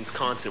theme remains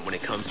constant when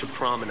it comes to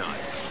Promenade.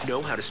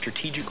 Know how to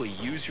strategically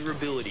use your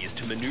abilities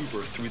to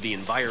maneuver through the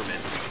environment,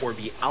 or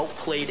be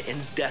outplayed and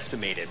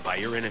decimated by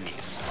your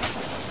enemies.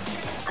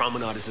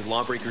 Promenade is a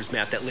Lawbreakers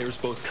map that layers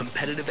both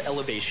competitive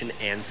elevation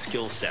and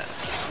skill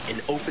sets.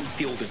 An open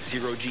field of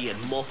zero-G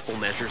and multiple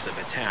measures of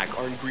attack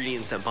are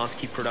ingredients that Boss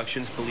Key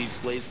Productions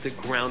believes lays the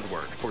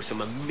groundwork for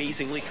some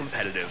amazingly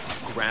competitive,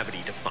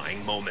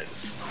 gravity-defying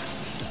moments.